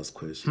those learners'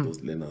 questions,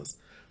 those learners.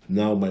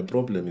 Now, my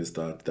problem is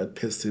that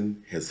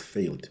person has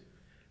failed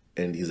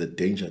and is a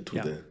danger to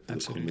the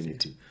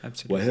community.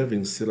 Absolutely. We're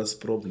having serious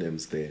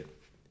problems there.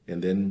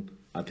 And then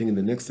I think in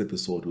the next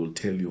episode, we'll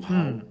tell you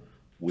how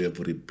we're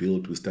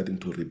starting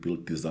to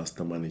rebuild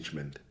disaster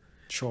management.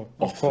 Sure,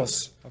 of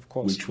course.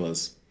 Which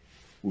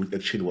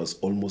actually was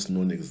almost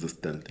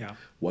non-existent. Yeah.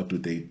 What do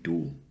they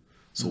do?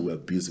 So we're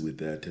busy with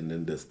that. And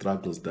then the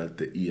struggles that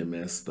the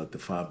EMS, that the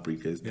fire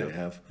brigades, they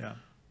have. Yeah.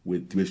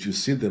 Which you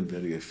see them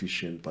very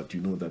efficient, but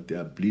you know that they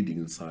are bleeding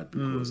inside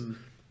because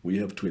we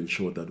have to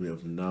ensure that we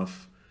have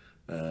enough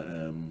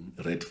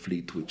red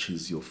fleet, which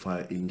is your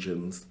fire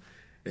engines,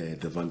 the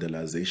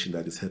vandalization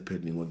that is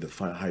happening on the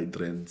fire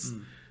hydrants,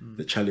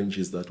 the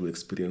challenges that we're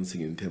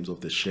experiencing in terms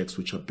of the shacks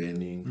which are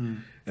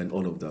burning and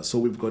all of that. So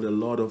we've got a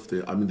lot of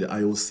the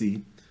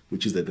IOC,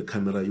 which is the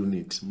camera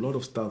unit, a lot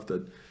of stuff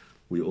that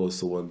we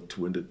also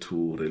wanted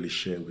to really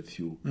share with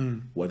you.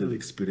 What are the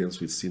experience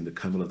we've seen, the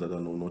cameras that are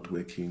not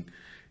working.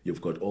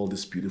 You've got all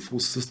this beautiful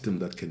system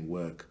that can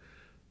work,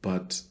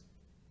 but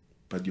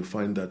you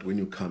find that when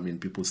you come in,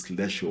 people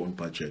slash your own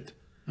budget,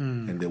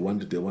 and they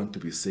want to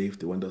be safe.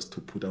 They want us to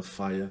put up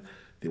fire.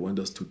 They want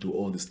us to do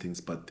all these things,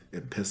 but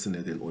a person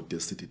had an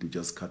audacity to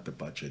just cut the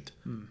budget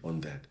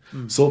on that.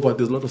 So, but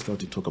there's a lot of stuff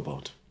to talk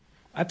about.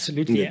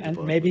 Absolutely,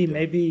 and maybe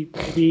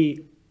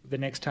the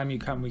next time you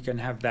come, we can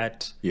have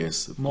that.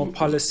 Yes, more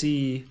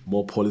policy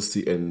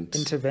and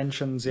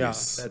interventions. Yeah,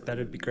 yes.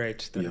 That'd be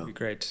great. That'd be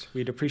great.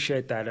 We'd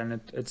appreciate that,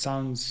 and it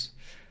sounds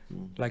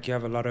like you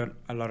have a lot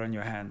on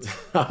your hands.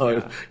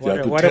 What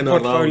a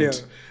portfolio!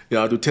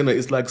 To turn it,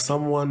 it's like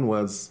someone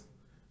was.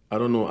 I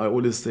don't know. I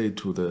always say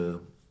to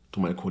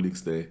my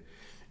colleagues there,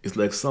 it's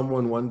like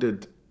someone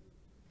wanted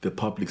the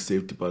public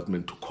safety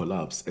department to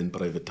collapse and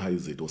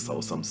privatize it or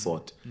some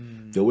sort.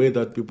 The way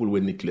that people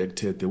were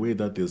neglected, the way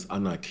that there's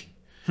anarchy.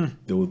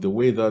 The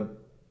way that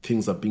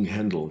things are being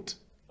handled,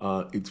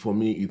 for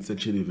me, it's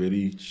actually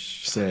very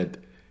sad.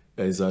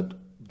 Is that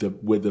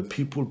where the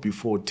people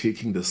before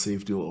taking the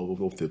safety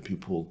of the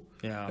people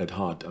at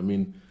heart. I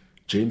mean,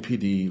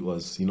 JMPD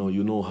was, you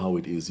know how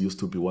it is. Used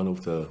to be one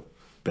of the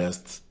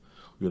best.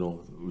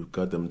 We've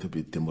got them to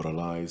be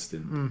demoralized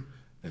and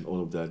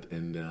all of that,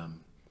 and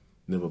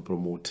never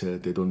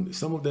promoted.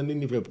 Some of them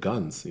didn't even have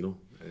guns.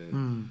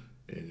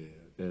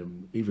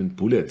 Even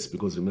bullets,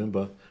 because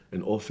remember,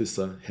 an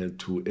officer had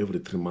to every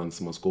 3 months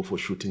must go for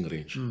shooting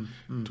range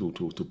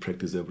to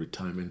practice every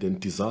time. And then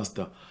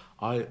disaster,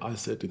 I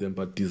said to them,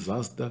 but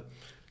disaster,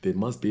 they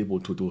must be able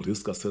to do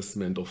risk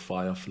assessment of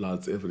fire,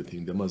 floods,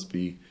 everything. They must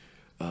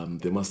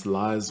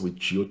liaise with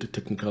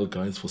geotechnical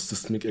guys for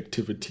seismic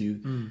activity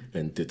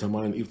and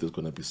determine if there's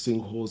going to be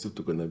sinkholes,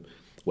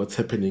 what's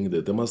happening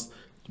there. They must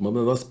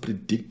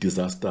predict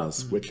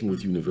disasters, working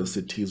with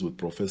universities, with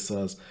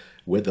professors,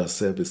 weather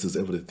services,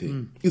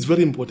 everything. It's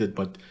very important,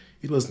 but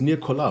it was near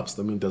collapsed.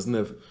 I mean,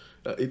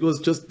 it was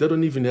just, they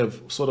don't even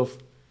have sort of,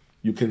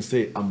 you can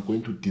say, I'm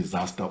going to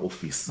disaster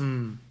office.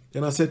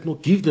 And I said, no,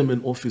 give them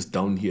an office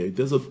down here.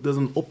 There's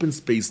an open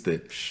space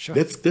there. Sure.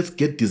 Let's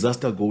get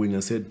disaster going. I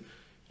said,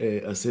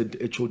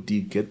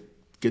 HOD, get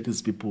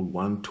these people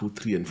 1, 2,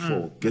 3, and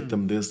 4. Get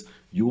them this.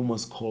 You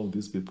must call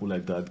these people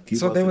like that.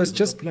 Give us there was a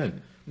just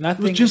plan.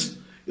 Nothing. It was just,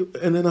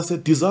 and then I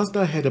said,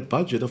 disaster had a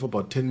budget of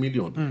about 10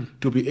 million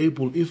to be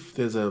able, if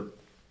we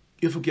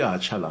get a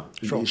chala,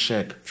 a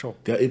shack,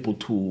 they're able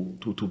to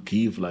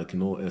give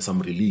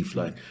some relief,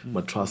 like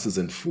mattresses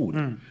and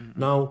food.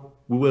 Now,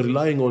 we were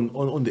relying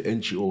on the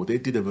NGO. They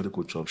did a very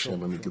good job,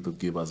 to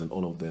give us and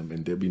all of them,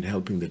 and they've been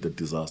helping the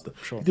disaster.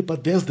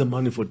 But there's the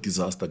money for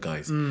disaster,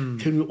 guys.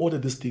 Can we order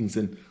these things?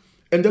 And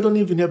they don't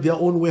even have their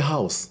own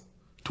warehouse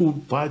to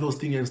buy those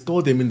things and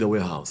store them in the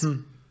warehouse.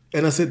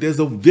 And I said, there's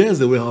the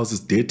warehouse is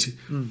dirty.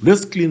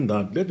 Let's clean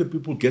that. Let the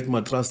people get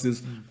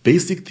mattresses,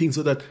 basic things,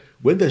 so that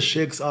when the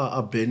shacks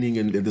are burning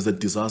and there's a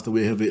disaster,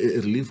 we have a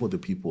relief for the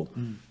people.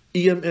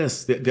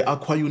 EMS, the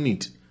aqua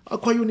unit,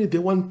 they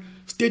want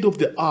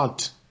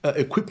state-of-the-art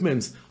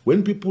equipments.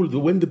 When the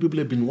people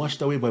have been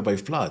washed away by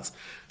floods,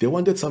 they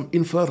wanted some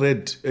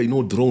infrared,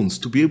 drones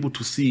to be able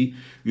to see,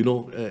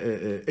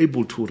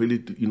 able to really,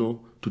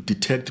 to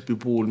detect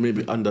people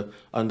maybe under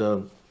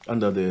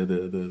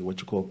the what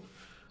you call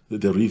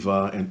the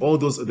river and all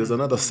those. There's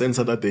another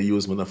sensor that they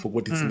use, I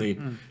forgot its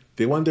name.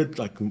 They wanted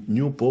like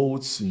new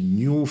boats,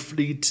 new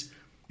fleet,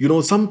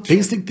 some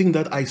basic thing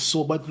that I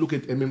saw. But look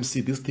at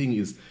MMC, this thing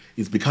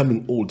is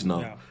becoming old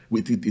now.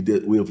 We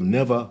have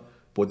never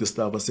bought the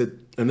stuff. I said,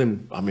 and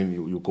then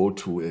you go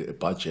to a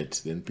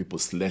budget, then people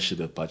slash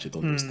the budget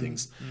on those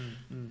things.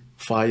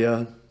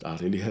 Fire are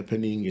really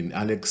happening in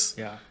Alex.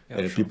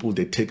 People,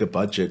 they take a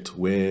budget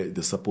where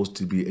there's supposed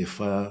to be a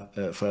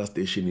fire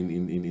station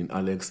in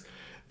Alex.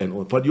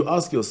 But you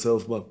ask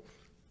yourself, well,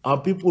 are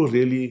people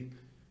really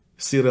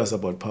serious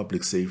about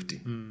public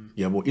safety?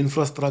 Well,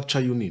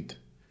 infrastructure unit.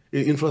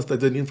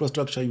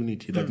 Infrastructure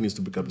unit that needs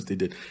to be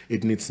capacitated.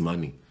 It needs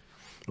money,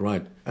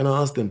 right? And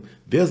I asked them,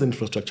 there's an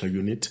infrastructure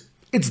unit.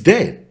 It's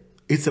there.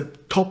 It's a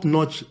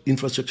top-notch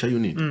infrastructure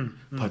unit.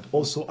 But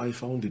also I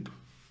found it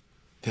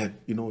that,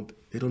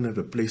 they don't have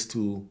a place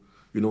to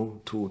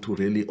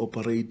really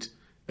operate,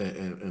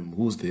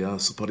 who's their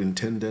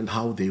superintendent,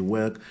 how they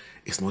work.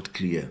 It's not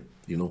clear.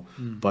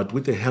 But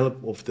with the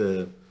help of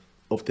the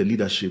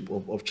leadership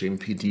of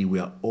JMPD, we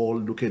are all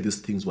looking at these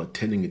things, we're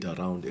turning it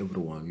around,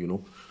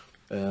 everyone,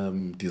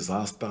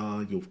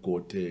 disaster, you've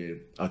got,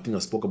 I think I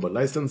spoke about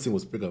licensing, we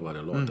speak about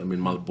a lot.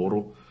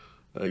 Marlboro,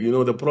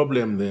 the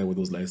problem there with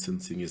those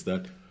licensing is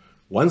that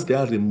once they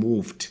are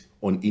removed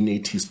on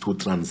innates to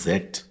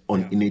transact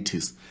on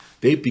innates,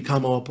 they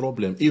become our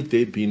problem. If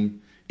they've been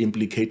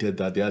implicated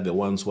that they are the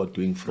ones who are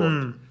doing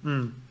fraud,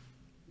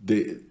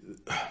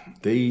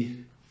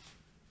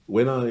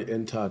 when I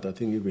entered, I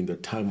think even the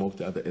time of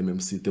the other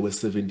MMC, there were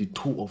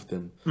 72 of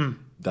them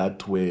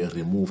that were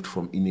removed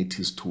from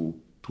Inetis to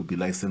be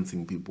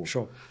licensing people.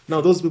 Sure.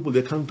 Now, those people,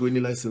 they can't do any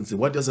licensing.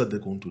 What else are they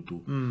going to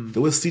do? They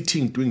were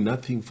sitting, doing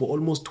nothing for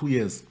almost 2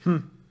 years.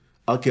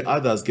 Okay,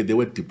 others, they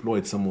were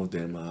deployed, some of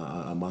them,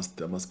 I must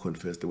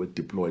confess, they were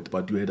deployed.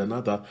 But you had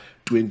another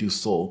 20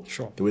 so.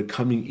 Sure. They were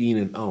coming in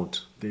and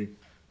out. They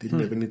didn't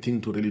have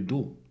anything to really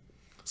do.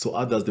 So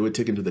others, they were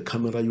taken to the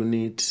camera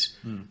unit,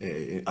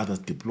 others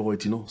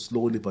deployed,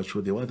 slowly but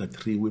surely. There were the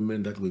 3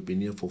 women that we've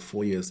been here for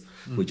 4 years.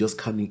 We're just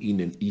coming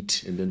in and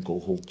eat and then go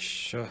home.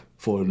 Sure.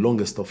 For the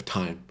longest of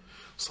time.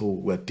 So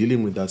we're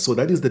dealing with that. So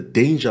that is the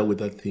danger with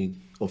that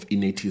thing of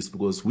Inetis,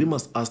 because we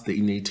must ask the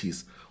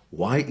Inetis,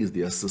 why is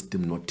their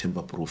system not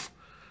tamper-proof?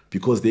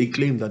 Because they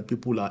claim that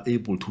people are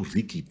able to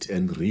rig it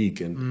and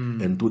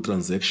and do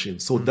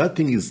transactions. So that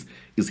thing is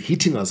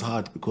hitting us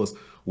hard, because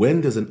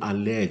when there's an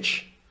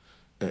alleged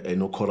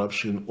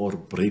corruption or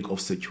break of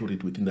security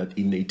within that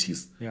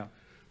Inetis,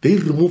 they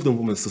remove them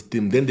from the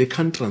system, then they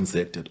can't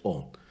transact at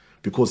all.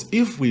 Because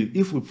if we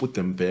put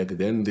them back,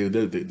 then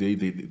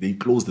they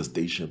close the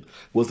station.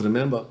 Because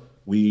remember,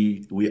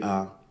 we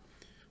are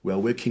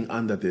working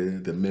under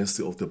the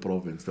mercy of the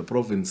province. The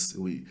province,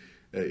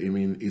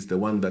 is the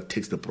one that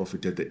takes the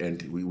profit at the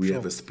end. We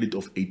have a split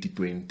of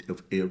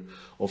 80-20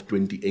 of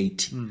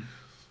 20-80.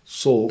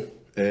 So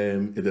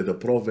the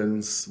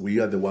province, we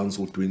are the ones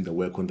who are doing the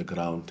work on the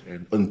ground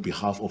and on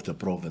behalf of the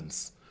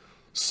province.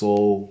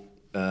 So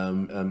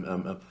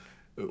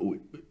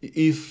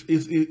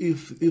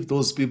if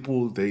those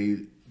people they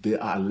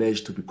are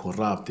alleged to be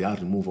corrupt, they are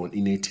removed on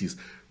Inetis,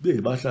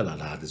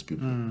 these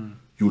people.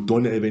 You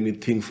don't have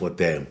anything for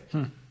them.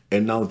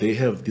 And now they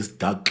have this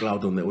dark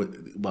cloud on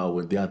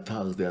they are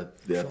thugs, they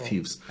are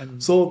thieves.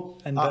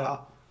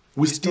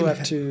 We still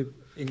have to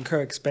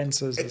incur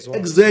expenses as well.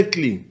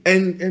 Exactly.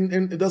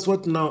 And that's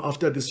what now,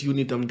 after this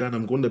unit I'm done,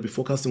 I'm going to be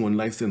focusing on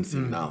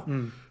licensing now.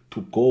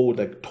 To go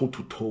like toe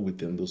to toe with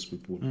them, those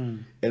people.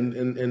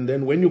 And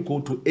then when you go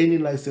to any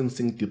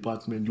licensing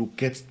department, you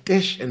get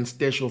stash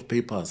of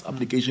papers,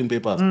 application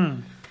papers.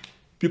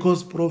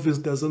 Because province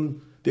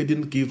they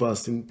didn't give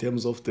us in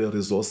terms of the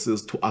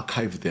resources to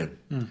archive them.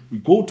 We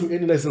go to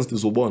any license to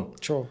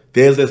Zobon. Sure.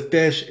 There's a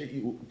stash,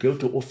 you go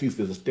to office,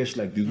 there's a stash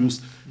like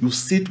this. You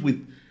sit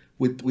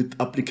with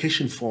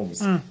application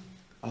forms.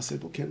 I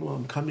said, okay, no,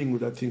 I'm coming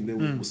with that thing. They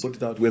will sort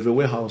it out. We have a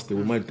warehouse,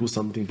 we might do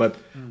something. But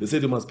they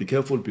said you must be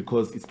careful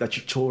because it's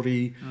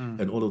statutory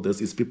and all of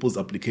this. It's people's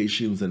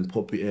applications and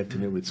Poppy Act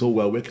and everything. So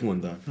we're working on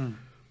that.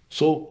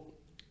 So,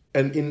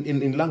 and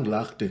in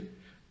Langlaagte,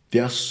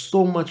 there are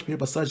so much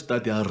paper such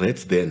that there are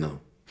rats there now.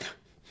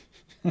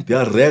 There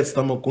are rats,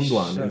 some are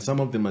Kundwan, and some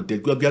of them are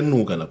dead.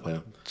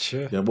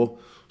 Sure.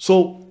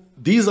 So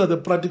these are the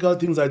practical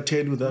things I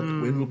tell you that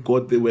when we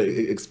got there,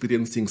 we're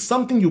experiencing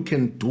something you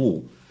can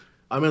do.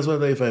 I mean, as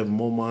well, if I have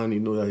more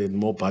money, I had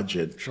more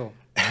budget. Sure.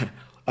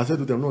 I said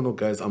to them, no,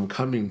 guys, I'm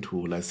coming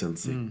to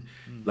licensing.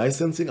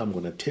 Licensing, I'm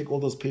going to take all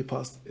those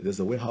papers. There's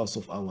a warehouse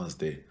of ours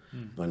there.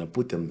 I'm going to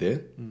put them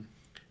there.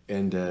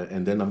 And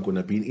then I'm going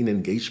to be in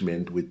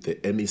engagement with the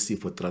MEC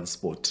for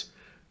transport.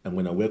 I'm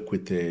going to work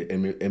with the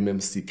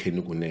MMC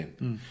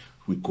Kenugunen.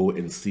 We go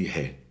and see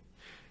her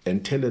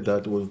and tell her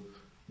that, well,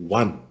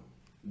 one,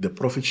 the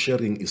profit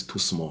sharing is too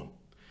small.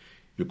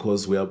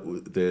 Because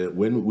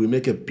when we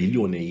make $1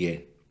 billion a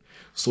year,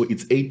 so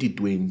it's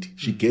 80-20.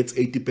 She gets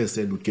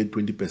 80%, we get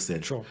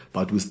 20%. Sure.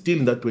 But we still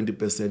in that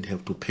 20%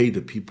 have to pay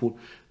the people,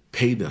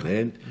 pay the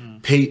rent,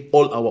 pay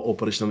all our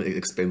operational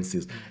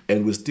expenses.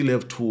 And we still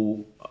have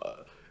to,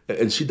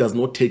 and she does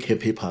not take her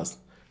papers.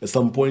 At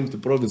some point, the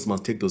province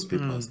must take those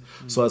papers.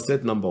 So I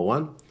said, number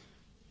one,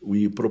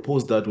 we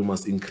propose that we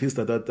must increase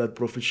that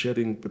profit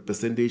sharing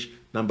percentage.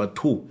 Number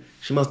two,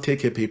 she must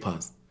take her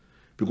papers.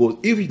 Because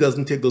if she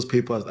doesn't take those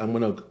papers, I'm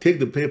going to take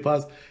the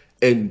papers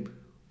and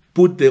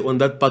put them on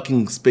that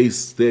parking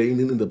space there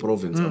in the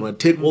province. I'm going to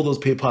take all those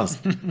papers,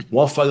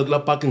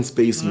 parking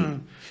space,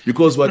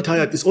 because we're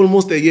tired. It's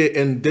almost a year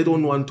and they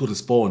don't want to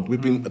respond.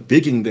 We've been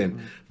begging them,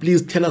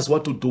 please tell us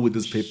what to do with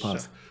these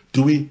papers.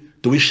 Do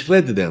we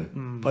shred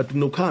them? But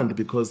no, can't,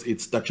 because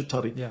it's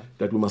statutory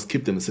that we must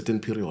keep them a certain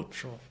period.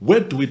 Sure.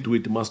 Where do we do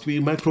it? Must we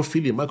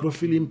microfilm?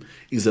 Microfilm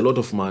is a lot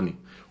of money.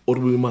 Or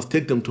we must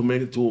take them to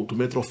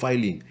metro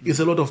filing. It's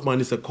a lot of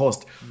money, it's a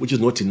cost, which is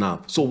not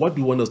enough. So what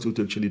do you want us to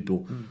actually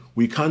do?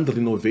 We can't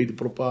renovate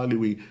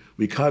properly.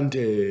 We can't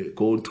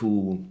go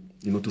to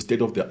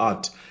state of the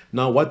art.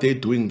 Now what they're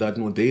doing that,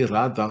 they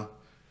rather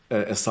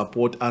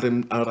support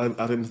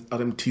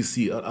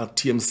RMTC,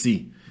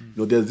 TMC.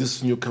 There's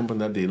this new company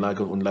that they like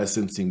on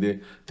licensing. They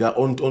are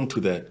on to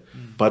that.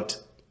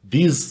 But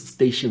these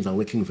stations are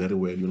working very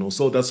well,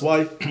 So that's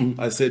why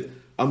I said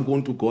I'm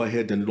going to go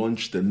ahead and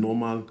launch the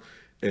normal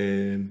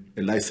a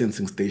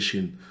licensing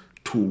station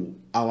to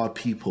our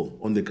people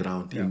on the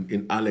ground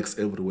in Alex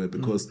everywhere,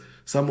 because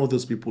some of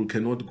those people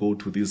cannot go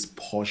to these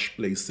posh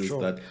places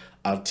that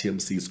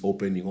RTMC is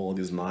opening, all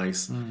these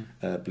nice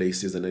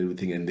places and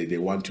everything, and they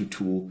want you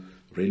to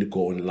really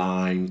go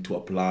online to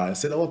apply. I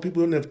said, our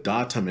people don't have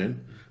data,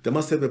 man. They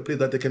must have a place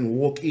that they can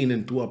walk in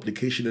and do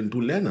application and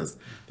do learners.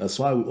 That's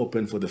why we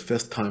opened for the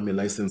first time a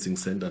licensing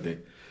center there.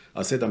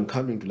 I said, I'm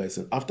coming to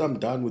license. After I'm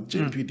done with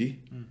JPD,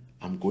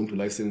 I'm going to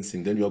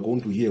licensing. Then you are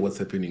going to hear what's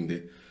happening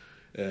there.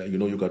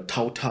 You got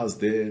Tautars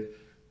there,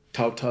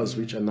 Tautars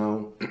which are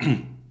now...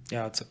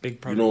 Yeah, it's a big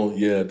problem.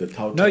 The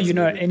Tautars...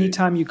 No,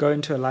 anytime you go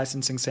into a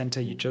licensing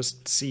center, you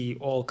just see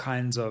all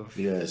kinds of...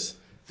 Yes.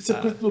 It's a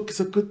good look. It's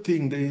a good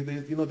thing.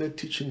 They're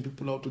teaching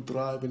people how to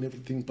drive and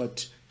everything.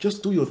 But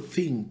just do your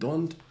thing.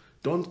 Don't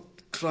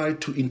try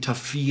to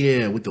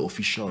interfere with the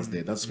officials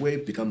there. That's where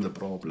it becomes a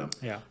problem.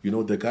 Yeah.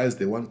 The guys,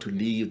 they want to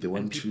leave. They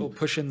want people to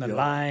pushing the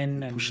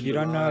line, and you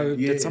don't know.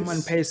 Did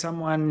someone pay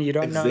someone? You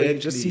don't know. You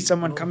just see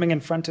someone coming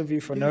in front of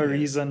you for no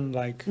reason.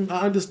 Like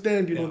I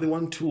understand. They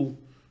want to.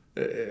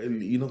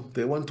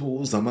 They want to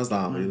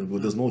zamazama,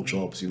 but there's no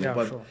jobs,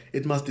 but sure.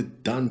 It must be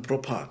done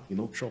proper,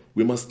 Sure.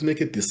 We must make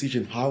a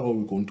decision. How are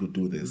we going to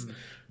do this?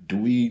 Do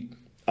we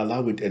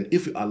allow it? And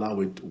if we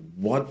allow it,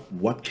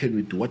 what can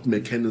we do? What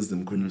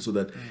mechanism can we do so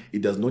that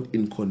it does not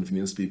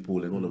inconvenience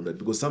people and all of that?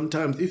 Because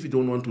sometimes if you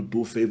don't want to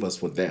do favors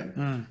for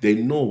them, they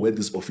know where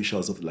these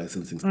officials of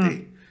licensing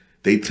stay.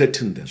 They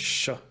threaten them.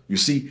 Sure. You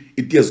see,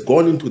 it has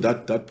gone into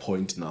that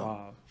point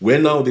now, where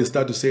now they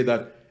start to say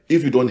that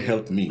if you don't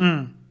help me,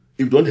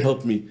 if you don't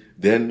help me,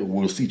 then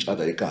we'll see each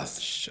other a gas.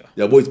 Sure.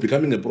 Yeah, boy, it's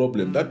becoming a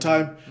problem. That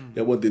time,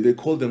 they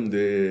call them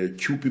the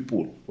Q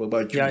people. What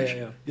about Q?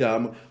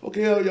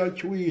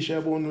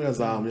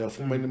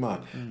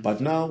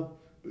 But now,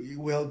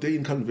 they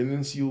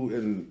inconvenience you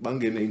and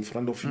banging in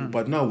front of you.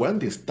 But now, when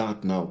they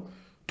start now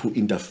to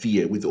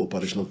interfere with the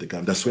operation of the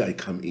gun, that's where I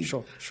come in.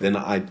 Sure. Then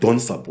I don't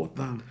support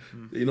that.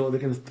 They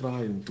can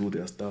try and do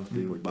their stuff.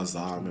 They with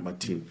bazaar and my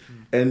team.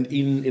 And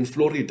in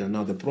Florida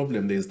now, the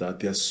problem is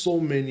that there are so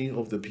many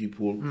of the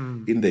people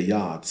in the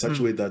yard, such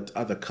a way that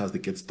other cars they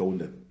get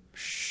stolen.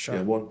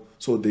 Sure.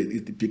 So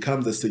it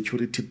becomes a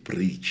security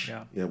breach.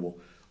 We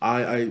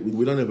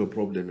don't have a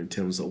problem in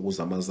terms of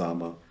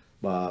uzamazama.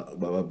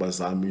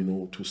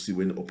 To see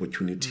when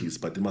opportunities,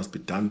 but it must be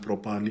done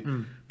properly.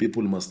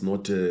 People must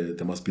not,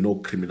 there must be no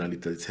criminality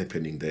that's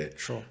happening there.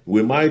 Sure.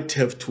 We might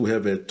have to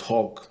have a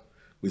talk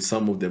with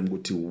some of them.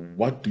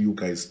 What do you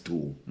guys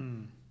do?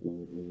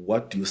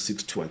 What do you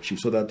seek to achieve?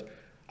 So that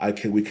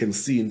we can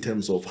see in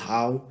terms of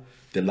how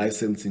the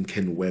licensing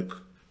can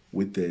work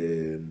with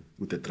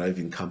the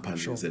driving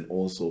companies and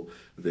also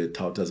the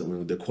touters.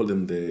 They call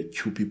them the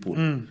Q people.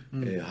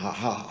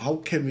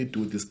 How can we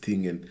do this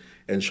thing and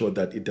ensure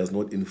that it does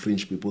not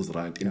infringe people's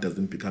rights? It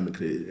doesn't become a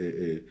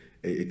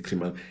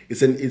criminal.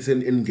 It's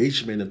an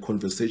engagement and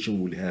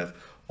conversation we'll have.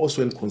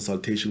 Also in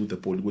consultation with the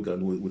political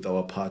and with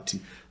our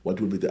party, what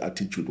will be the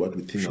attitude, what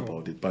we think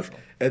about it. But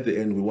at the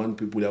end, we want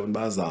people to have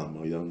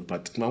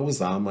but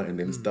and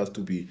then it starts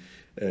to be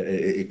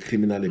a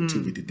criminal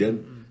activity.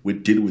 Then we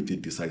deal with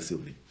it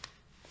decisively.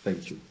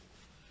 Thank you.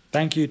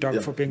 Thank you, Doc,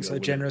 for being so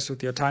generous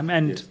with your time.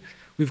 And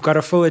we've got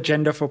a full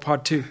agenda for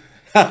part 2.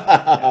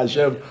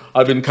 Chef,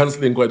 I've been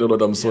cancelling quite a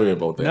lot. I'm sorry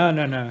about that.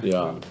 No.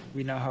 Yeah.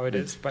 We know how it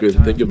is. But, good.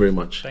 Thank you very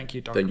much. Thank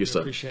you, Doc. Thank you,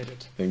 sir. Appreciate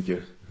it. Thank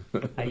you.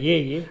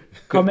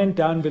 Comment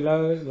down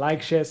below,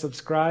 like, share,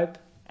 subscribe,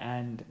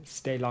 and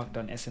stay locked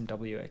on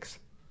SMWX.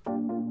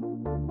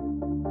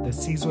 The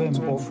Sizwe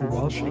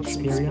Mpofu-Walsh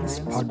Xperience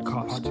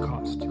podcast.